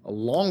off a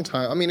long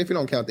time. I mean, if you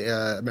don't count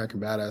the American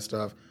Badass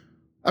stuff,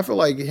 I feel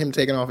like him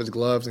taking off his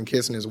gloves and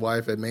kissing his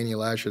wife at Mania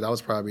last year, that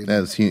was probably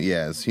as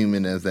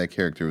human as that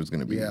character was going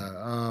to be.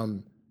 Yeah.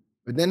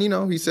 But then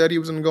he said he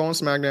was going to go on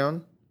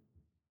SmackDown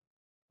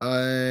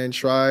and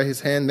try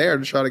his hand there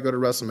to try to go to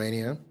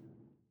WrestleMania.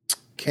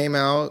 Came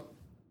out,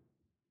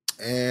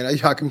 and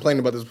I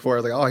complained about this before. I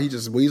was like, oh, he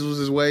just weasels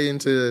his way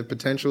into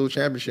potential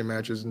championship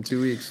matches in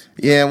 2 weeks.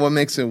 Yeah, and what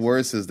makes it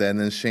worse is that, and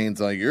then Shane's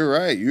like, you're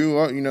right. You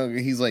are,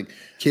 he's like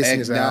kissing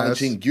his ass.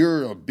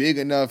 You're a big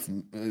enough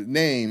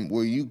name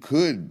where you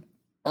could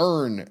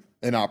earn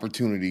an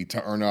opportunity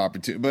to earn an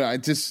opportunity.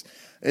 But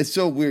it's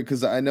so weird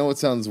because I know it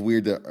sounds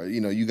weird that,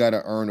 you got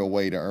to earn a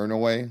way to earn a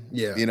way.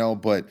 Yeah.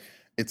 But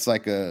it's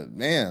like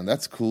man,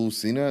 that's cool,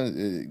 Cena.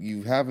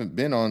 You haven't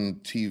been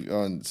on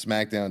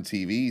SmackDown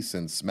TV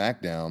since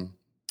SmackDown.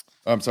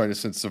 I'm sorry,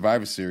 since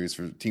Survivor Series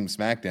for Team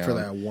SmackDown. For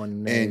that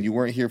one night. And you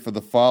weren't here for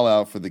the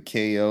fallout for the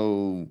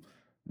KO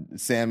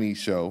Sammy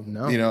show.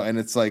 No. And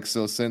it's like,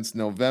 so since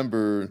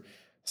November,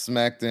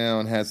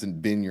 SmackDown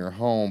hasn't been your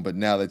home, but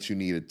now that you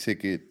need a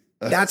ticket.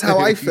 That's how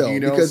I felt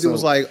because it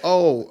was like,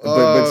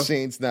 but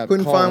Shane's not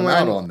calling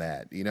out on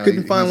that.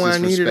 Couldn't find what I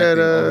needed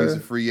at. He's a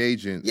free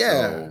agent.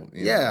 Yeah,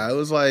 so, it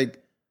was like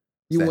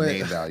you went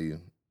name value,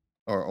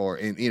 or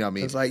I mean,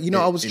 it's like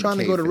I was trying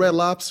to go to Red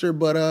Lobster,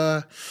 but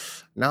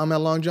now I'm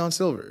at Long John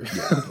Silver.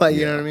 Yeah.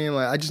 You know what I mean?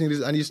 Like I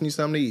just need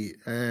something to eat,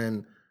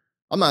 and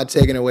I'm not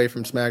taking away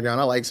from SmackDown.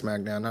 I like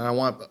SmackDown, and I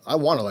want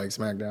to like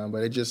SmackDown,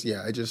 but it just.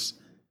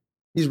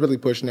 He's really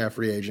pushing that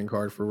free agent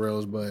card for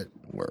reals, but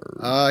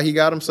he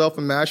got himself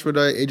a match with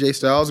AJ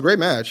Styles. Great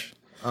match.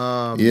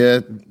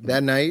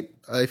 That night,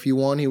 if he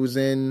won, he was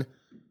in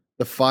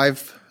the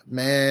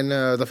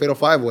the Fatal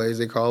 5-Ways,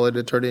 they call it.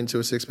 It turned into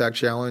a 6-pack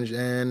challenge,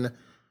 and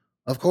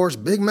of course,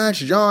 big match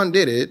John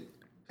did it.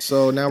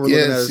 So now we're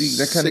looking at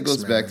that kind of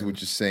goes back to what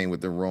you're saying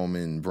with the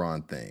Roman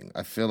Braun thing.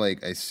 I feel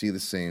like I see the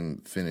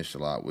same finish a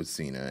lot with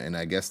Cena, and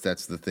I guess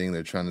that's the thing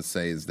they're trying to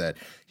say is that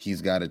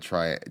he's got to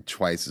try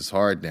twice as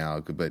hard now.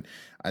 But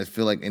I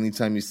feel like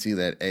anytime you see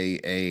that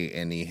AA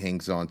and he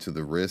hangs on to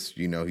the wrist,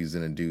 he's going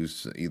to do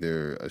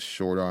either a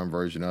short arm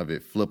version of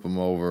it, flip him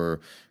over,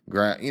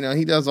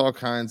 he does all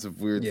kinds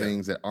of weird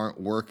things that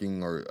aren't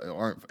working or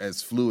aren't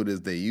as fluid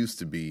as they used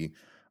to be.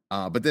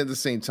 But then at the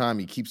same time,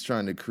 he keeps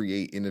trying to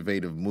create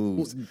innovative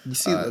moves. Well, you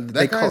see,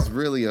 that guy's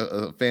really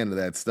a fan of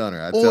that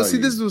stunner.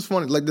 This was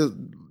funny. Like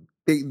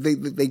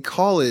they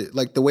call it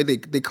like the way they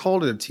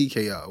called it a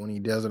TKO when he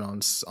does it on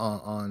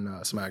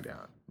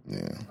SmackDown.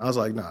 Yeah, I was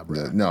like, nah, bro.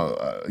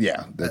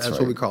 That's right.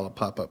 What we call a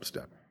pop up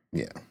stunner.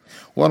 Yeah.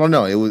 Well, I don't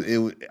know. It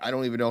was. I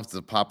don't even know if it's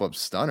a pop up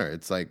stunner.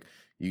 It's like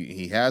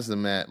he has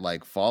them at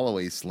like fall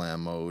away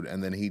slam mode,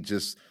 and then he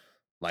just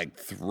like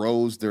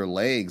throws their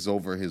legs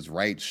over his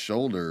right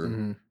shoulder.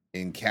 Mm-hmm.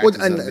 And catches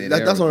them midair.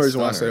 That's the only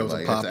reason why I Like, said it was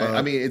a pop up.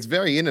 I mean, it's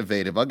very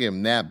innovative. I'll give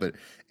him that, but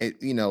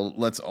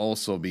let's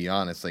also be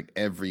honest. Like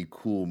every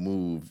cool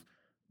move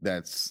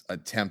that's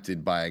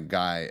attempted by a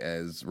guy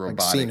as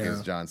robotic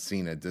as John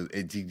Cena,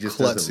 he just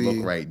doesn't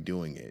look right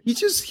doing it.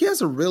 He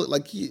has a real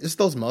it's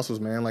those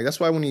muscles, man. Like that's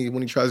why when he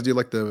tries to do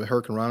like the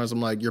Hurricane Ranas,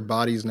 I'm like, your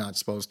body's not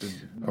supposed to.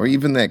 Or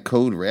even that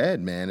Code Red,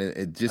 man.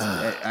 It just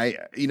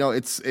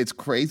it's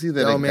crazy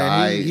that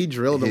guy he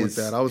drilled him with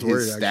that. I was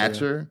worried. His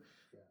stature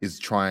is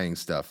trying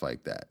stuff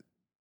like that,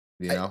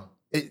 I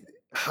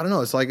don't know.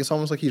 It's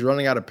almost like he's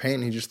running out of paint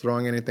and he's just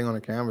throwing anything on the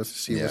canvas to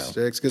see what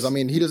sticks. Because I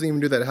mean, he doesn't even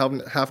do that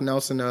half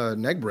Nelson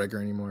neck breaker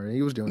anymore.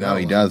 He was doing that. No,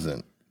 he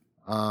doesn't.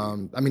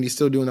 I mean, he's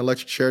still doing the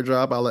electric chair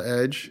drop a la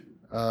Edge.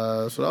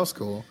 So that was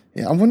cool.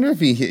 Yeah, I wonder if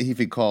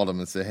he called him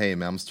and said, "Hey,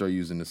 man, I'm start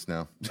using this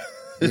now."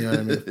 You know what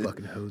I mean?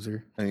 Fucking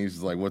hoser. And he's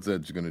just like, "What's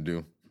Edge gonna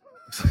do?"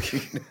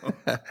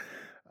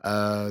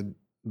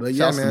 But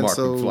yeah, Shouts to man. Marc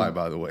So McFly,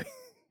 by the way,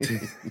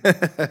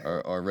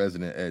 our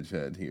resident Edge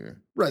head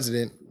here.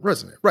 resident,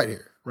 right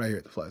here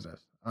at the Fly's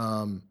Nest.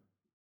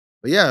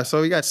 But yeah,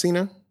 so we got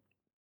Cena.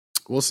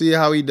 We'll see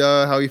how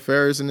he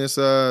fares in this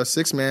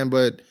 6-man,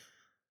 but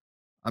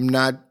I'm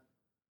not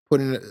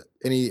putting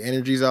any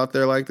energies out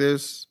there like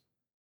this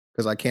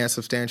because I can't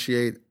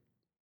substantiate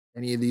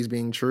any of these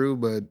being true.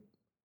 But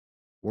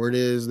word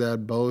is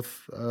that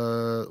both.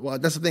 Well,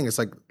 that's the thing. It's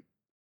like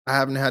I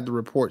haven't had the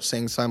report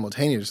saying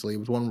simultaneously. It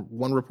was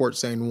one report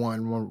saying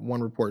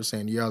one report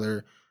saying the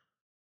other.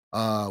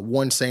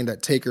 One saying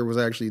that Taker was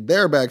actually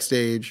there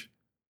backstage,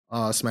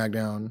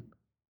 SmackDown.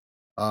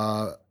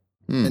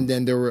 And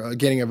then they were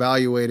getting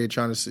evaluated,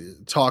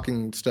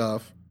 talking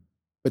stuff.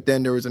 But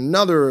then there was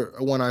another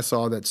one I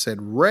saw that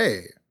said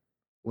Ray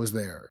was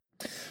there.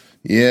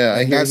 Yeah,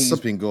 I hear he's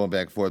been going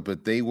back and forth,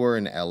 but they were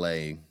in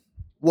LA.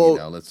 Well, you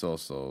know, let's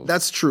also.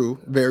 That's true,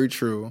 very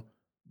true.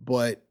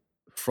 But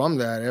from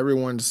that,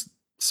 everyone's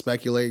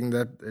speculating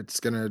that it's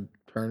gonna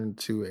turn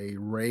into a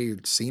Ray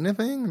Cena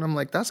thing, and I'm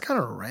like, that's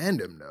kind of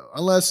random though.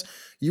 Unless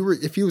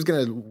if he was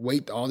gonna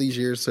wait all these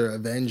years to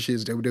avenge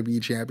his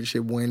WWE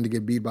Championship win to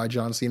get beat by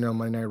John Cena on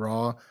Monday Night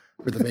Raw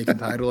for the vacant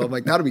title, I'm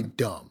like, that'd be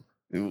dumb.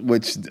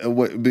 But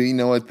you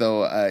know what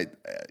though,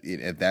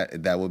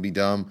 that would be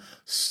dumb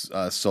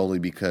solely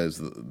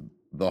because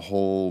the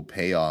whole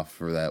payoff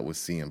for that was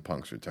CM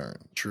Punk's return.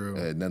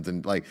 True.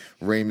 Nothing like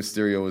Rey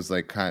Mysterio was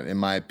like kind of, in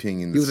my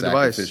opinion, the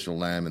sacrificial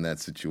lamb in that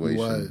situation.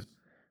 He was.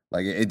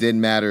 Like it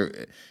didn't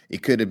matter.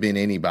 It could have been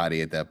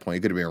anybody at that point. It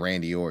could have been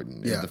Randy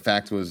Orton. Yeah. The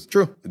fact was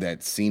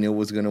that Cena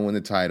was going to win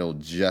the title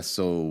just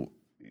so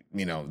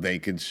they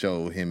could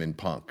show him and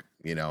Punk,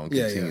 and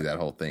continue that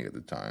whole thing at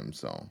the time.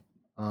 So.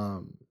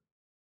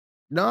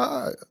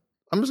 No,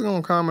 I'm just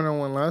gonna comment on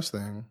one last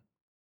thing.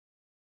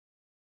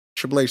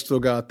 Triple H still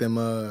got them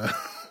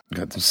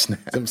got them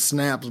snaps. Them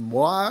snaps,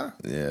 boy.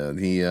 Yeah,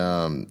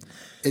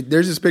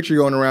 there's this picture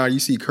going around. You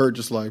see Kurt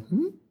just like,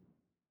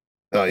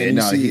 Oh yeah,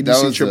 you see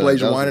Triple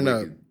H winding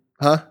up.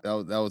 Huh?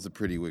 That was a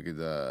pretty wicked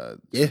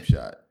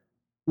shot.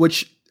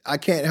 Which I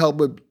can't help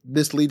but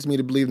this leads me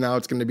to believe now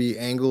it's gonna be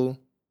Angle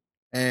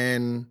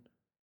and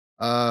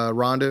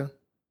Ronda,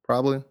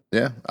 probably.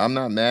 Yeah, I'm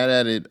not mad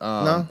at it.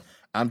 No.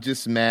 I'm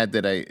just mad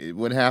that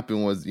what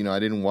happened was, I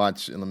didn't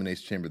watch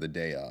Elimination Chamber the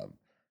day of.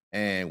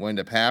 And what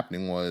ended up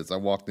happening was I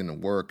walked into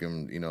work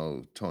and,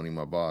 Tony,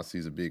 my boss,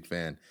 he's a big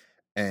fan.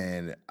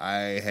 And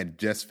I had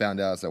just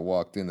found out as I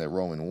walked in that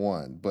Roman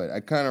won. But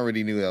I kind of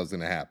already knew that was going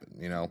to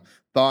happen,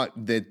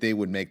 Thought that they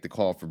would make the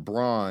call for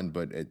Braun,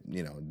 but it,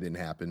 didn't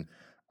happen.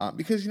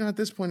 Because, at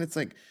this point, it's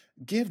like,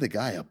 give the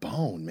guy a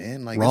bone,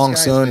 man. Like, wrong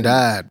son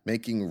died.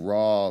 Making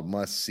Raw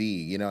must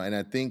see, And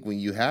I think when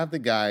you have the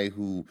guy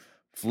who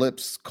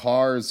flips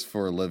cars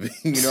for a living,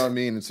 you know what I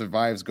mean, and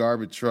survives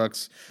garbage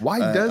trucks. Why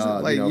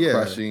doesn't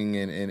crushing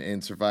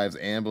and survives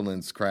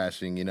ambulance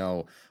crashing?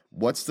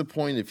 What's the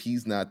point if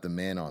he's not the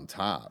man on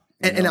top?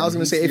 And I was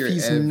going to say, if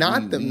he's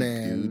not the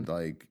man,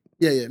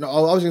 dude, No,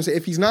 I was going to say,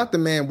 if he's not the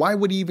man, why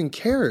would he even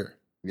care?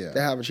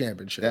 To have a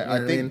championship.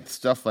 I think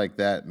stuff like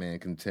that, man,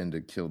 can tend to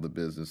kill the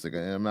business. Like,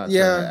 and I'm not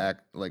trying to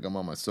act like I'm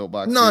on my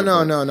soapbox. No. I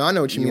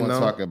know what you mean. You want to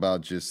talk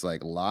about just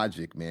like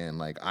logic, man.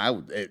 Like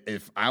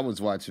if I was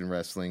watching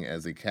wrestling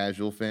as a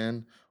casual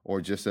fan or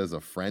just as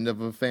a friend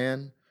of a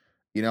fan,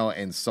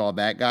 and saw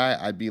that guy,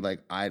 I'd be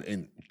like,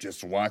 and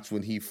just watch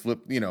when he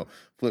flip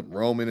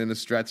Roman in a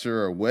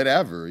stretcher or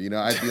whatever.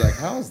 I'd be like,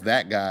 how's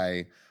that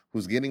guy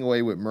who's getting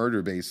away with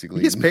murder, basically,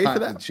 he gets paid for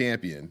that. The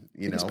champion,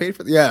 He gets paid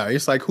for that. Yeah,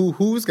 it's like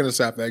who's gonna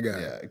stop that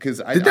guy? Yeah, because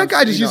did that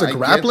guy just use a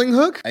grappling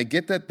hook? I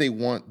get that they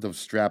want the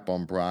strap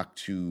on Brock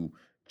to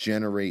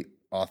generate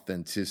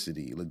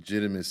authenticity,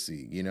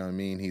 legitimacy. You know what I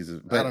mean?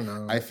 I don't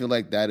know. I feel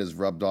like that is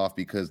rubbed off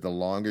because the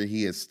longer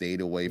he has stayed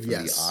away from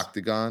the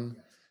octagon,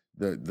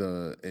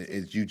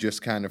 you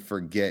just kind of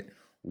forget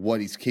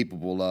what he's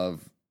capable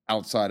of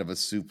outside of a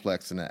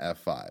suplex and an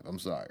F5. I'm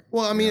sorry.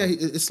 Well, I mean,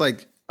 it's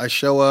like. I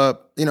show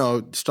up,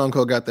 Stone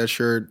Cold got that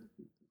shirt,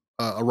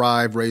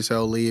 arrive, raise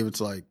hell, leave.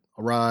 It's like,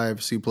 arrive,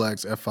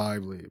 suplex,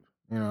 F5, leave,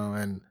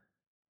 and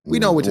we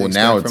know what to expect.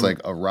 Well, now it's like,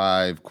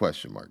 arrive,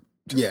 question mark.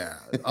 Yeah.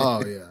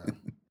 Oh, yeah.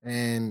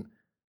 And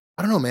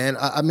I don't know, man.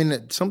 I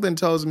mean, something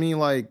tells me,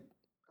 like,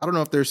 I don't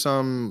know if there's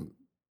some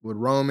with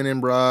Roman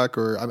and Brock,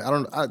 or,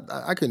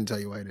 I couldn't tell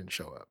you why he didn't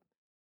show up.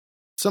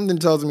 Something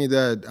tells me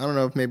that, I don't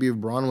know if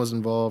Braun was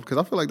involved, because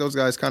I feel like those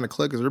guys kind of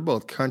click, because they're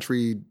both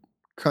country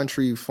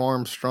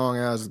farm strong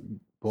ass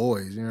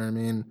boys, you know what I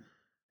mean?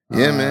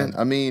 Yeah, man.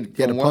 I mean,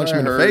 he had to punch him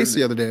in the face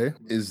the other day.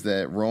 Is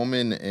that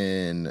Roman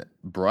and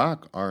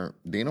Brock from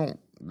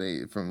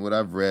what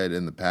I've read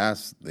in the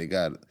past, they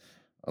got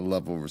a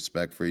level of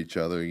respect for each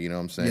other, you know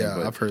what I'm saying? Yeah,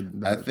 but I've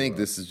heard that. I think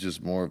this is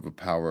just more of a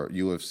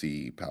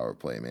UFC power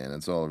play, man.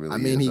 That's all it really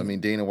is. I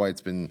mean, Dana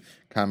White's been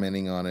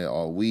commenting on it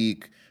all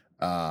week.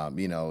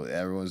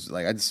 Everyone's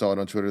like, I just saw it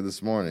on Twitter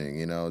this morning.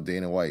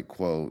 Dana White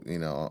quote,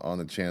 on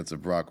the chance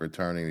of Brock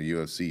returning to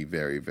UFC,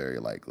 very, very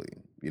likely.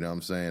 You know what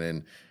I'm saying?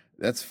 And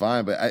that's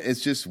fine, but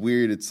it's just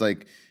weird. It's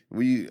like, so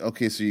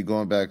you're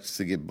going back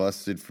to get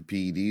busted for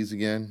PEDs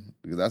again?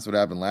 Because that's what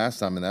happened last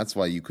time, and that's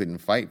why you couldn't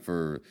fight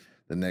for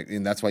the next,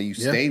 and that's why you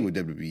stayed with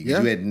WWE,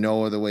 because you had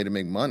no other way to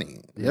make money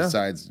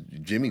besides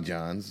Jimmy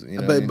John's.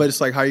 But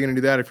it's like, how are you going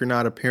to do that if you're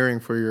not appearing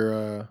for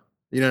your,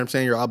 you know what I'm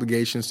saying, your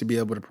obligations to be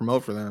able to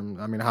promote for them?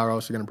 I mean, how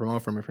else are you going to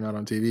promote for them if you're not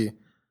on TV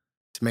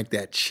to make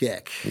that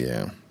check?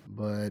 Yeah.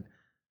 But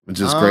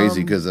which is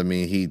crazy because, I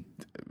mean,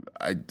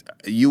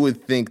 you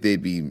would think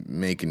they'd be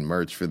making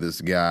merch for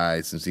this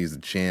guy since he's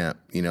the champ.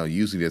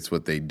 Usually that's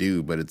what they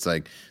do, but it's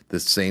like the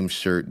same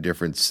shirt,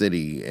 different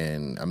city.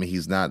 And, I mean,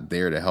 he's not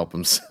there to help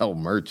him sell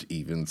merch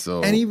even.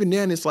 So, and even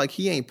then, it's like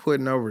he ain't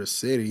putting over the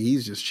city.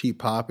 He's just cheap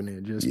popping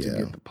it just to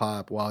get the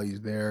pop while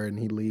he's there. And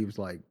he leaves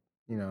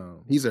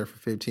he's there for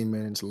 15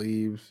 minutes,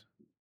 leaves.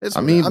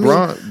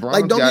 Braun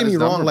like, don't get me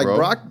wrong. Number,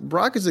 like,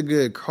 Brock is a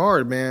good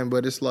card, man,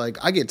 but it's like,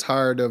 I get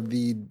tired of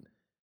the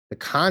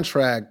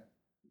contract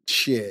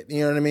shit.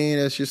 You know what I mean?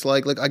 It's just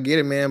like, look, I get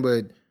it, man,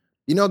 but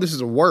this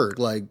is a work.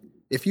 Like,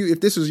 if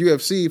this was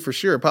UFC, for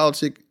sure,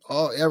 politic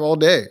all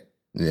day.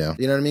 Yeah.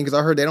 You know what I mean? Because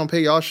I heard they don't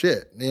pay y'all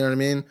shit. You know what I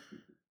mean?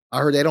 I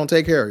heard they don't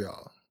take care of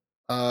y'all.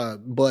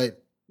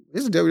 But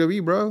this is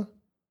WWE, bro.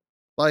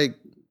 Like,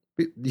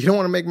 you don't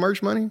want to make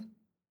merch money?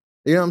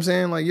 You know what I'm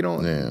saying? Like, you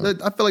don't. Yeah.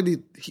 I feel like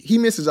he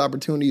misses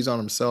opportunities on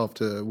himself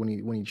when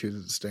he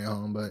chooses to stay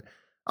home. But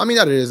I mean,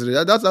 that it is.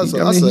 That's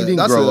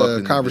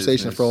a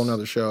conversation for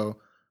another show.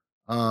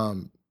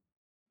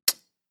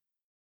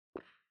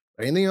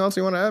 Anything else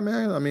you want to add,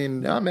 man? I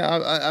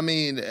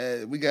mean,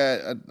 we got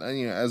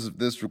as of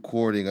this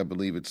recording, I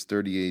believe it's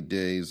 38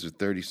 days or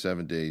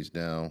 37 days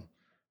now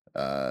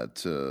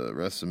to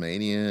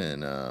WrestleMania,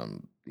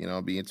 and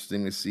it'll be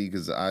interesting to see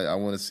because I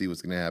want to see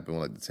what's going to happen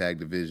with like the tag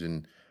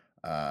division.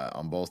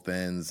 On both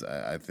ends,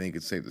 I think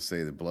it's safe to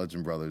say the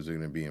Bludgeon Brothers are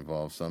going to be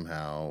involved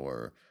somehow,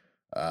 or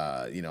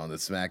on the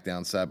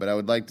SmackDown side. But I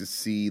would like to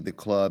see the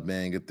club,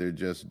 man, get their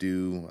just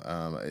due.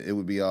 It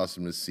would be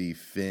awesome to see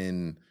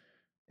Finn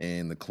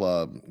and the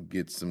club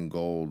get some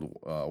gold,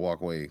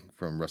 walk away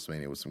from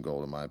WrestleMania with some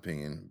gold, in my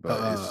opinion.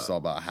 But it's just all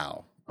about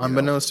how.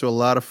 Unbeknownst to a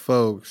lot of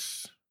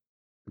folks,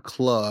 the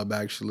club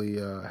actually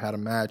had a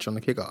match on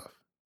the kickoff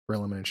for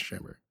Elimination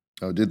Chamber.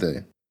 Oh, did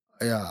they?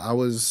 Yeah, I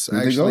was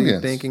actually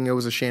thinking it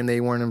was a shame they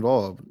weren't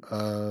involved.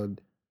 But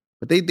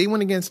they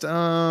went against,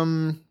 I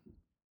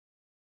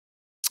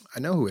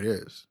know who it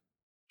is.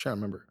 I'm trying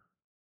to remember.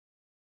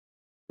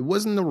 It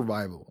wasn't the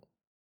Revival.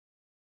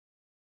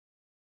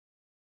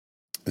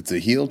 It's a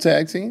heel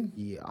tag team?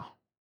 Yeah.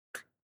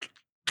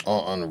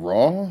 On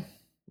Raw?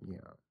 Yeah.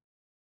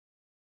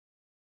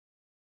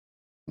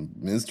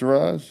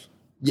 Miztourage?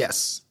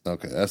 Yes.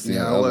 Okay, that's the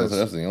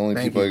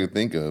only people I could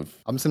think of.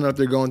 I'm sitting up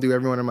there going through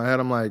everyone in my head.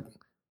 I'm like,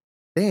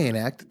 they ain't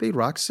acted. They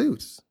rock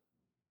suits.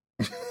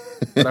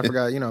 But I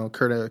forgot,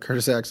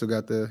 Curtis Axel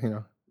got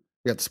the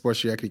sports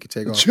jacket he could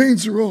take off.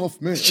 Chains are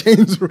off, man.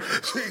 Chains are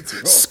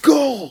off.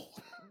 Skull.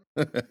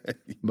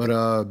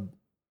 But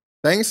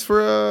thanks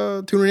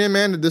for tuning in,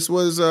 man. This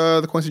was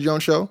the Kwency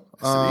Jones Show.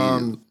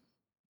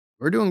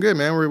 We're doing good,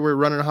 man. We're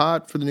running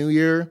hot for the new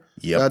year.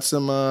 Yep. Got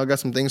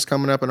some things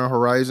coming up on our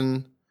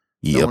horizon.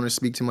 Don't want to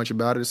speak too much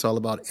about it. It's all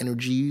about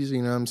energies.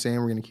 You know what I'm saying?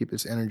 We're going to keep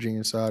this energy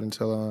inside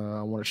until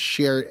I want to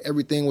share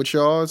everything with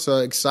y'all. It's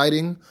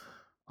exciting.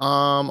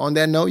 On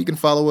that note, you can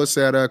follow us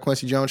at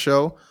Kwency Jones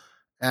Show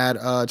at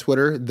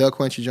Twitter, The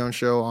Kwency Jones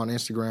Show on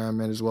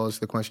Instagram, and as well as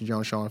The Kwency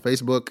Jones Show on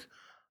Facebook.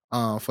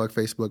 Fuck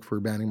Facebook for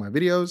banning my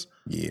videos.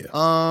 Yeah.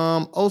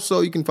 Also,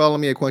 you can follow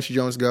me at Kwency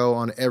Jones Go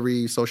on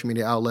every social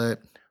media outlet.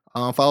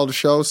 Follow the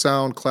show,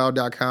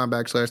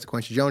 soundcloud.com/The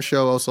Kwency Jones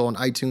Show. Also on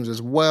iTunes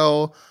as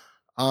well.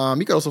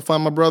 You can also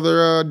find my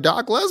brother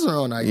Doc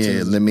Lesnar on iTunes.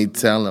 Yeah, let me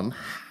tell him.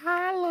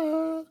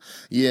 Holla.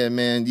 Yeah,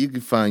 man, you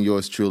can find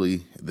yours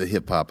truly, the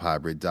hip-hop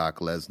hybrid Doc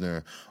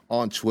Lesnar,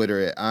 on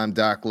Twitter at I'm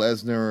Doc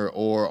Lesnar,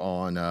 or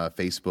on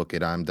Facebook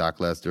at I'm Doc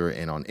Lesnar,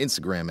 and on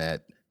Instagram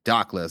at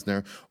Doc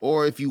Lesnar.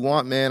 Or if you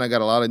want, man, I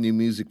got a lot of new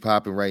music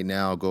popping right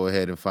now. Go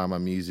ahead and find my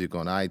music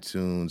on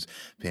iTunes,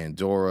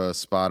 Pandora,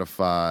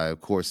 Spotify, of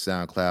course,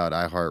 SoundCloud,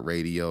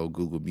 iHeartRadio,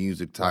 Google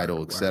Music,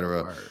 Tidal,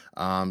 etc.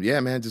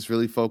 Yeah, man, just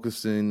really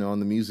focusing on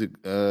the music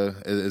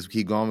as we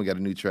keep going. We got a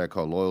new track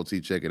called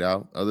Loyalty. Check it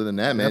out. Other than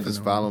that, man,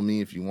 just follow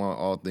me if you want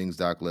all things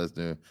Doc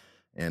Lesnar,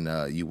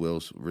 and you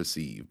will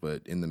receive.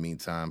 But in the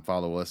meantime,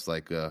 follow us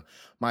like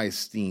my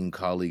esteemed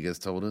colleague has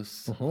told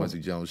us,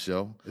 Kwency Jones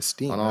Show,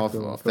 on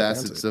all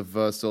facets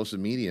of social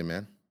media,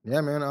 man.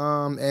 Yeah, man.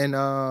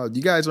 And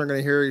you guys aren't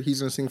gonna hear it. He's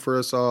gonna sing for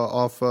us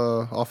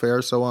off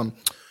air. So I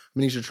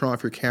need you to turn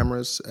off your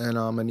cameras, and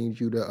I need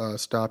you to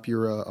stop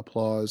your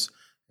applause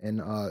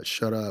and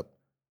shut up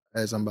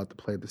as I'm about to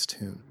play this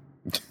tune.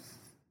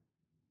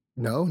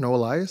 No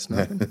Elias,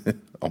 nothing.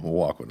 I'm gonna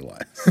walk with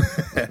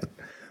Elias.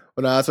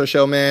 But that's our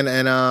show, man.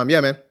 And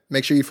yeah, man,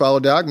 make sure you follow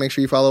Doc. Make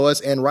sure you follow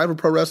us. And Rival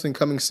Pro Wrestling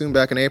coming soon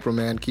back in April,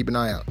 man. Keep an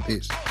eye out.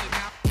 Peace.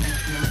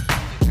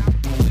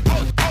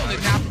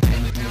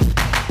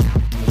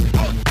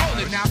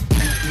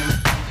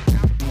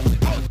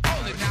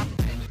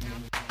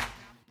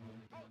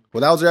 Well,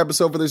 that was our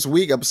episode for this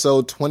week,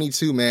 episode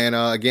 22, man.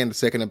 Again, the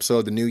second episode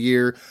of the new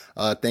year.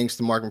 Thanks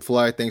to Marc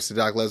McFly. Thanks to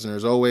Doc Lesnar,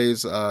 as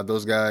always.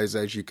 Those guys,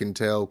 as you can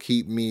tell,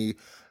 keep me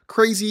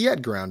crazy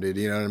yet grounded,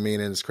 you know what I mean,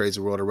 in this crazy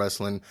world of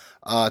wrestling.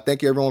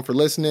 Thank you, everyone, for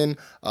listening.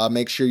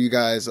 Make sure you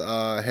guys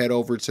head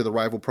over to the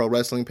Rival Pro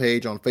Wrestling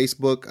page on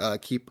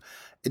Facebook. Keep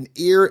an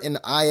ear and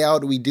eye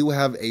out. We do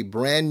have a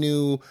brand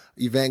new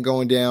event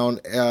going down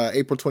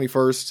April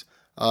 21st.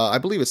 I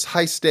believe it's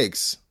High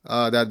Stakes.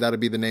 That'll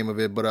be the name of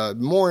it. But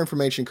more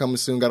information coming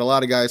soon. Got a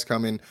lot of guys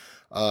coming.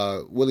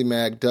 Willie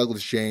Mack,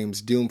 Douglas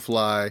James,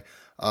 Doomfly,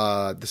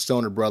 the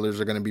Stoner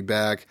Brothers are going to be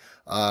back.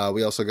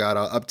 We also got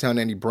Uptown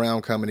Andy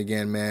Brown coming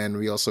again, man.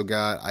 We also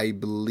got, I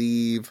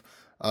believe,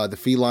 the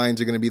Felines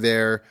are going to be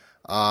there.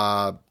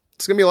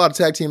 It's going to be a lot of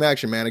tag team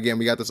action, man. Again,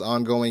 we got this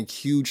ongoing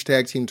huge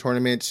tag team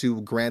tournament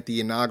to grant the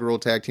inaugural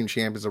tag team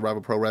champions of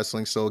Rival Pro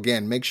Wrestling. So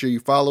again, make sure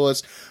you follow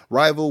us,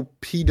 Rival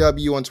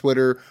PW on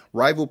Twitter,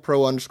 Rival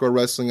Pro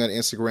 _Wrestling on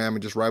Instagram,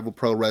 and just Rival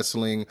Pro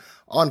Wrestling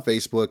on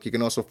Facebook. You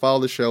can also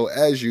follow the show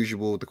as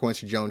usual, The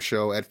Kwency Jones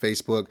Show at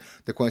Facebook,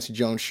 The Kwency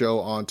Jones Show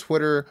on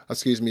Twitter, The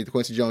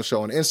Kwency Jones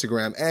Show on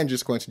Instagram, and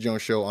just Kwency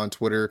Jones Show on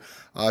Twitter.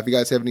 If you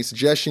guys have any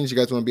suggestions, you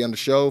guys want to be on the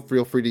show,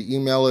 feel free to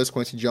email us,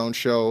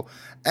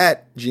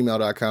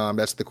 KwencyJonesShow@gmail.com.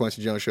 That's The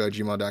Kwency Jones Show at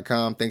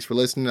gmail.com. Thanks for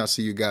listening. I'll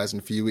see you guys in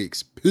a few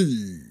weeks.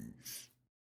 Peace.